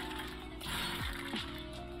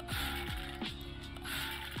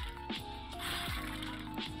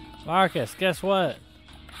 Marcus, guess what?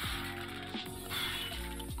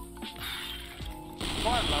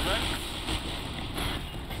 What, lover?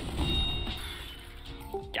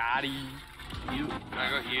 Got him. You, I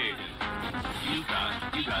got you. You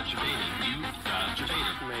got Javated. You got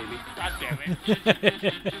Javated. Maybe. God damn it.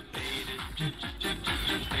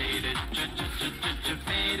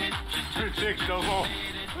 Predictable.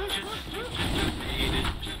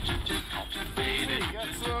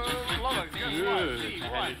 That's lover. Guess what? Gee,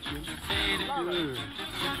 what? Lover.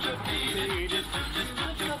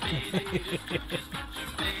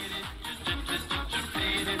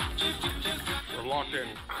 We're locked in.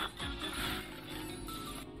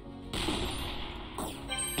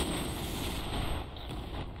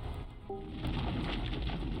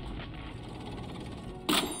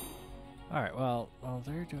 Alright, well, while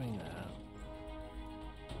they're doing that.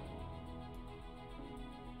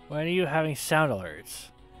 When are you having sound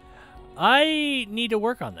alerts? I need to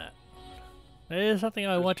work on that. That is something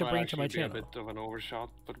I want to bring to my This might channel. actually be a bit of an overshot,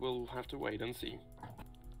 but we'll have to wait and see.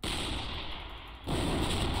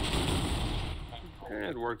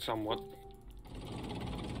 It worked somewhat.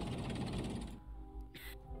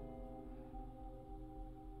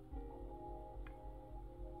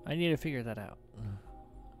 I need to figure that out.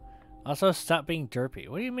 Also, stop being derpy.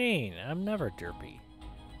 What do you mean? I'm never derpy.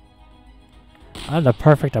 I'm the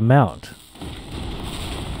perfect amount.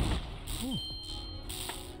 Ooh.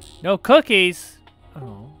 No cookies!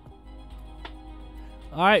 Oh.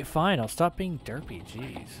 Alright, fine. I'll stop being derpy.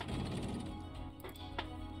 Jeez.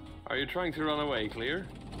 Are you trying to run away, Clear?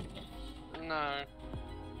 No.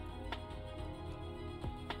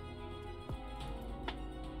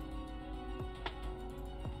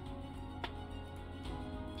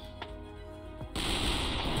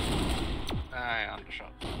 I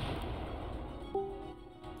undershot.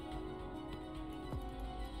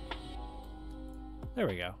 There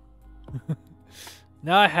we go.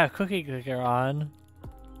 Now I have cookie clicker on.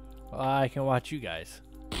 Well, I can watch you guys.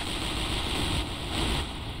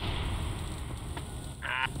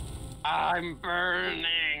 I'm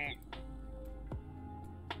burning.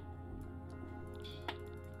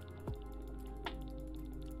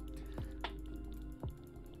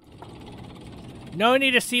 No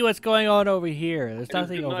need to see what's going on over here. There's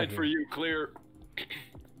nothing Good over night here. for you, Clear.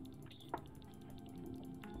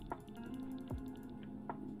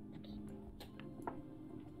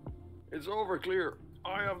 It's over, Clear.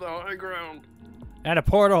 I have the high ground. And a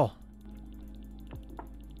portal.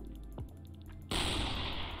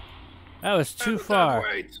 That was too far.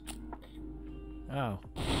 Wait. Oh.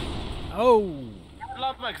 Oh.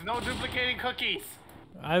 Lummox, no duplicating cookies.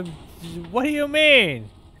 What do you mean?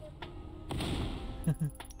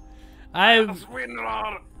 I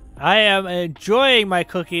am enjoying my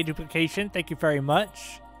cookie duplication. Thank you very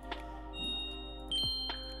much.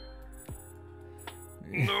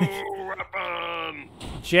 No weapon.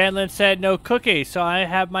 Janlin said no cookies, so I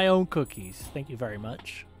have my own cookies. Thank you very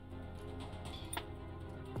much.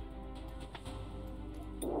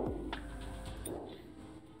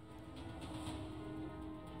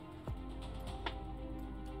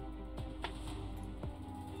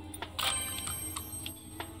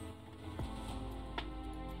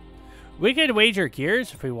 We could wager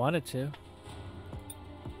gears if we wanted to.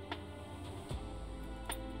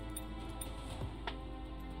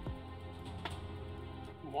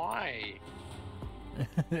 Why?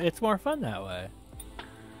 It's more fun that way.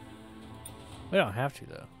 We don't have to,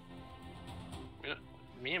 though.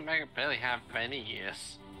 Me and Mega barely have any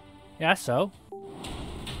years. Yeah, so?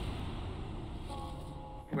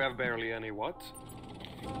 We have barely any what?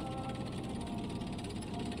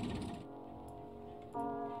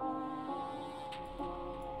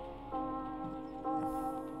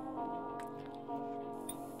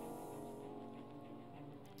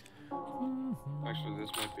 Actually, this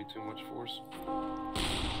might be too much force.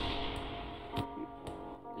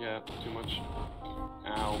 Yeah, too much.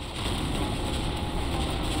 Ow.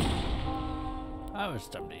 That was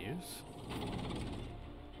dumb to use.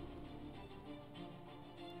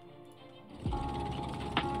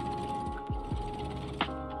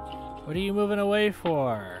 What are you moving away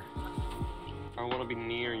for? I want to be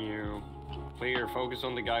near you. Clear, focus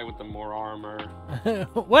on the guy with the more armor.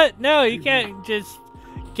 What? No, you can't just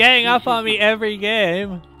gang up on me every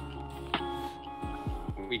game.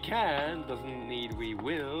 We can, doesn't need we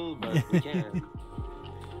will, but we can.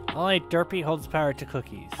 Only Derpy holds power to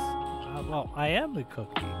cookies. Well, I am a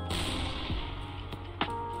cookie.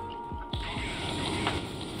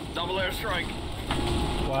 Double airstrike!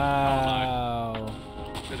 Wow.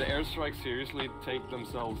 Did the airstrike seriously take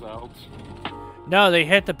themselves out? No, they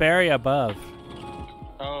hit the barrier above.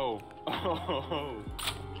 Oh. Oh.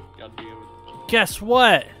 God damn it. Guess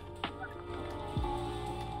what?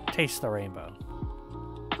 Taste the rainbow.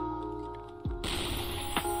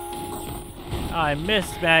 Oh, I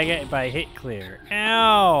missed maggot, but I hit clear.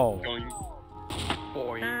 Ow! Going.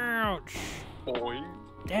 Boing. Ouch! Boing.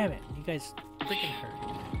 Damn it, you guys freaking hurt.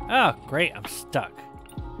 Oh, great, I'm stuck.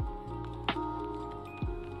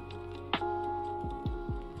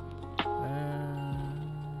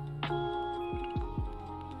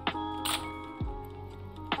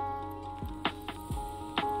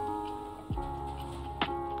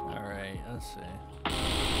 Alright, let's see.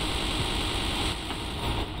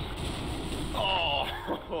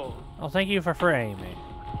 Oh, thank you for fraying me.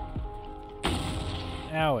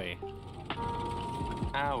 Owie.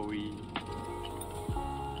 Owie.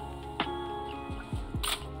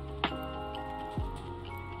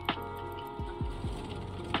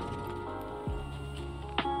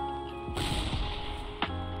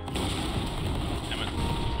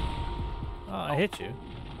 Oh, I hit you.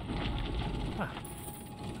 Huh.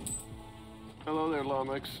 Hello there,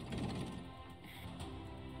 Lomax.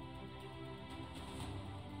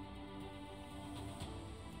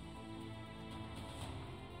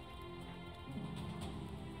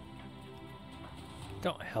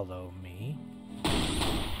 Don't hello me.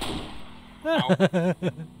 Hi,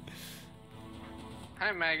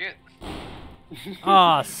 maggot.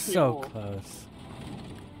 Ah, so close.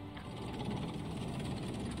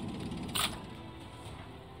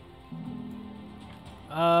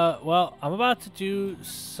 Well, I'm about to do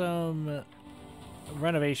some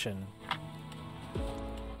renovation.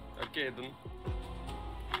 Okay then.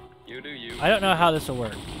 You do you. I don't know how this will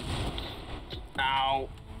work. Ow.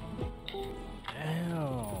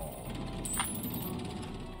 Ow.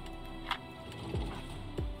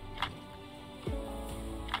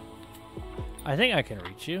 I think I can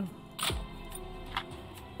reach you.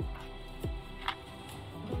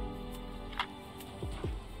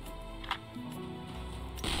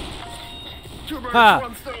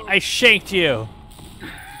 Ha! I shanked you.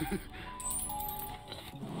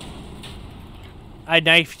 I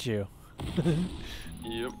knifed you.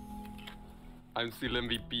 Yep. I'm still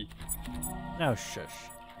MVP. Now shush.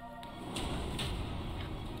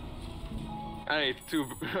 Hey,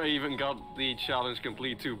 I even got the challenge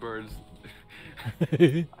complete 2 birds. I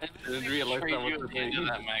didn't realize that was you the at the end thing. of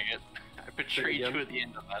that, maggot. I betrayed you at the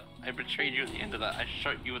end of that. I betrayed you at the end of that. I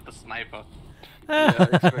shot you with the sniper. Yeah, I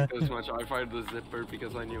expected as much. I fired the zipper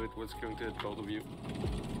because I knew it was going to hit both of you.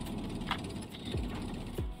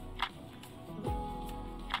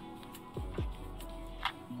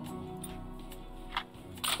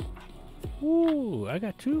 Ooh, I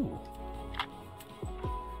got 2.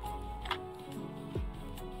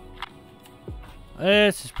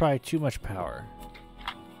 This is probably too much power.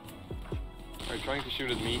 Are you trying to shoot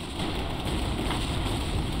at me?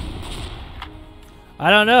 I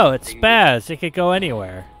don't know, it's spaz. It could go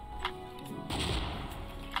anywhere.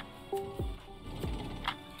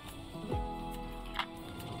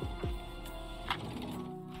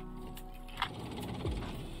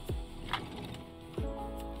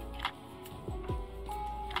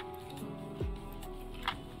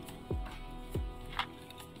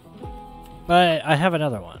 But I have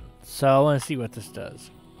another one, so I want to see what this does.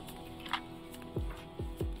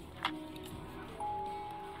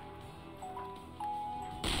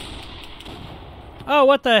 Oh,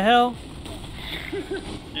 what the hell?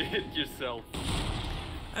 You hit yourself.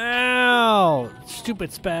 Ow!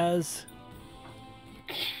 Stupid spaz.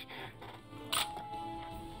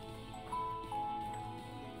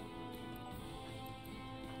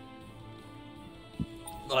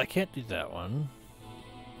 Well, I can't do that one.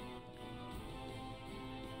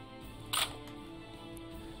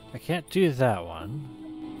 I can't do that one.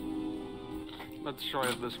 Let's try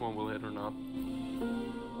if this one will hit or not.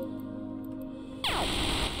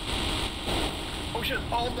 Oh shit,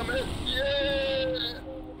 ultimate! Yeah!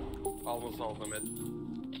 Almost ultimate.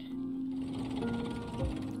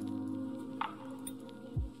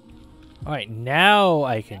 Alright, now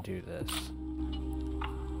I can do this.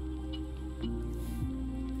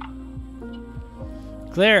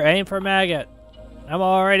 Clear, aim for maggot. I'm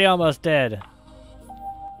already almost dead.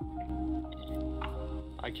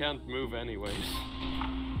 I can't move anyways.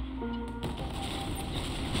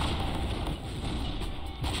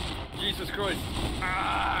 Jesus Christ!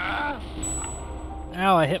 Ah!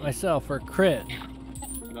 Ow, I hit myself for a crit.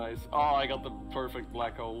 Nice. Oh, I got the perfect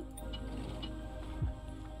black hole.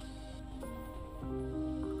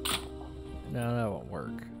 No, that won't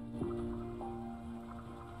work.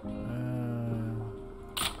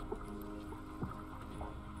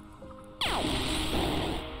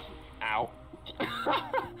 Ow.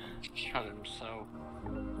 Shot him so.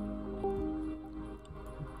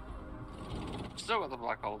 still got the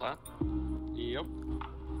black hole there. Yep.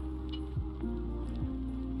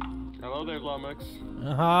 Hello there, Lummox.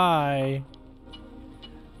 Hi.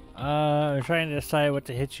 I'm trying to decide what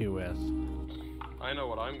to hit you with. I know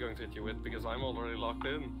what I'm going to hit you with because I'm already locked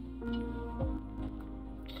in.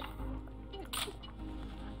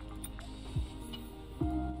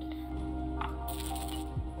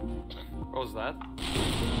 What was that?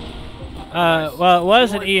 Well, it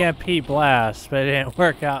was an EMP blast, but it didn't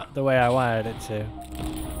work out the way I wanted it to.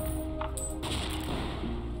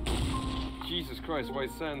 Jesus Christ, why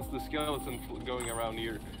sense the skeleton going around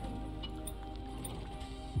here?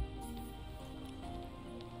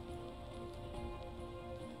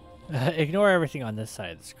 Ignore everything on this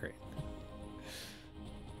side of the screen.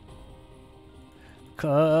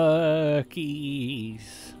 Cookies.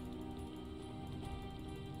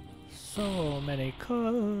 So many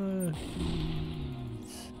cookies.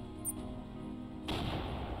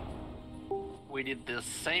 We did the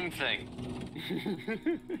same thing.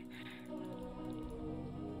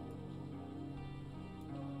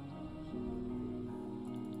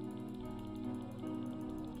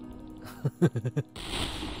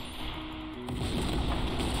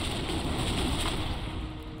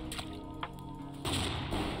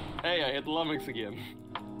 Hey, I hit Lummox again.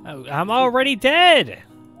 Oh, I'm already dead!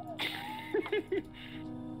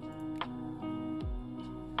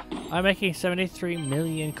 I'm making 73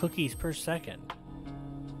 million cookies per second.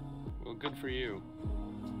 Well, good for you.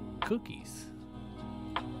 Cookies?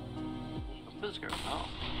 What's going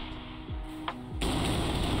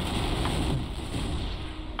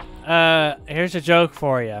on? Here's a joke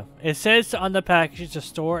for you. It says on the package to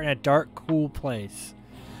store in a dark, cool place.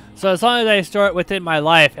 So as long as I store it within my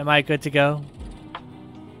life, am I good to go?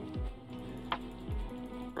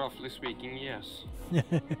 Roughly speaking, yes. I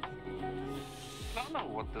don't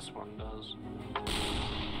know what this one does.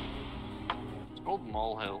 It's called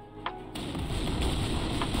Molehill.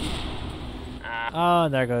 Oh,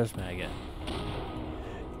 there goes Maggot.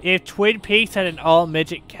 If Twin Peaks had an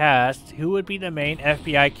all-midget cast, who would be the main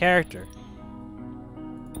FBI character?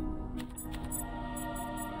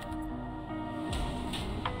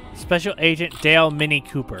 Special Agent Dale Mini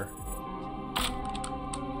Cooper.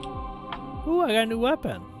 Ooh, I got a new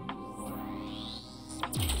weapon.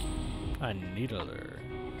 A needler.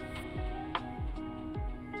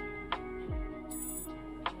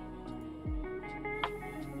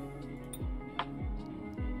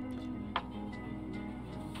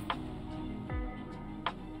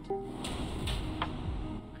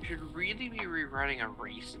 I should really be rewriting a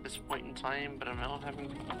race at this point in time, but I'm not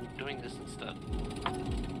doing this instead.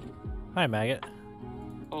 Hi, Maggot.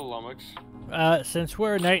 Oh, Lummox. Since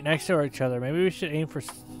we're right next to each other, maybe we should aim for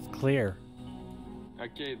clear.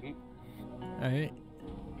 Okay. Alright.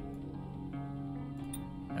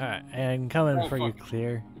 Alright, and coming Oh, for you, fuck.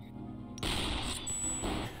 clear.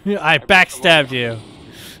 I backstabbed you.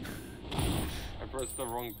 I pressed the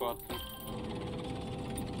wrong button.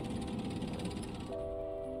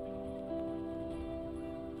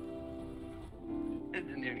 I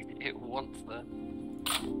didn't even get hit once there.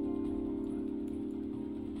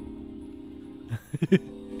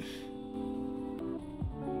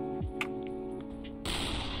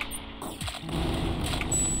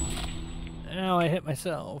 Ow, I hit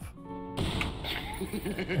myself.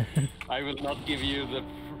 I will not give you the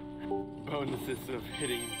bonuses of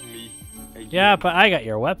hitting me again. Yeah, but I got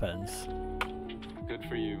your weapons. Good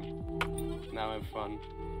for you. Now have fun.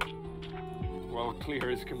 Well,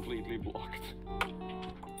 clear is completely blocked.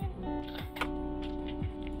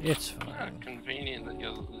 It's fine. Convenient that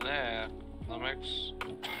you're there, Lummox.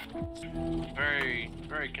 Very,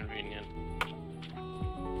 very convenient.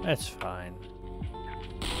 That's fine.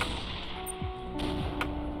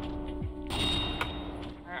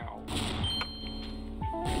 Ow.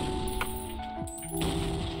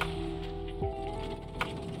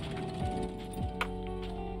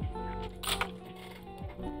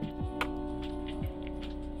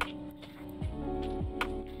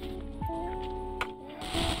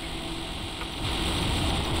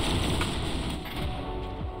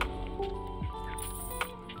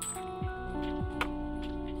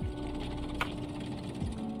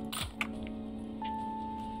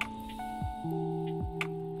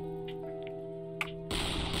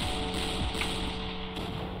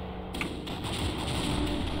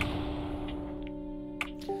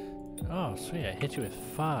 Oh, sweet, I hit you with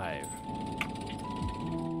 5.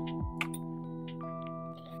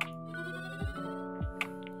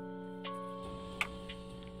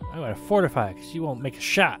 I'm gonna fortify because you won't make a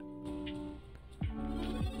shot.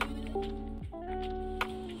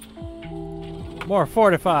 More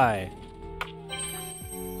fortify.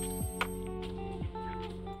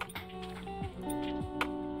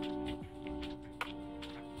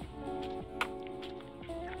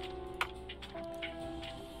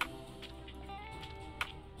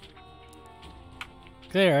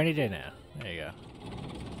 Clear any day now. There you go.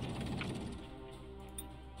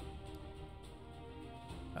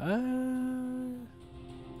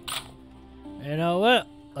 You know what?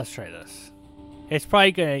 Let's try this. It's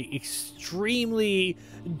probably gonna extremely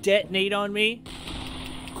detonate on me.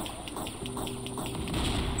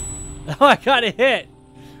 Oh, I got a hit.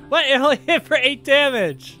 What? It only hit for 8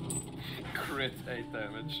 damage. Crit 8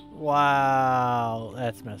 damage. Wow,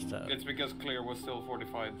 that's messed up. It's because Clear was still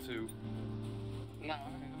fortified too. No,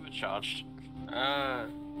 I was charged. Ah.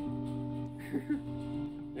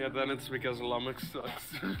 Yeah, then it's because Lummox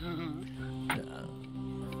sucks.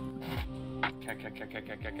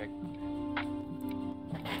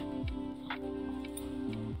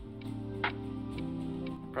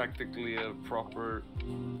 Practically a proper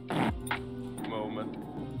moment.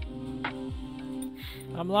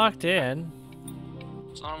 I'm locked in.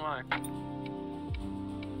 So am I.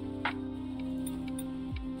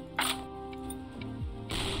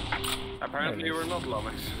 Apparently you were not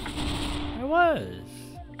Lummox. I was.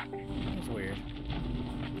 That's weird.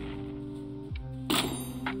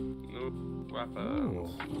 No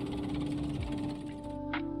weapons.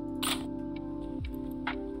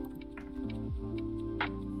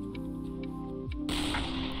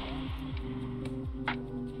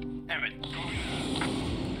 Damn it.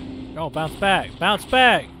 Oh, bounce back. Bounce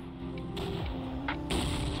back.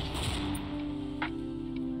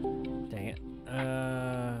 Dang it.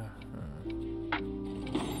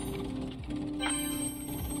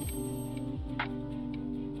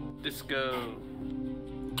 Disco.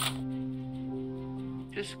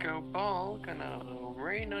 Disco ball gonna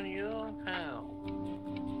rain on your hell.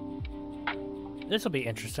 This will be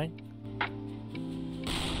interesting.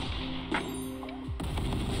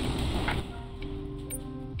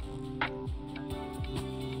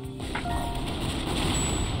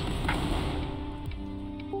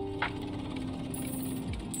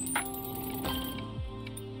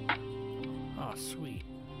 Oh, sweet.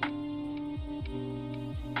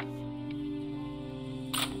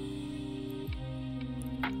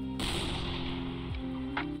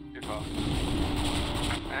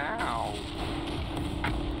 Ow.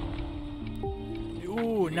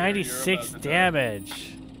 Ooh, 96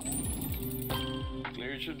 damage.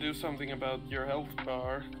 Clear, you should do something about your health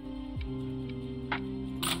bar.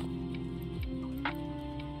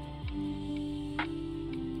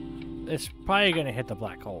 It's probably gonna hit the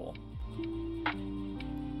black hole.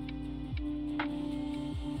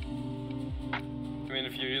 I mean,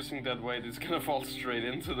 if you're using that weight, it's gonna fall straight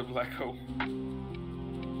into the black hole.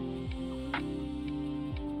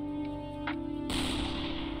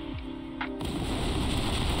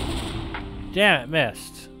 Damn it,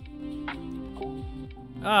 missed.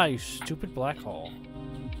 Ah, you stupid black hole.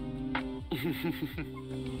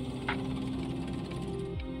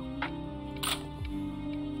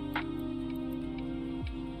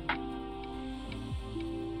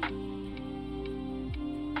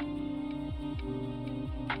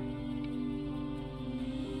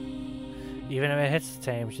 Even if it hits the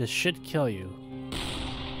tame, this should kill you.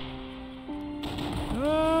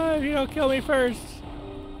 Oh, if you don't kill me first.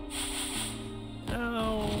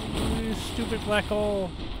 No, you stupid black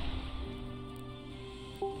hole.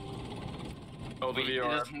 Oh, the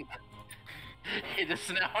VR. It is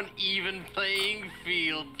now an even playing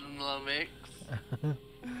field, Lummox.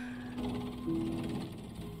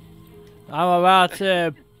 I'm about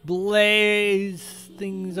to blaze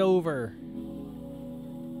things over.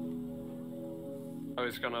 I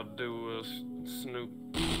was gonna do a Snoop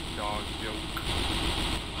Dogg joke.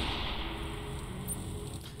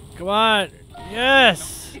 Come on.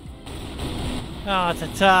 Yes. Oh, it's a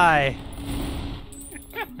tie.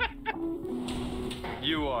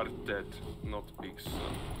 You are dead, not Big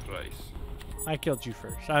Son Race. I killed you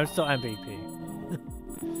first. I'm still MVP.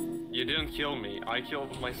 You didn't kill me, I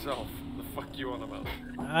killed myself. The fuck you on about?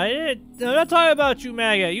 I did. I'm not talking about you,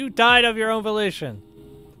 Maggot. You died of your own volition.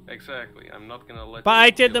 Exactly, I'm not gonna let But you I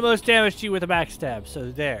did kill the most damage to you with a backstab,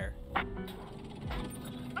 so there.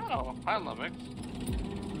 Oh, hi, Lummox.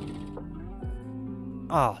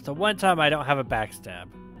 Oh, the one time I don't have a backstab.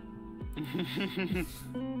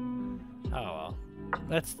 Oh well.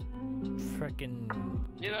 That's frickin'.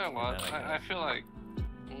 You know what? I feel like.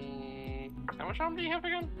 How much armor do you have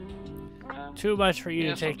again? Too much for you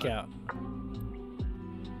Yeah, to take something. out.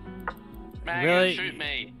 Maggot, Really? shoot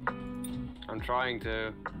me. I'm trying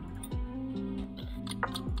to.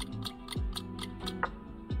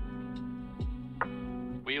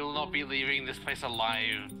 We will not be leaving this place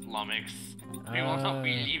alive, Lummox. We will not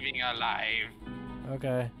be leaving alive.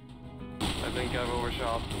 Okay. I think I've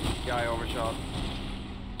overshot. Yeah, I overshot.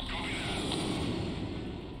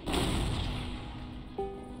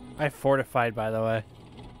 I fortified, by the way.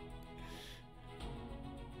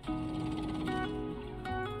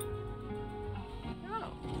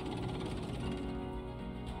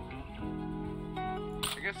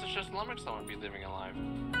 I guess it's just Lummox that would be living alive.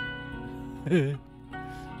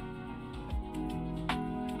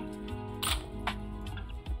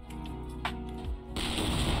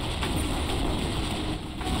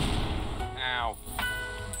 Ow.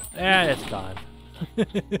 And it's gone.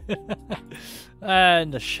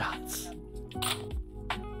 And the shots.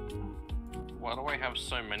 Why do I have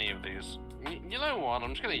so many of these? You know what? I'm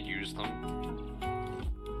just gonna use them.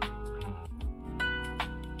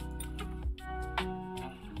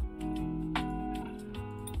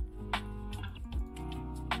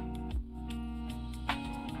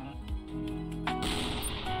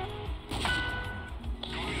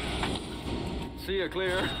 See ya,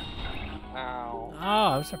 clear. Ow. Oh,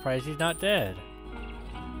 I'm surprised he's not dead.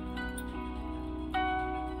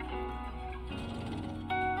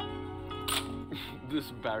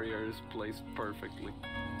 This barrier is placed perfectly.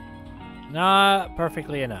 Not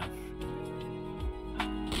perfectly enough.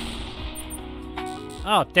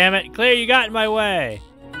 Oh, damn it. Clear, you got in my way.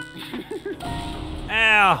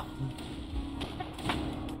 Ow.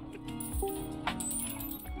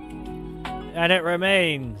 And it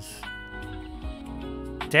remains.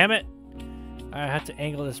 Damn it. I have to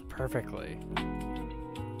angle this perfectly.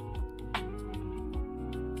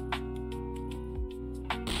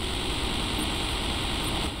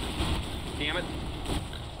 Damn it.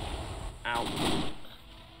 Ow.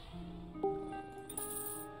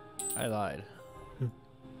 I lied.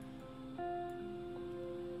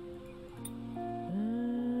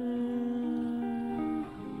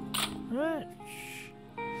 What?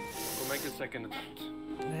 We'll make a second attempt.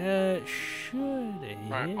 That should hit.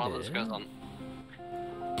 Alright, well, this goes on.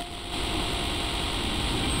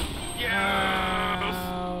 Yes!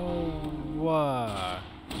 Wow.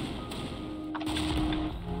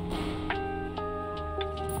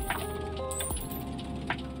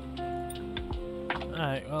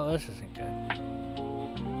 Alright, well, this isn't good.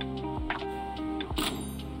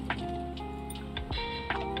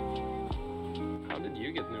 How did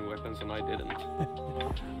you get new weapons and I didn't?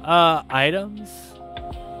 Items?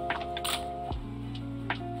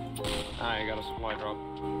 I got a supply drop.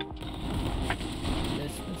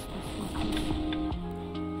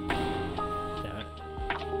 Damn it.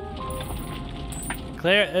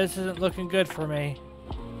 Claire, this isn't looking good for me.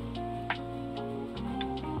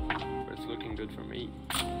 It's looking good for me.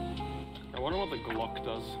 I wonder what the Glock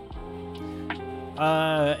does.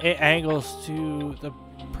 It angles to the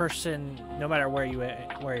person no matter where you aim.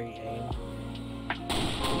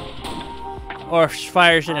 Or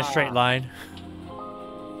fires in a straight line.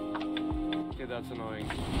 Okay, that's annoying.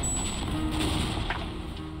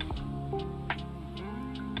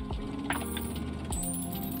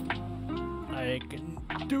 I can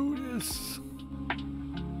do this.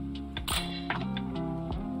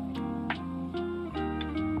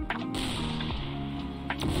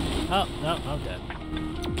 Oh, no, I'm dead.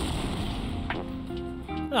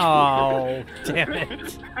 Oh, damn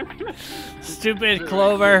it. Stupid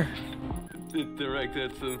Clover. It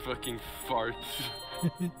directed some fucking farts.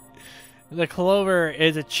 The Clover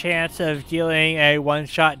is a chance of dealing a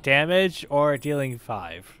one-shot damage or dealing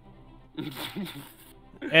 5.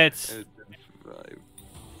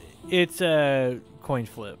 It's a coin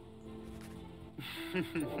flip.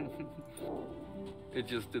 It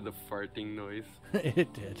just did the farting noise.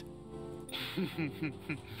 It did.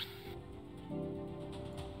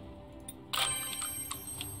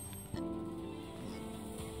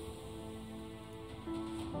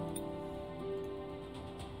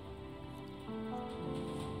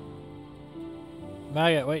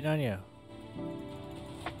 Maggot, waiting on you.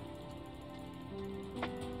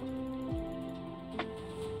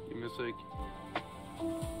 Give me a sec.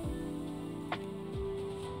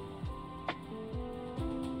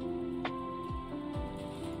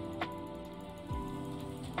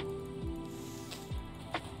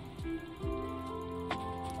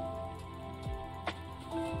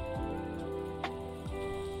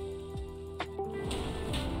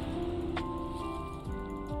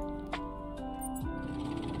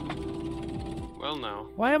 Well now.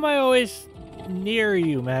 Why am I always near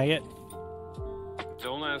you, Maggot?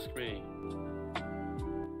 Don't ask me.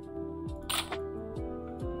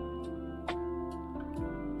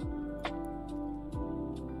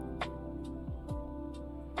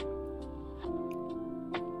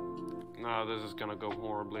 Nah, this is gonna go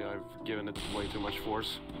horribly. I've given it way too much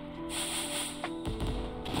force.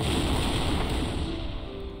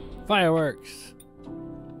 Fireworks.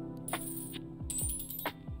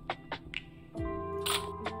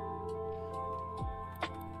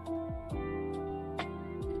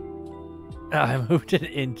 I moved an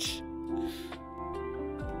inch.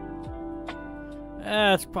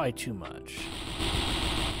 That's probably too much.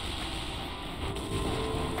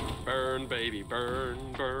 Burn, baby, burn,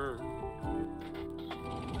 burn.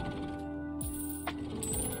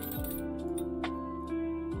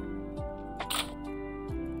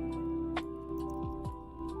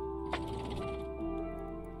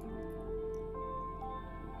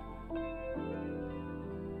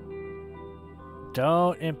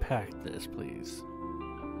 Don't impact this, please.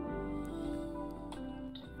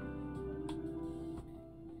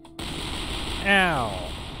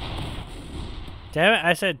 Ow. Damn it,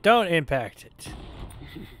 I said don't impact it.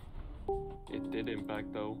 It did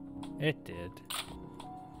impact though. It did.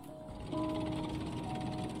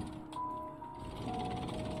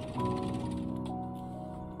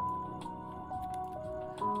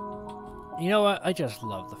 You know what? I just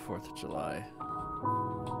love the 4th of July.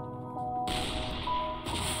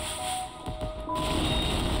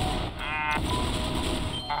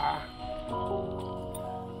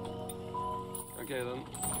 Okay then.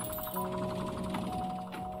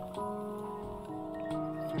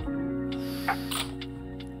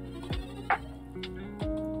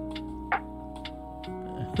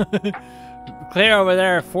 Claire over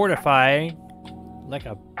there fortifying like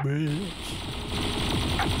a bitch.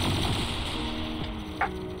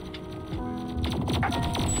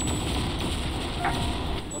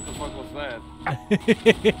 What the fuck was that?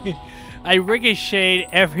 I ricocheted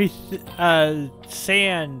every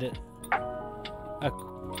sand,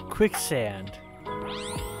 quicksand.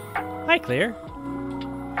 Hi, Claire.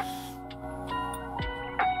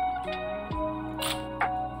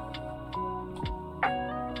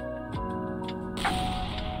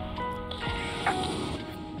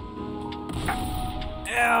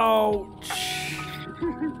 Ouch!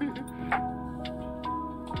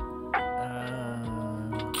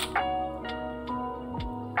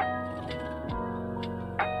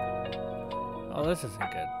 Oh, this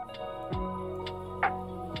isn't good.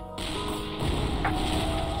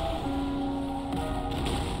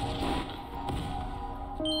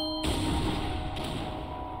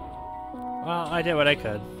 Well, I did what I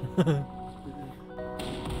could.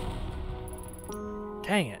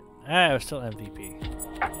 Dang it. I was still MVP.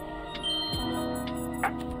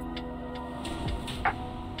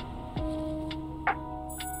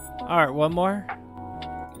 Alright, one more?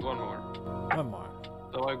 One more. One more.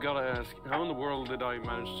 So I've gotta ask, how in the world did I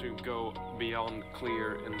manage to go beyond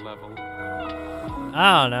clear in level?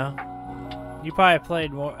 I don't know. You probably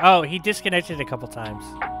played more. Oh, he disconnected a couple times.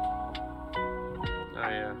 Oh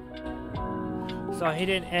yeah. So he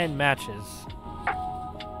didn't end matches.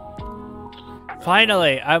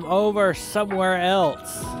 Finally, I'm over somewhere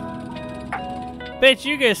else. Bitch,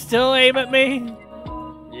 you can still aim at me?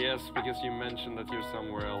 Yes, because you mentioned that you're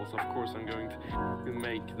somewhere else. Of course I'm going to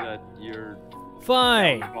make that your...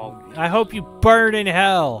 Fine. I hope you burn in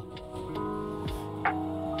hell.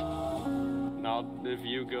 Not if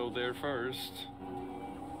you go there first.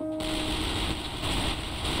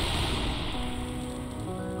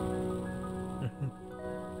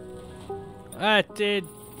 That did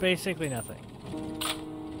basically nothing.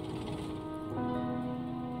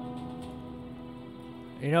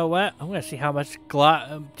 You know what? I'm gonna see how much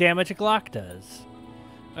damage a Glock does.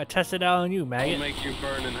 I'm gonna test it out on you, maggot. I'll make you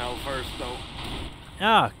burn in hell first, though.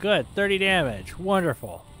 Ah, good. 30 damage.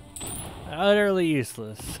 Wonderful. Utterly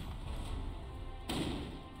useless.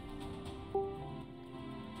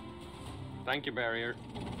 Thank you, barrier.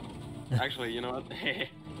 Actually, you know what?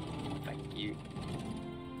 Thank you.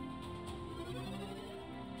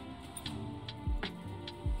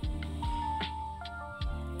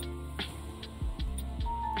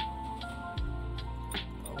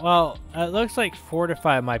 Well, it looks like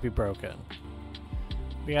fortify might be broken.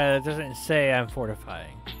 Yeah, it doesn't say I'm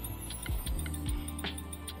fortifying.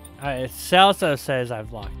 It also says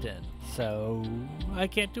I've locked in, so I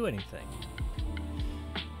can't do anything.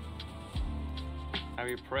 Have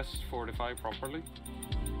you pressed fortify properly?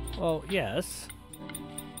 Well, yes.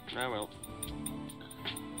 Ah, well.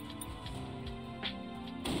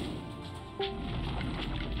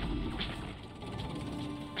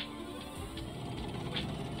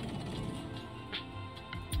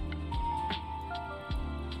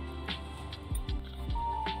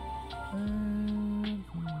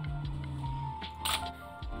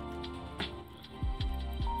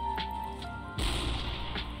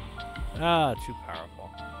 Ah, too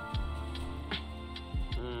powerful.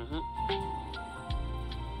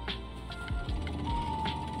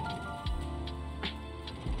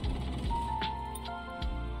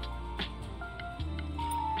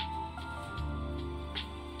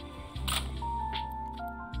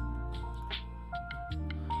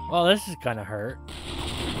 Well, this is gonna hurt.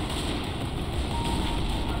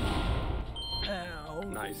 Ow.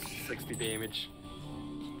 Nice, 60 damage.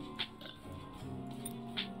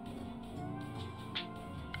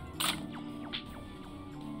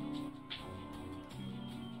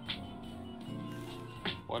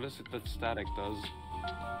 What is it that static does?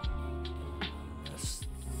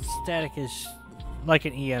 Static is like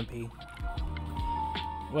an EMP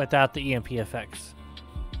without the EMP effects.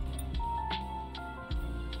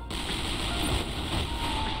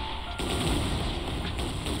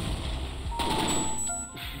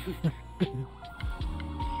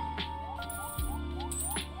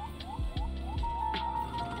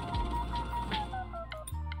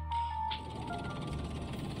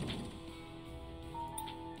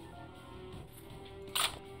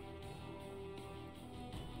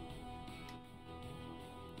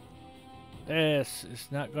 This is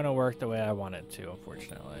not going to work the way I want it to,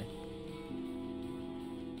 unfortunately.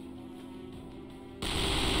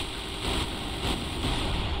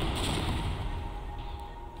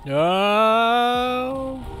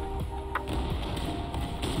 No!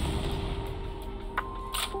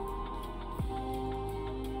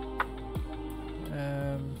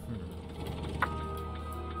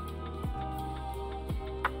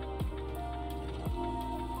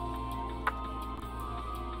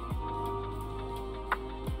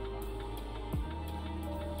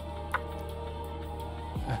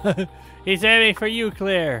 He's aiming for you,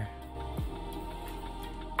 Claire.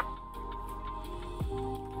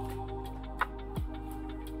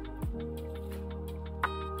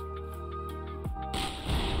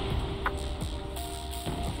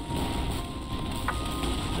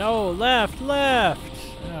 No, left, left.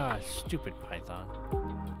 Ah, stupid python.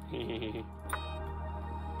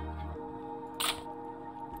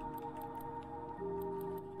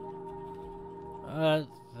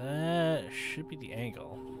 That should be the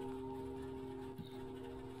angle.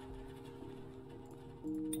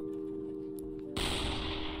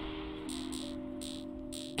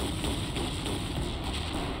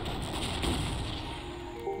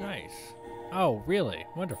 Nice. Oh, really?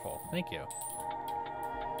 Wonderful. Thank you.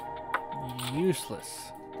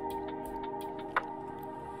 Useless.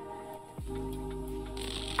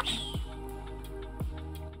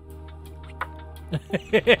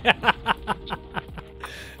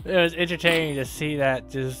 It was entertaining to see that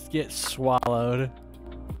just get swallowed.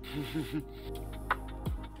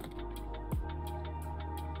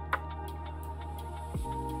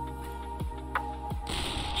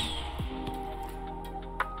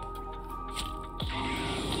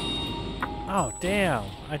 Oh, damn.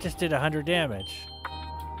 I just did 100 damage.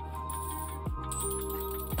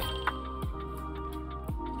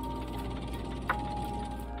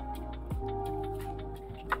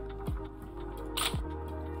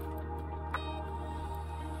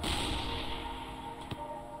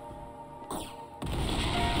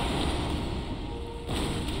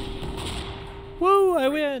 Woo, I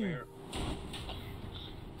win!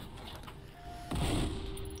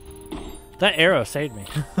 That arrow saved me.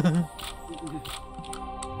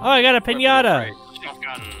 Oh, I got a pinata!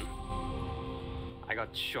 Shotgun. I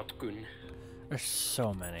got shotgun. There's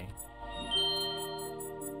so many.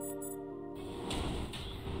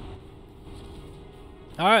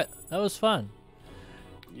 Alright, that was fun.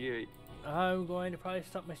 Yeah. I'm going to probably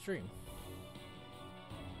stop my stream.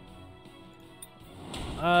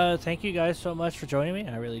 Thank you guys so much for joining me.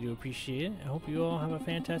 I really do appreciate it. I hope you all have a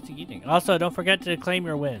fantastic evening. Also, don't forget to claim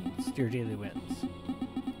your wins, your daily wins.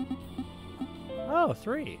 Oh,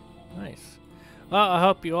 3. Nice. Well, I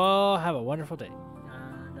hope you all have a wonderful day.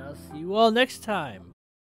 And I'll see you all next time.